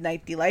with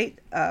Midnight Delight,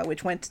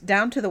 which went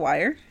down to the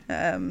wire.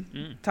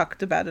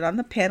 Talked about it on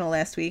the panel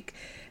last week.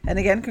 And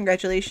again,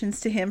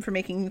 congratulations to him for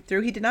making it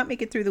through. He did not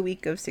make it through the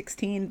week of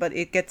 16, but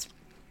it gets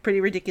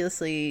pretty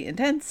ridiculously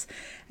intense.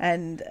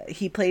 And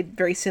he played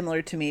very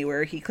similar to me,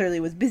 where he clearly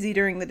was busy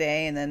during the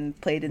day and then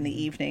played in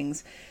the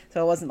evenings.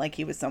 So it wasn't like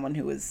he was someone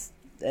who was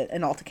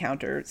an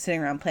alt-counter sitting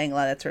around playing a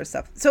lot of that sort of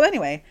stuff. So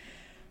anyway,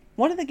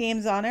 one of the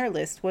games on our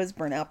list was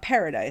Burnout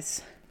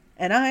Paradise.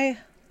 And I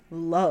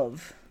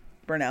love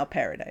Burnout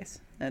Paradise.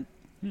 And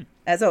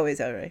as always,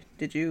 Elroy,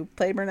 did you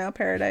play Burnout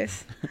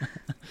Paradise?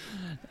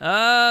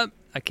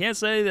 I can't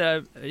say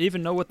that I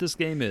even know what this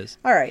game is.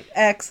 All right.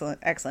 Excellent.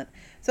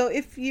 So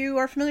if you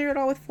are familiar at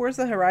all with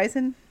Forza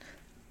Horizon,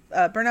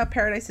 Burnout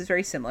Paradise is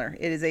very similar.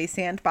 It is a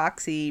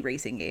sandboxy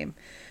racing game.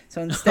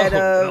 So instead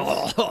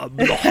of...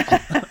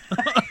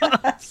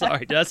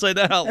 Sorry, did I say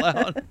that out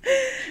loud?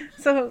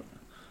 So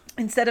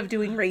instead of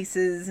doing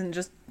races and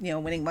just,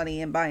 winning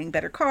money and buying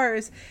better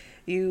cars,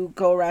 you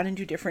go around and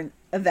do different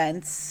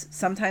events.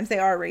 Sometimes they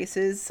are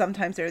races.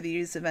 Sometimes there are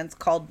these events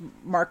called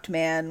Marked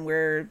Man,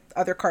 where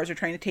other cars are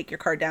trying to take your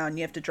car down.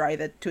 You have to drive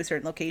it to a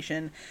certain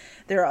location.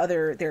 There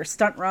are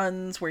stunt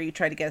runs where you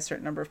try to get a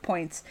certain number of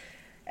points.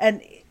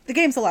 And the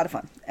game's a lot of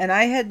fun. And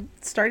I had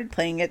started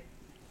playing it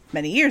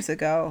many years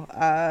ago,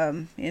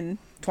 in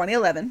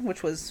 2011,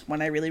 which was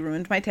when I really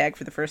ruined my tag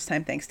for the first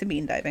time, thanks to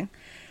bean diving.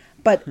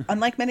 But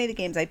unlike many of the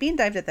games I bean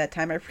dived at that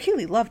time, I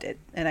really loved it,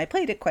 and I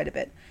played it quite a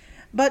bit.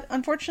 But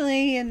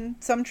unfortunately, in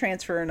some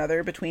transfer or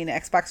another between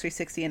Xbox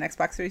 360 and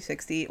Xbox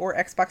 360, or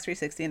Xbox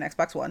 360 and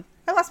Xbox One,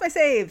 I lost my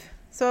save.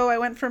 So I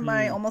went from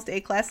my almost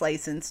A-class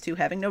license to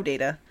having no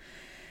data,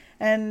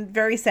 and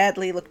very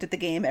sadly looked at the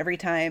game every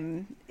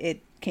time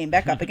it came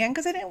back up again,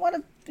 because I didn't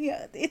want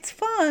to, it's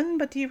fun,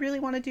 but do you really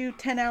want to do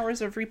 10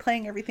 hours of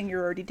replaying everything you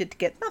already did to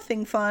get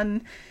nothing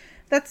fun?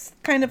 That's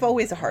kind of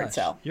always a hard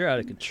sell. You're out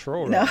of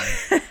control right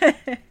now.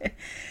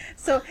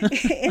 So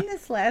in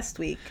this last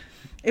week,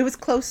 it was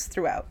close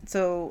throughout.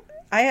 So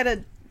I had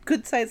a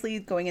good sized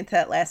lead going into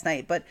that last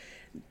night, but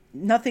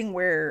nothing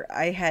where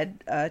I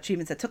had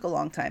achievements that took a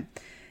long time.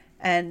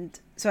 And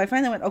so I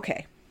finally went,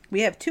 okay,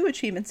 we have 2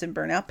 achievements in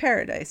Burnout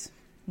Paradise.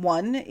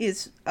 One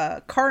is a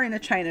car in a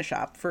china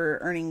shop for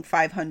earning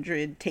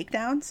 500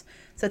 takedowns.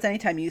 So that's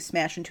anytime you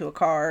smash into a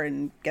car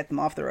and get them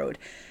off the road.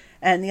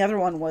 And the other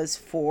one was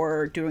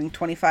for doing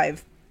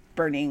 25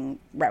 burning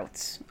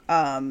routes,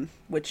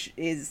 which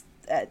is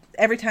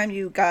every time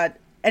you got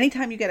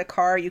anytime you get a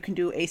car, you can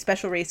do a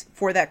special race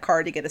for that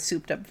car to get a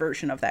souped up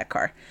version of that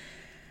car.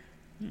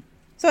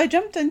 So I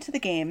jumped into the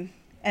game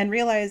and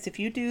realized if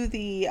you do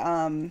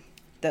the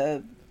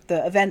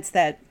events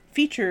that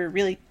feature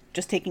really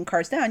just taking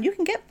cars down, you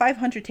can get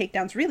 500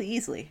 takedowns really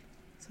easily.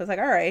 So I was like,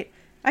 all right,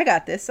 I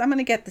got this. I'm going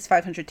to get this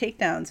 500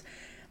 takedowns.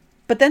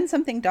 But then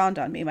something dawned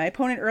on me. My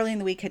opponent early in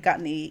the week had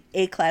gotten the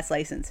A-class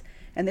license.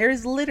 And there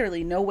is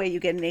literally no way you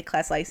get an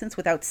A-class license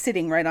without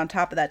sitting right on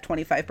top of that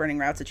 25 Burning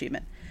Routes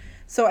achievement.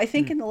 So I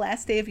think in the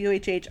last day of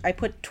UHH, I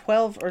put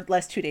 12, or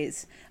last 2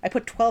 days, I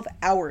put 12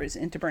 hours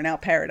into Burnout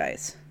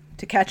Paradise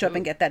to catch up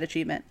and get that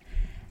achievement.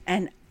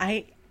 And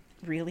I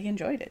really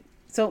enjoyed it.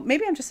 So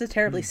maybe I'm just a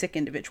terribly sick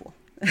individual.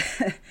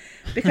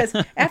 Because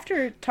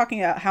after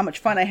talking about how much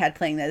fun I had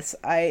playing this,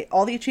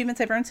 all the achievements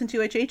I've earned since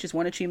UHH is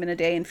 1 achievement a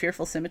day in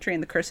Fearful Symmetry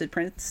and the Cursed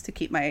Prince to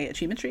keep my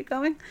achievement streak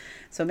going.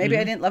 So maybe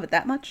I didn't love it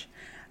that much.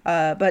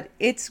 But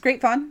it's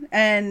great fun.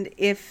 And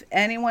if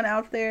anyone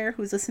out there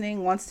who's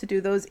listening wants to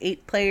do those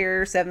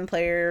 8-player,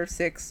 7-player,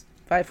 6,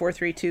 5, 4,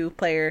 3,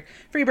 2-player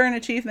free burn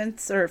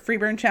achievements or free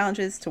burn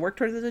challenges to work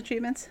towards those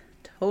achievements,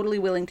 totally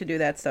willing to do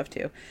that stuff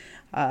too.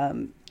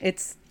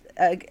 It's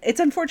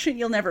unfortunate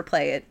you'll never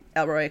play it,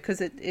 Elroy,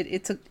 because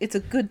it's a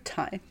good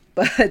time.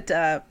 But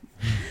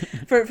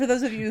for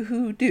those of you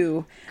who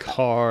do,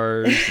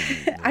 Cars.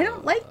 I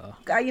don't like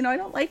I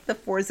don't like the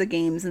Forza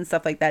games and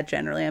stuff like that.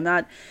 Generally, I'm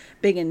not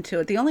big into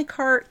it. The only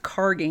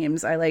car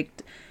games I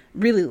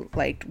really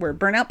liked were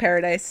Burnout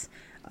Paradise,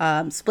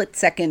 Split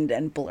Second,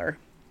 and Blur,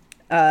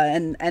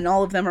 and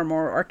all of them are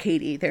more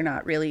arcadey. They're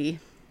not really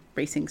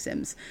racing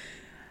sims.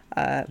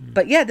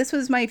 But yeah, this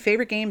was my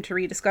favorite game to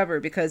rediscover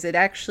because it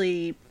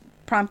actually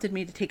prompted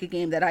me to take a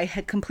game that I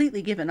had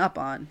completely given up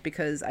on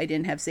because I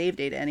didn't have save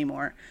data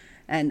anymore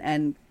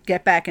and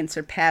get back and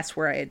surpass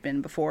where I had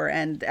been before.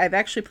 And I've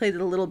actually played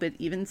it a little bit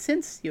even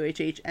since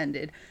UHH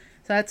ended.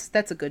 So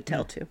that's a good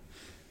tell too.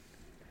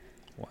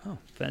 Wow,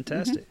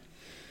 fantastic.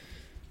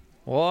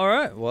 Well, all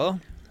right. Well,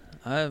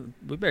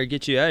 we better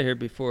get you out of here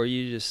before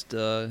you just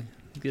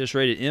get us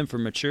rated M for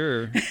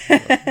mature.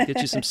 Get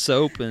you some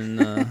soap and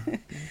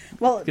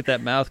get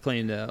that mouth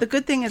cleaned out. The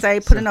good thing is I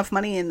put enough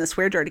money in the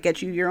swear jar to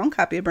get you your own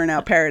copy of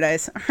Burnout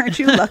Paradise. Aren't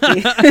you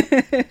lucky?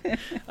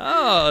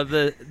 Oh,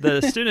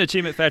 the Student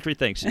Achievement Factory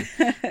thanks you.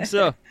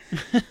 So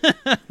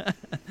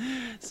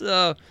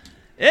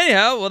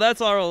anyhow, well,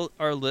 that's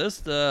our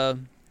list. But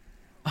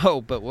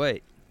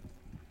wait.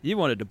 You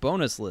wanted a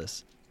bonus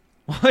list.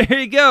 Well, here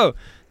you go.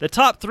 The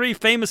top 3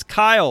 famous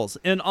Kyles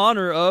in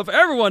honor of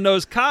everyone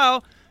knows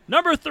Kyle.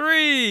 Number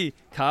 3,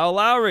 Kyle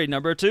Lowry.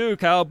 Number 2,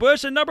 Kyle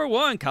Busch. And number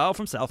 1, Kyle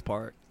from South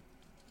Park.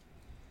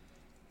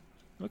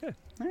 Okay.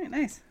 All right,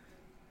 nice.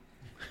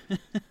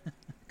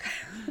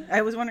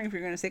 I was wondering if you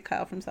were going to say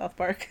Kyle from South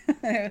Park.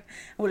 I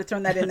would have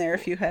thrown that in there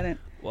if you hadn't.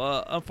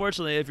 Well,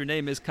 unfortunately, if your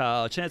name is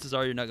Kyle, chances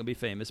are you're not going to be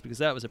famous because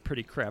that was a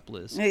pretty crap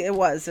list. It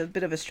was a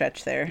bit of a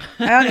stretch there.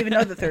 I don't even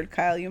know the third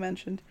Kyle you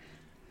mentioned.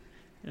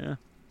 Yeah.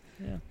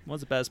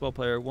 One's a basketball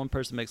player. One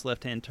person makes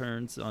left-hand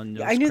turns on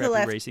those I knew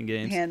crappy the racing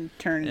games. Hand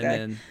turn guy.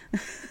 And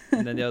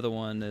then the other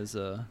one is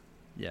a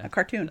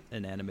cartoon.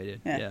 An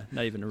animated. Yeah,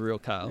 not even a real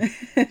Kyle.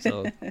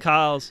 So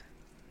Kyle's,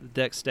 the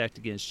deck's stacked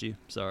against you.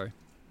 Sorry.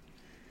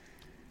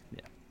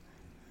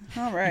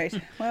 All right.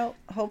 Well,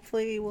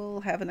 hopefully we'll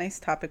have a nice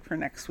topic for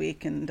next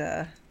week, and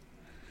we'll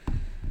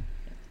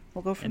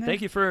go from there. And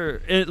thank you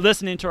for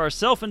listening to our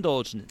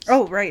self-indulgence.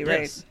 Oh, right.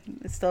 Yes.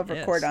 It's still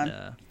record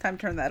on. Time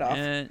to turn that off.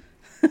 And,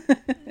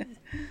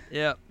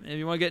 yeah. If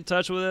you want to get in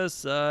touch with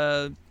us,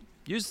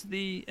 use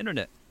the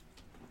internet.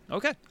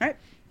 Okay. All right.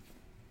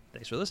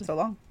 Thanks for listening. So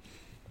long.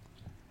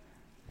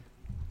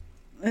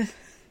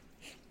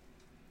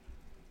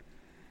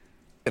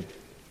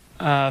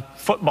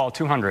 Football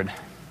 200.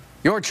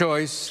 Your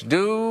choice,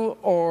 do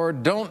or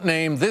don't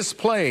name this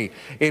play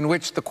in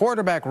which the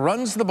quarterback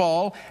runs the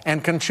ball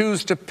and can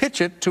choose to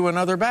pitch it to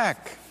another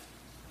back.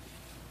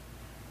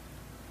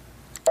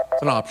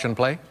 It's an option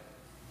play.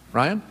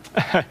 Ryan?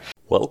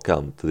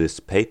 Welcome to this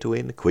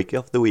pay-to-win Quickie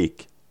of the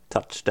Week,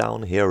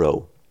 Touchdown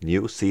Hero,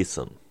 new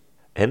season.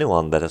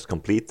 Anyone that has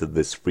completed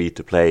this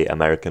free-to-play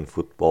American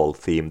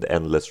football-themed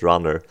Endless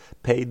Runner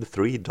paid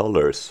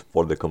 $3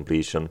 for the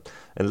completion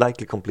and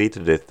likely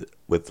completed it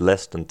with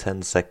less than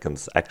 10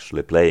 seconds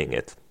actually playing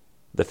it.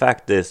 The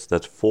fact is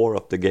that 4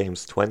 of the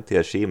game's 20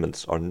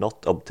 achievements are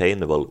not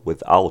obtainable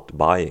without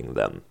buying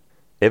them.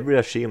 Every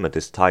achievement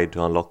is tied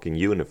to unlocking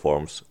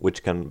uniforms,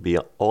 which can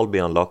all be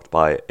unlocked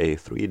by a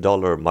 $3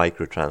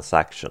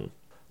 microtransaction.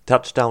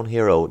 Touchdown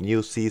Hero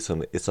New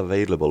Season is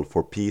available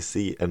for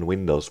PC and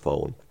Windows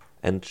Phone,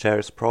 and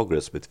shares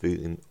progress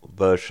between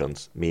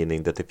versions,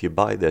 meaning that if you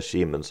buy the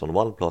achievements on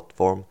one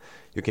platform,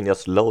 you can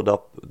just load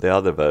up the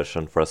other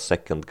version for a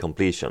second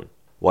completion.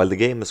 While the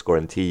gamerscore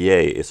in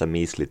TA is a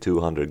measly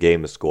 200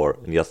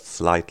 gamerscore and just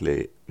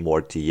slightly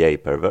more TA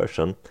per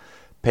version,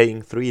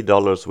 paying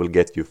 $3 will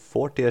get you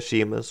 40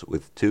 achievements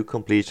with 2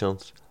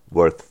 completions,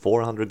 worth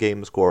 400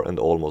 gamerscore and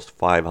almost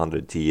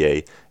 500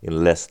 TA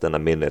in less than a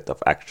minute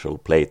of actual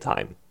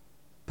playtime.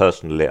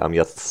 Personally, I'm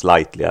just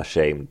slightly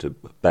ashamed to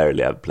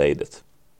barely have played it.